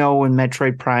as I know when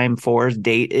Metroid Prime 4's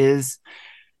date is,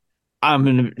 it's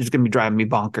going to be driving me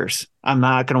bonkers. I'm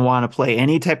not going to want to play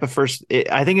any type of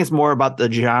I think it's more about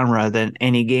the genre than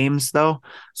any games though.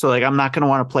 So like, I'm not going to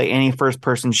want to play any first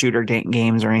person shooter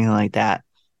games or anything like that.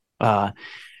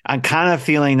 I'm kind of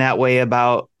feeling that way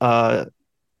about,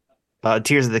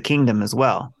 Tears of the Kingdom as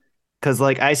well. Cause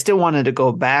like, I still wanted to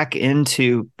go back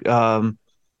into, Breath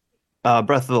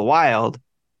of the Wild.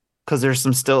 Cause there's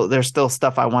still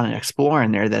stuff I want to explore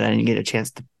in there that I didn't get a chance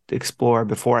to explore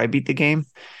before I beat the game.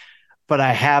 But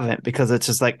I haven't, because it's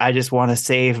just like, I just want to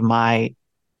save my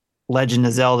Legend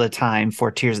of Zelda time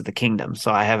for Tears of the Kingdom.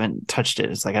 So I haven't touched it.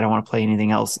 It's like, I don't want to play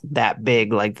anything else that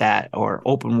big like that or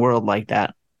open world like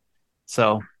that.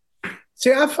 So.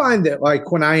 See, I find that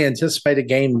like when I anticipate a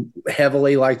game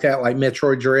heavily like that, like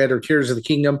Metroid Dread or Tears of the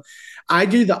Kingdom, I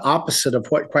do the opposite of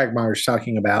what Quagmire's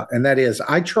talking about. And that is,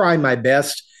 I try my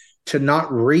best to not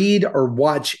read or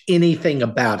watch anything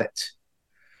about it.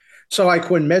 So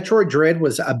like when Metroid Dread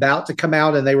was about to come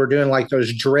out and they were doing like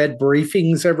those Dread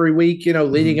briefings every week,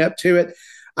 leading up to it,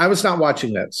 I was not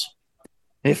watching those.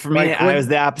 For me, I was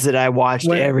the opposite. I watched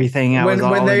everything. When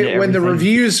the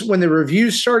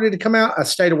reviews started to come out, I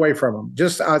stayed away from them.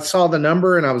 Just I saw the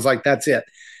number and I was like, that's it.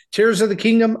 Tears of the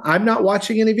Kingdom, I'm not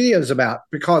watching any videos about,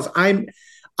 because I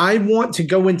want to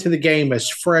go into the game as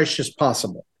fresh as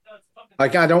possible.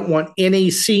 Like, I don't want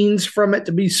any scenes from it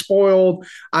to be spoiled.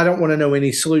 I don't want to know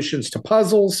any solutions to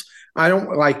puzzles. I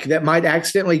don't like that might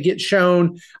accidentally get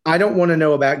shown. I don't want to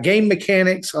know about game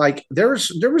mechanics. Like there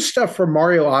was stuff from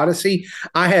Mario Odyssey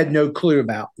I had no clue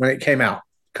about when it came out,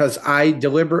 because I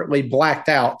deliberately blacked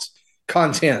out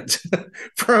content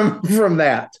from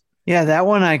that. Yeah, that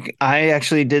one I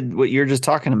actually did what you're just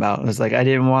talking about. It was like, I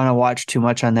didn't want to watch too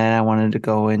much on that. I wanted to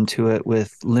go into it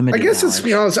with limited. I guess knowledge. It's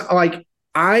because like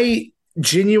I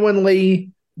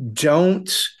genuinely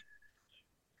don't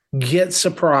get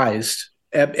surprised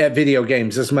at video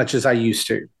games as much as I used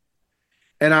to.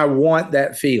 And I want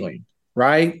that feeling,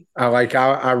 right?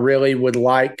 I really would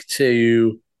like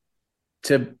to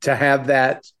have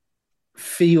that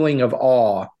feeling of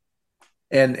awe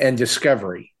and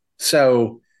discovery.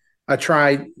 So I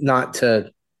try not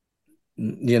to,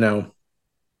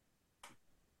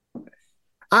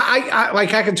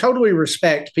 I can totally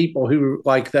respect people who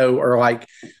are like,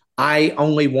 I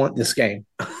only want this game.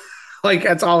 Like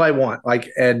that's all I want.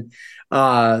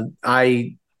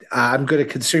 I'm going to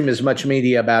consume as much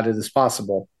media about it as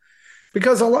possible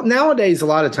because nowadays, a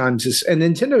lot of times, and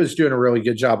Nintendo is doing a really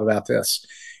good job about this,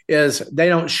 is they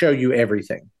don't show you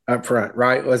everything up front,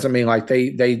 right? Doesn't mean like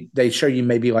they show you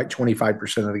maybe like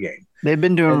 25% of the game. They've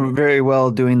been doing very well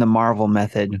doing the Marvel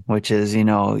method, which is,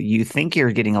 you think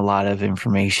you're getting a lot of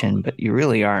information, but you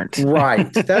really aren't.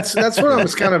 Right. That's what I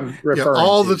was kind of referring to.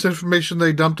 All this information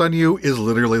they dumped on you is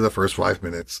literally the first 5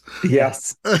 minutes.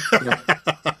 Yes.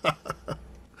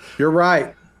 You're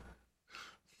right.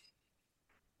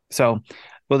 So,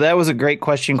 well, that was a great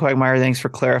question, Quagmire. Thanks for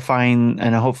clarifying,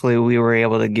 and hopefully we were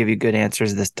able to give you good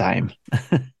answers this time.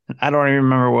 I don't even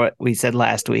remember what we said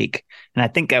last week, and I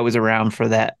think I was around for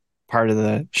that part of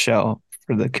the show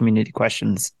for the community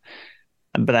questions,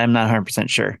 but I'm not 100%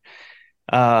 sure.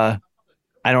 I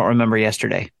don't remember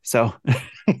yesterday, so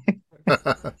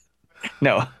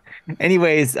no.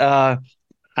 Anyways, on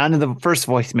to the first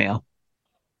voicemail.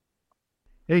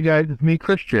 Hey guys, it's me,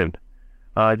 Christian.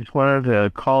 I just wanted to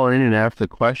call in and ask the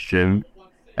question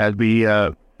as we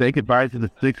say goodbye to the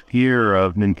 6th year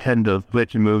of Nintendo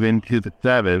Switch and move into the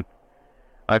 7th.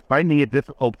 I'm finding it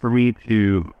difficult for me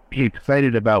to be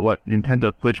excited about what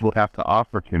Nintendo Switch will have to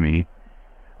offer to me.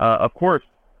 Of course,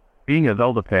 being a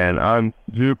Zelda fan, I'm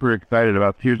super excited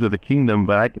about Tears of the Kingdom,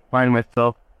 but I can find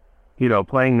myself,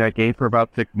 playing that game for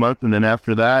about 6 months, and then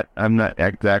after that, I'm not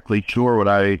exactly sure what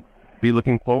I'd be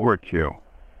looking forward to.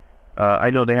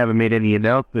 I know they haven't made any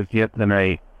announcements yet, and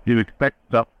I do expect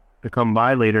stuff to come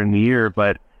by later in the year,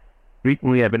 but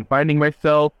recently I've been finding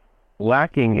myself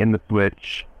lacking in the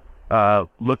Switch,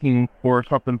 looking for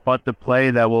something fun to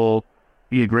play that will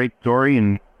be a great story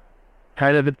and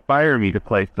kind of inspire me to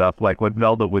play stuff like what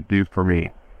Zelda would do for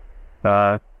me.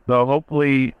 So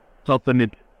hopefully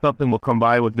something will come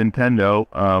by with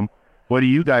Nintendo. What are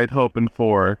you guys hoping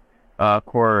for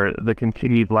the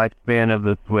continued lifespan of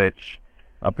the Switch?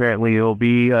 Apparently it'll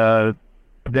be a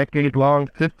decade-long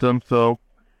system, so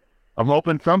I'm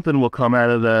hoping something will come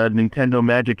out of the Nintendo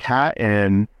Magic Hat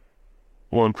and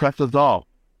will impress us all.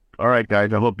 All right,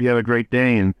 guys, I hope you have a great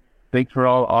day, and thanks for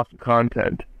all awesome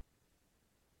content.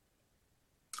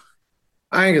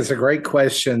 I think it's a great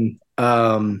question.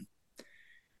 And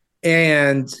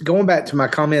going back to my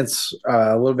comments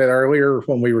a little bit earlier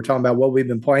when we were talking about what we've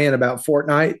been playing about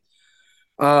Fortnite,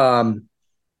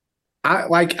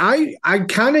 I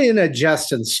kind of in a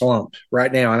Justin slump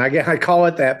right now, and I call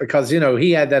it that because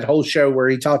he had that whole show where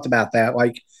he talked about that,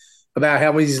 about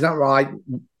how he's not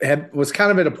was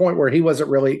kind of at a point where he wasn't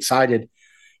really excited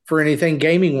for anything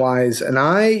gaming wise, and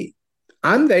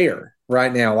I'm there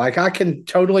right now. I can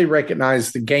totally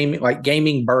recognize the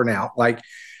gaming burnout.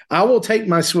 I will take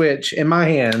my Switch in my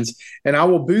hands and I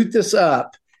will boot this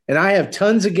up, and I have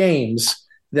tons of games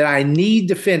that I need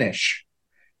to finish.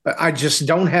 But I just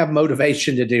don't have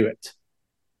motivation to do it.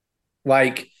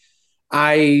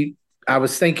 I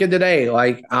was thinking today,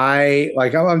 I'm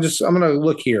going to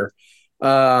look here.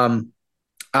 I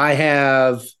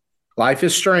have Life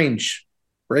is Strange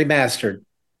remastered.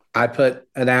 I put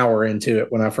an hour into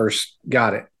it when I first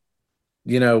got it,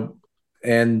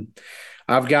 and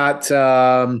I've got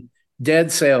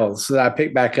Dead Cells that I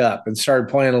picked back up and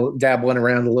started dabbling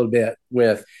around a little bit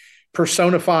with.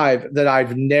 Persona 5 that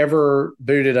I've never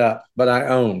booted up, but I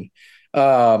own.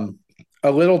 A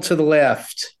Little to the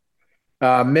Left,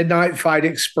 Midnight Fight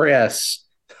Express.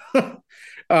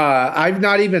 I've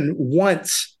not even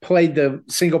once played the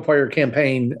single-player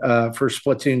campaign for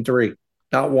Splatoon 3.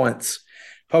 Not once.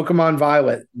 Pokemon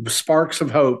Violet, Sparks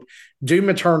of Hope, Doom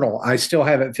Eternal, I still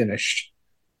haven't finished.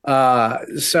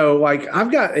 So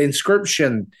I've got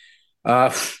Inscription,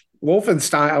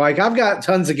 Wolfenstein, I've got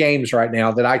tons of games right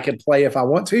now that I could play if I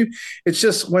want to. It's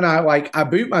just when I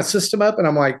boot my system up and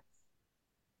I'm like,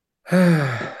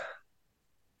 yeah,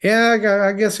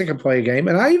 I guess I can play a game.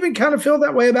 And I even kind of feel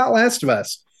that way about Last of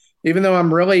Us, even though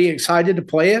I'm really excited to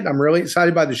play it. I'm really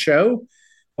excited by the show.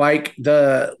 I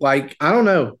don't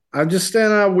know. I'm just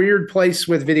in a weird place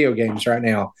with video games right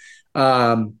now.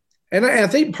 And I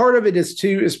think part of it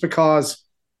is because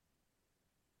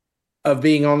of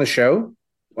being on the show.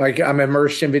 I'm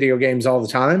immersed in video games all the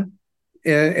time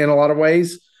in a lot of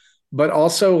ways. but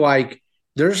also like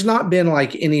there's not been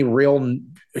like any real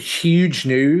huge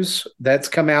news that's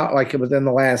come out like within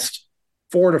the last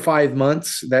 4 to 5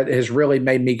 months that has really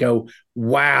made me go,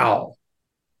 wow.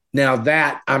 Now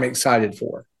that I'm excited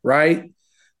for, right?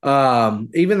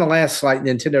 Even the last like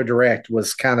Nintendo Direct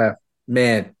was kind of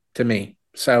meh to me.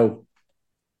 So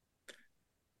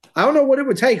I don't know what it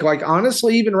would take. Like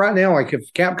honestly, even right now, like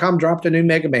if Capcom dropped a new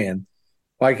Mega Man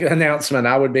like announcement,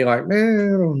 I would be like,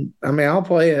 man, I mean, I'll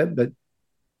play it, but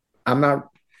I'm not.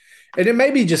 And it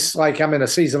may be just like I'm in a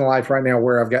season of life right now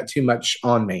where I've got too much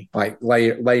on me, like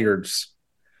layered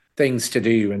things to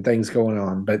do and things going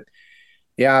on. But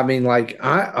yeah, I mean,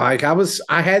 I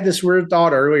had this weird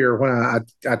thought earlier when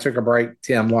I took a break,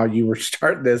 Tim, while you were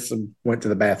starting this and went to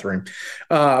the bathroom.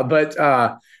 But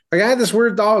like I had this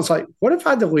weird thought. It's like, what if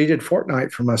I deleted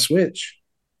Fortnite from my Switch?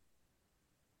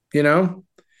 You know,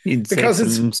 You'd save because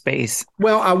it's some space.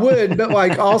 well, I would, but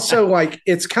like also like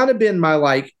it's kind of been my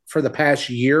like for the past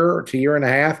year to year and a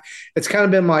half, it's kind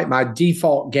of been like my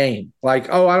default game. Like,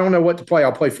 oh, I don't know what to play.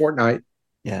 I'll play Fortnite.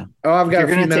 Yeah. Oh, I've If got you're a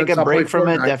few going to take minutes. a I'll play break from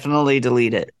it, Fortnite. definitely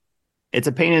delete it. It's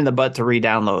a pain in the butt to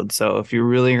re-download. So if you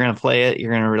really are going to play it,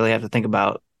 you're going to really have to think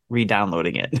about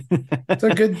re-downloading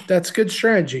it. That's good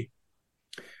strategy.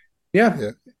 Yeah.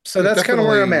 Yeah. So that's kind of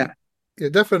where I'm at. Yeah,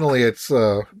 definitely. It's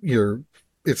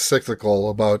cyclical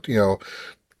about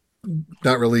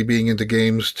not really being into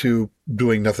games to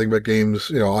doing nothing but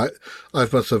games. I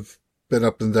must have been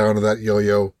up and down of that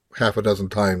yo-yo half a dozen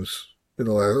times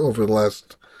over the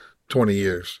last 20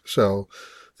 years. So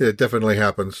it definitely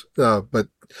happens. But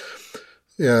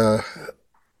yeah,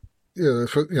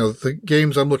 the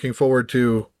games I'm looking forward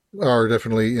to are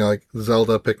definitely like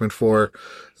Zelda, Pikmin 4,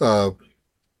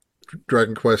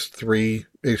 Dragon Quest 3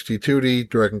 HD2D,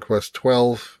 Dragon Quest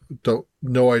 12.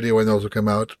 No idea when those will come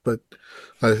out, but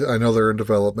I know they're in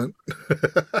development.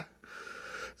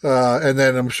 And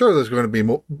then I'm sure there's going to be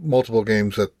multiple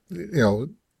games that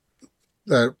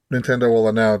that Nintendo will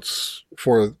announce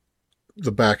for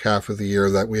the back half of the year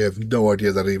that we have no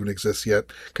idea that even exists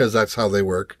yet, because that's how they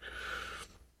work.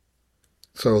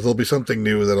 So there'll be something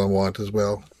new that I want as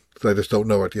well. I just don't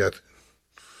know it yet.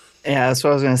 Yeah, that's what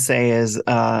I was going to say is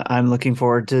I'm looking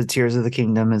forward to Tears of the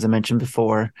Kingdom, as I mentioned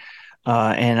before.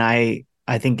 And I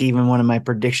think even one of my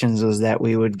predictions was that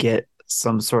we would get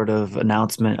some sort of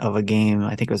announcement of a game,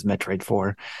 I think it was Metroid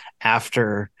 4,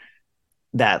 after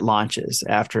that launches,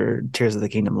 after Tears of the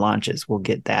Kingdom launches. We'll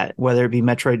get that, whether it be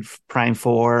Metroid Prime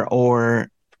 4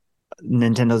 or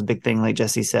Nintendo's big thing, like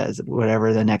Jesse says,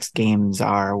 whatever the next games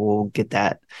are, we'll get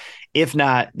that. If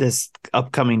not, this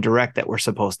upcoming Direct that we're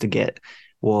supposed to get,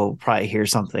 we'll probably hear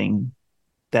something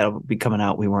that'll be coming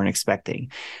out we weren't expecting.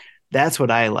 That's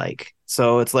what I like.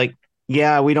 So it's like,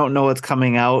 yeah, we don't know what's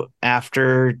coming out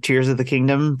after Tears of the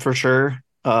Kingdom for sure.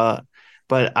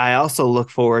 But I also look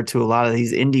forward to a lot of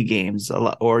these indie games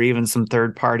or even some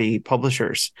third-party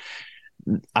publishers.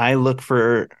 I've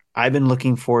been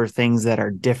looking for things that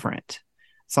are different,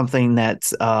 something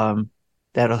that's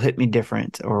that'll hit me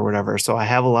different or whatever. So I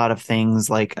have a lot of things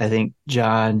like I think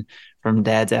John from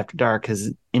Dad's After Dark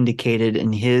has indicated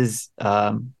in his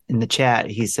in the chat.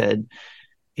 He said,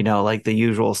 like the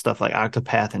usual stuff like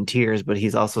Octopath and Tears, but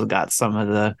he's also got some of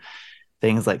the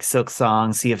things like Silk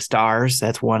Song, Sea of Stars.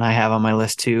 That's one I have on my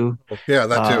list too. Yeah,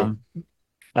 that too.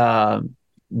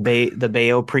 The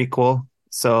Bayo prequel.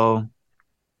 So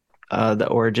the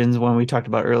Origins one we talked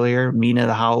about earlier, Mina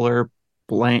the Howler,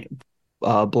 Blanc.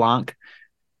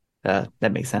 That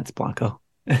makes sense, Blanco.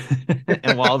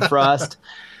 And Wild Frost.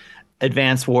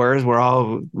 Advanced Wars, we're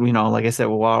all, like I said,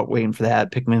 we're all waiting for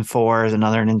that. Pikmin 4 is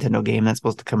another Nintendo game that's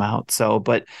supposed to come out. So,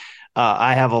 but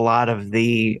I have a lot of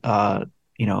the,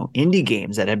 indie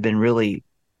games that have been really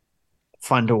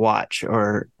fun to watch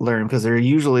or learn because they're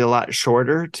usually a lot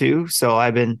shorter too. So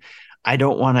I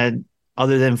don't want to,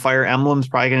 other than Fire Emblem's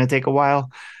probably going to take a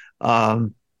while.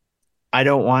 I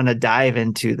don't want to dive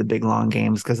into the big long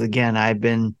games because again, I've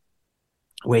been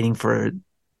waiting for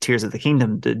Tears of the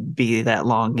Kingdom to be that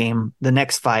long game. The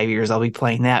next 5 years, I'll be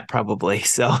playing that probably.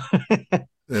 So,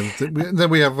 and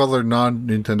then we have other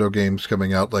non-Nintendo games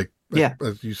coming out, like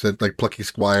as you said, like Plucky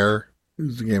Squire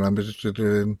is the game I'm interested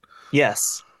in.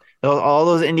 Yes, all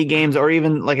those indie games, or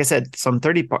even like I said, some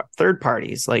third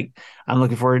parties. Like I'm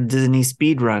looking for Disney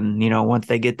Speedrun. Once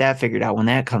they get that figured out, when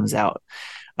that comes out,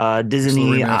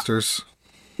 Disney remasters.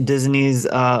 Disney's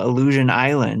Illusion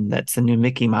Island. That's the new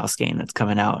Mickey Mouse game that's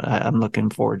coming out. I'm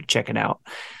looking forward to checking out.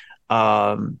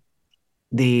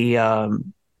 The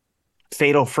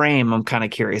Fatal Frame I'm kind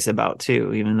of curious about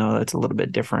too, even though that's a little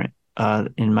bit different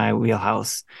in my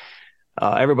wheelhouse.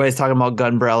 Everybody's talking about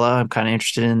Gunbrella. I'm kind of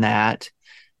interested in that.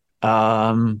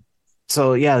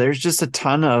 So yeah, there's just a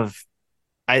ton of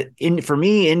for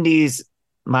me, indies.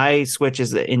 My Switch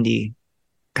is the indie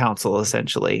console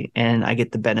essentially, and I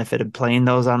get the benefit of playing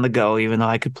those on the go, even though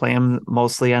I could play them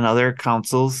mostly on other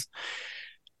consoles.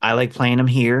 I like playing them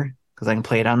here because I can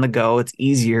play it on the go. It's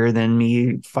easier than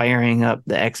me firing up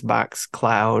the Xbox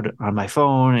Cloud on my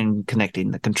phone and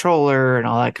connecting the controller and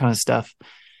all that kind of stuff.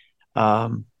 I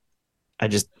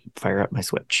just fire up my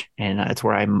Switch, and that's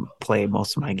where I play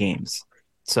most of my games.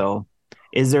 So,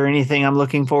 is there anything I'm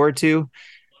looking forward to?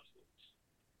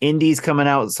 Indies coming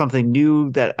out with something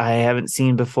new that I haven't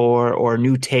seen before, or a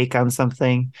new take on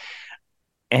something,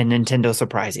 and Nintendo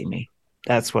surprising me.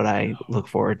 That's what I look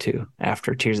forward to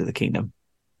after Tears of the Kingdom.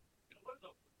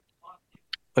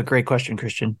 A great question,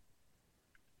 Christian.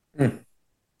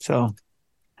 So, all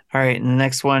right, and the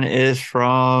next one is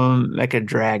from Mecha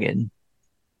Dragon.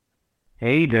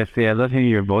 Hey, Jesse, I love hearing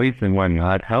your voice and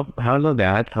whatnot. How's all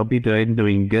that? Hope you're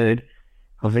doing good.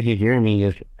 Hopefully you hear me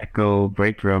as echo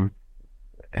break room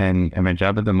and my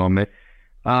job at the moment.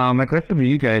 My question for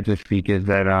you guys this week is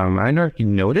that I don't know if you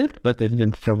noticed, but there's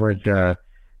been so much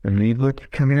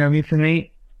reboots coming out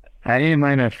recently. I didn't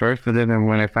mind at first, but then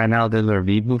when I find out there's a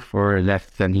reboot for that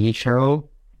Sunny show,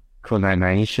 called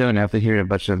 990 show, and after hearing a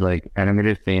bunch of like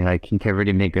animators saying like you can't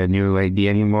really make a new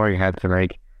idea anymore, you have to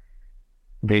like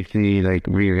basically like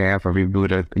revamp or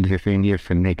reboot existing ideas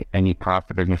to make any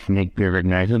profit or just make it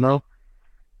recognizable.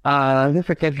 This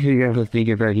is question you guys was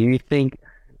thinking about. Do you think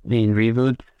the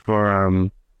reboots for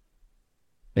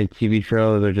like TV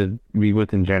shows or just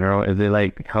reboots in general, is it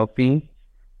like helping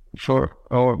for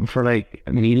like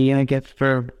media, I guess,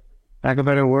 for lack of a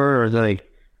better word, or is it like,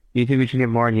 do you think we should get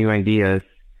more new ideas?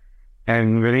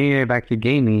 And relating it back to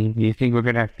gaming, do you think we're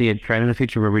gonna see a trend in the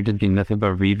future where we just do nothing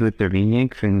but reboots or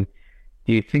remakes? And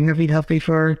do you think that'd be healthy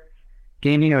for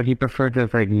gaming, or do you prefer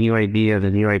just like new ideas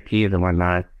and new IPs and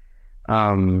whatnot?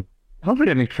 Hopefully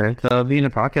that makes sense. So being a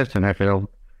podcast and I feel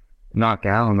knocked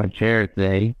out on my chair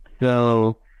today.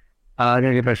 So I'm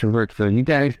gonna get back to work. So you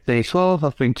guys stay slow.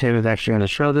 Hopefully Tim is actually on the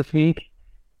show this week.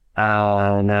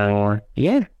 Yeah,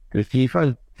 good to see you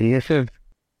fun. See you soon.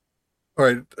 All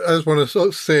right, I just want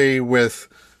to say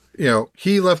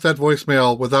he left that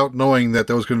voicemail without knowing that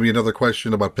there was going to be another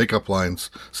question about pickup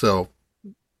lines. So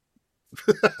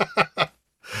I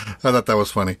thought that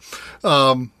was funny.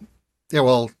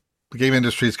 Well, the game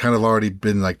industry's kind of already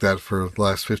been like that for the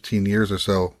last 15 years or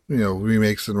so.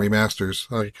 Remakes and remasters.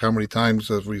 Like, how many times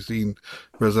have we seen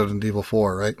Resident Evil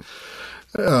 4, right?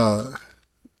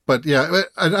 But yeah,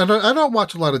 I don't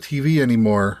watch a lot of TV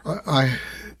anymore.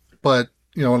 But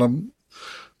when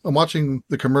I'm watching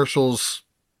the commercials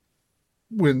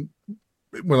when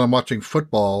I'm watching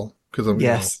football, because I'm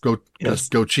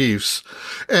go Chiefs,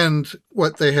 and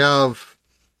what they have,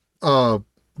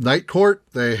 Night Court,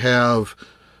 they have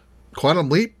Quantum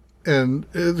Leap, and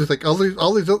it's like all these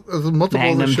multiple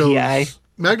Magnum other shows. PI.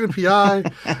 Magnum PI.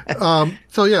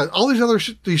 So yeah, all these other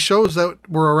these shows that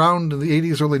were around in the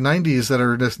 80s, early 90s that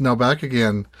are just now back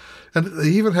again, and they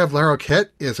even have Lara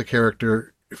Kett as a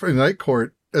character for Night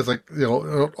Court, as like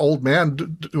an old man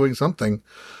doing something.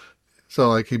 So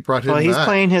like he brought him. Well, he's back.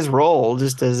 Playing his role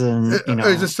just as an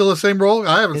Is it still the same role?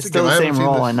 I haven't. It's still the same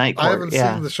role in Night Court. I haven't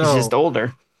seen the show. He's just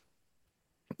older.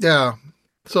 Yeah.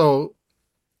 So.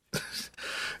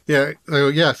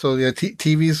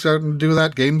 TV's starting to do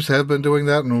that. Games have been doing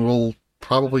that, and will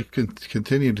probably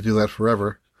continue to do that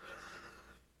forever.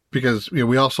 Because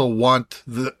we also want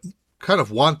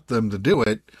them to do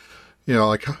it.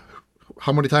 Like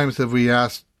how many times have we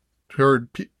heard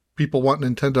people want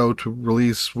Nintendo to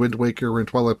release Wind Waker and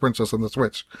Twilight Princess on the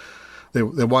Switch? They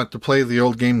want to play the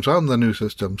old games on the new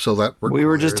system, so that we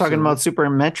were just talking about Super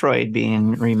Metroid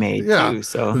being remade too.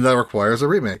 So that requires a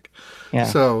remake. Yeah.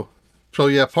 So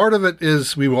yeah, part of it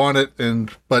is we want it,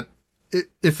 but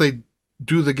if they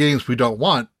do the games we don't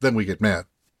want, then we get mad.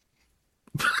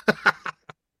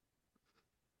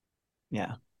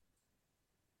 Yeah.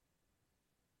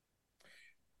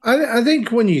 I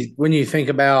think when you think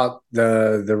about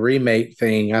the remake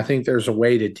thing, I think there's a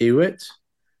way to do it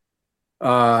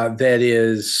that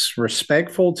is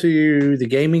respectful to the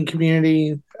gaming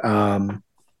community,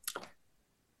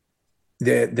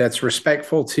 that's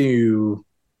respectful to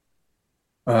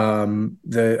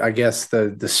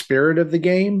the spirit of the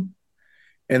game,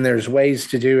 and there's ways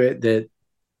to do it that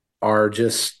are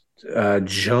just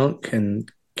junk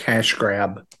and cash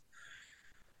grab.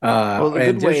 Well, the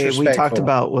good way we talked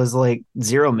about was like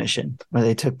Zero Mission, where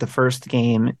they took the first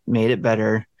game, made it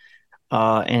better,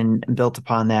 and built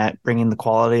upon that, bringing the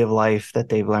quality of life that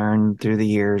they've learned through the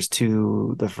years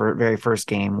to the very first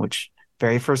game, which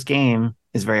very first game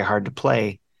is very hard to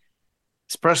play.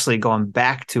 especially going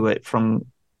back to it from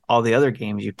all the other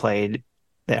games you played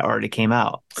that already came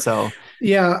out. So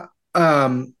yeah,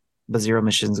 the Zero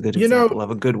Mission is a good example of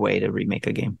a good way to remake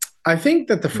a game. I think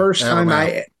that the first time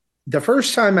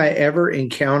I ever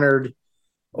encountered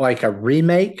like a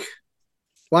remake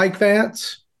like that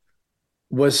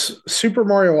was Super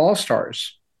Mario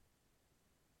All-Stars.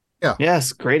 Yeah.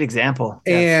 Yes, great example.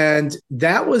 And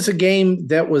that was a game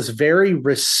that was very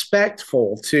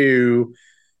respectful to,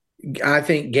 I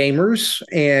think, gamers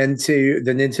and to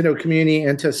the Nintendo community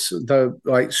and to the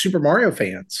like Super Mario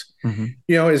fans. Mm-hmm.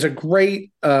 You know, is a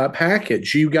great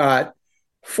package. You got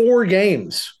 4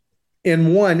 games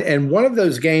in one, and one of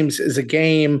those games is a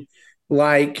game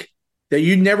like that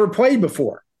you never played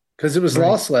before because it was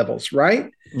Lost Levels,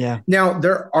 right? Yeah. Now,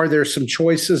 there some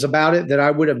choices about it that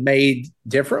I would have made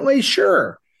differently?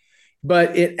 Sure.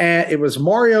 But it was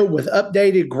Mario with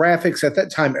updated graphics at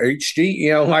that time, HD,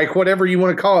 you know, like whatever you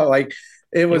want to call it. Like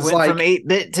it was went like from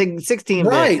 8-bit to 16-bit.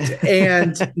 Right.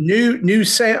 And new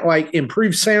sound, like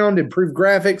improved sound, improved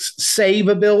graphics, save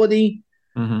ability.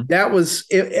 Mm-hmm. That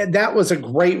was a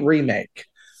great remake.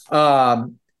 The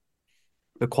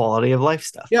quality of life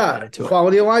stuff. Yeah,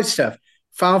 quality of life stuff.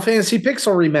 Final Fantasy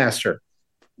Pixel Remaster.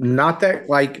 Not that,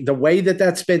 like, the way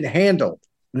that's been handled.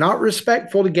 Not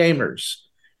respectful to gamers.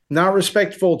 Not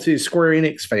respectful to Square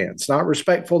Enix fans. Not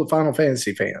respectful to Final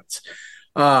Fantasy fans.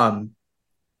 And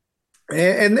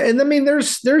I mean,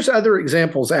 there's other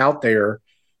examples out there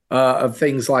of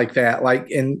things like that,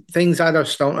 like, and things I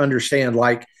just don't understand.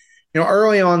 Like, you know,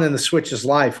 early on in the Switch's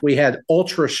life, we had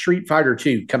Ultra Street Fighter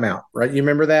 2 come out, right? You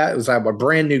remember that? It was like a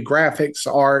brand new graphics,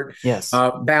 art, yes,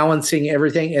 balancing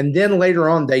everything. And then later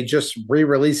on, they just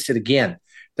re-released it again.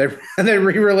 They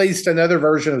re-released another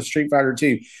version of Street Fighter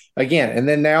 2 again. And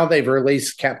then now they've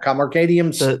released Capcom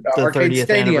Arcadium's the Arcade 30th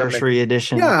Stadium. Anniversary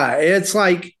Edition. Yeah, it's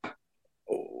like,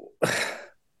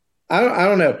 I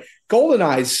don't know.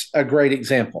 GoldenEye's a great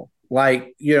example.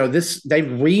 Like, you know, they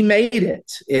remade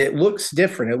it. It looks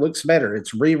different. It looks better.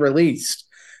 It's re-released.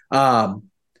 But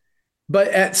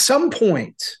at some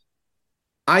point,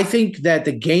 I think that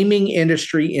the gaming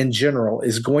industry in general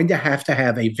is going to have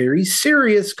a very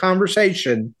serious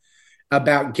conversation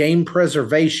about game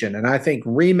preservation. And I think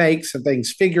remakes and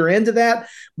things figure into that,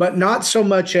 but not so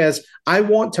much as I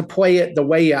want to play it the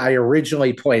way I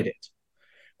originally played it.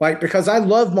 Like, because I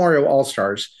love Mario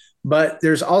All-Stars, but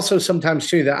there's also sometimes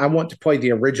too that I want to play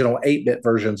the original 8-bit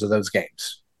versions of those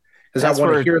games because I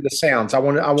want to hear the sounds. I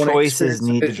want choices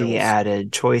need to be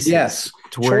added. Choices, yes,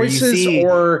 to where choices,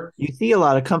 you see a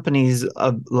lot of companies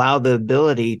allow the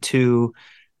ability to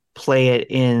play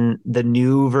it in the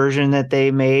new version that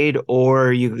they made,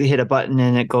 or you hit a button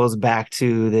and it goes back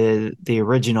to the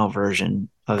original version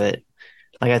of it.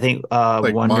 Like I think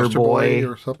like Wonder Monster Boy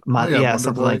or something.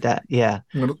 Something like that. Yeah.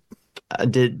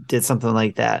 Did something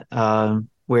like that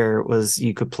where it was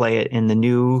you could play it in the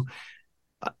new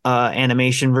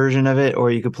animation version of it,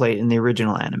 or you could play it in the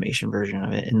original animation version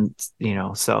of it, and you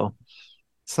know, so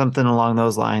something along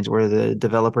those lines where the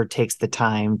developer takes the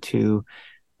time to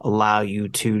allow you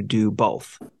to do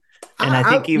both. And I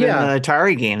think even the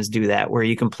Atari games do that, where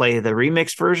you can play the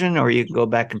remixed version or you can go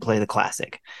back and play the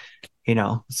classic, you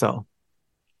know, so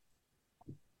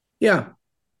yeah.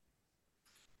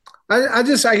 I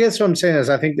guess what I'm saying is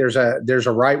I think there's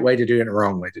a right way to do it and a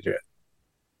wrong way to do it.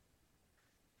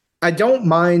 I don't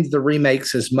mind the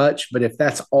remakes as much, but if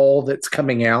that's all that's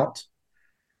coming out,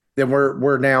 then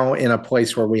we're now in a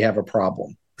place where we have a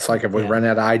problem. It's like, if we run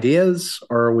out of ideas,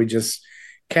 or are we just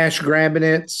cash grabbing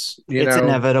it? It's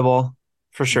inevitable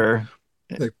for sure.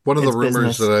 Like one of the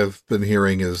rumors that I've been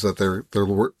hearing is that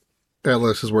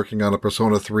Atlas is working on a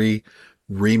Persona 3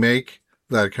 remake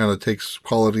that kind of takes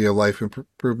quality of life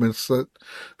improvements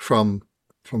from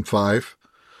 5.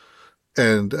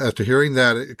 And after hearing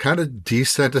that, it kind of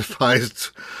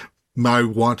decentralized my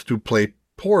want to play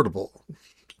portable,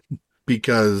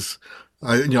 because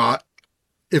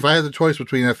if I had the choice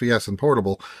between FES and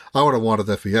portable, I would have wanted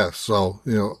FES. So,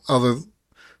 you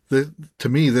know, to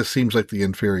me, this seems like the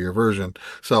inferior version.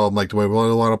 So I'm like, do I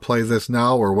really want to play this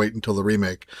now or wait until the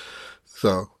remake?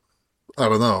 So I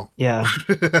don't know. Yeah.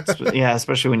 Yeah.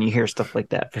 Especially when you hear stuff like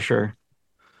that, for sure.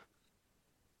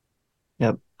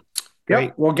 Yep.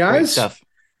 Great. Well, guys,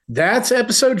 that's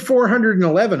episode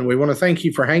 411. We want to thank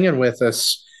you for hanging with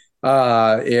us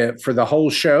for the whole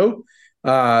show.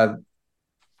 And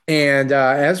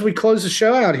as we close the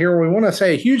show out here, we want to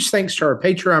say a huge thanks to our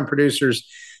Patreon producers,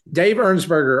 Dave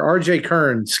Ernsberger, RJ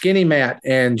Kern, Skinny Matt,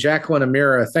 and Jacqueline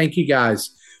Amira. Thank you guys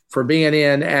for being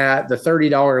in at the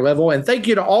 $30 level. And thank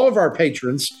you to all of our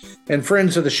patrons and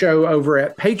friends of the show over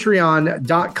at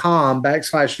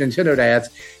patreon.com/Nintendo Dads.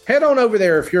 Head on over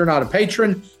there if you're not a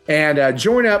patron and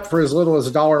join up for as little as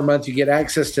 $1 a month. You get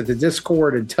access to the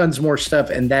Discord and tons more stuff,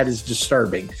 and that is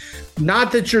disturbing.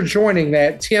 Not that you're joining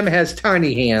that. Tim has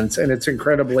tiny hands, and it's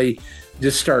incredibly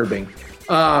disturbing.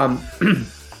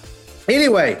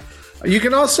 Anyway, you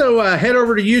can also head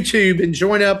over to YouTube and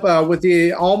join up with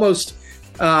the almost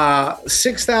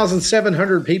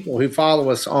 6,700 people who follow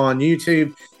us on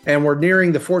YouTube, and we're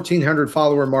nearing the 1,400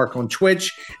 follower mark on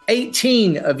Twitch.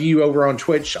 18 of you over on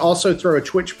Twitch also throw a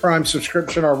Twitch Prime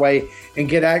subscription our way and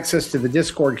get access to the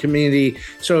Discord community.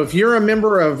 So if you're a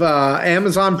member of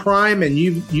Amazon Prime and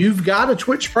you've got a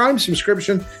Twitch Prime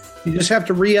subscription, you just have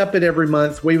to re-up it every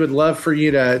month. We would love for you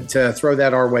to throw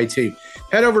that our way too.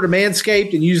 Head over to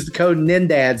Manscaped and use the code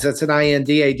NINDADS, that's an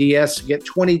INDADS, to get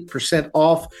 20%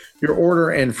 off your order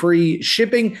and free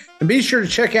shipping. And be sure to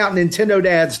check out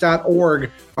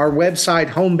nintendodads.org, our website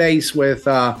home base with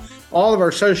all of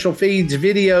our social feeds,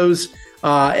 videos,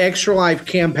 Extra Life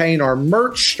campaign, our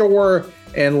merch store,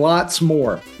 and lots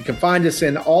more. You can find us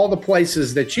in all the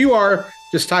places that you are.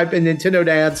 Just type in Nintendo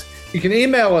Dads. You can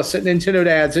email us at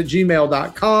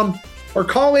nintendodads@gmail.com or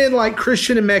call in like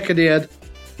Christian and Mecca did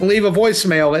and leave a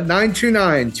voicemail at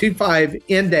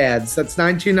 929-25-NDADS. That's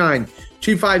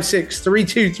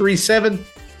 929-256-3237.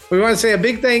 We want to say a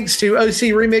big thanks to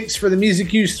OC Remix for the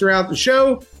music used throughout the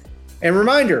show. And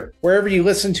reminder, wherever you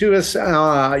listen to us,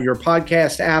 your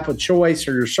podcast app of choice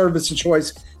or your service of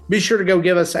choice, be sure to go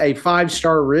give us a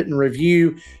 5-star written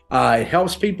review. It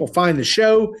helps people find the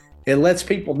show. It lets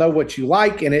people know what you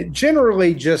like, and it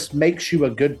generally just makes you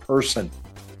a good person.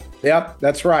 Yep,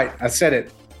 that's right. I said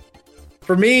it.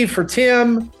 For me, for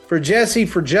Tim, for Jesse,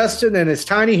 for Justin and his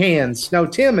tiny hands. No,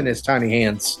 Tim and his tiny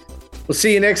hands. We'll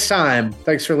see you next time.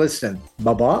 Thanks for listening.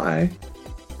 Bye-bye.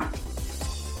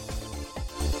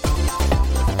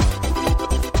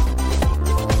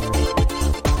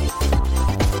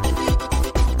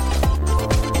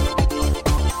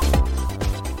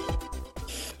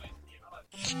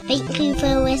 Thank you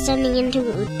for listening to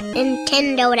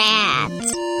Nintendo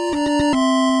Dads.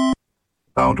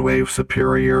 Soundwave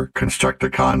superior,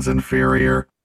 Constructicons inferior.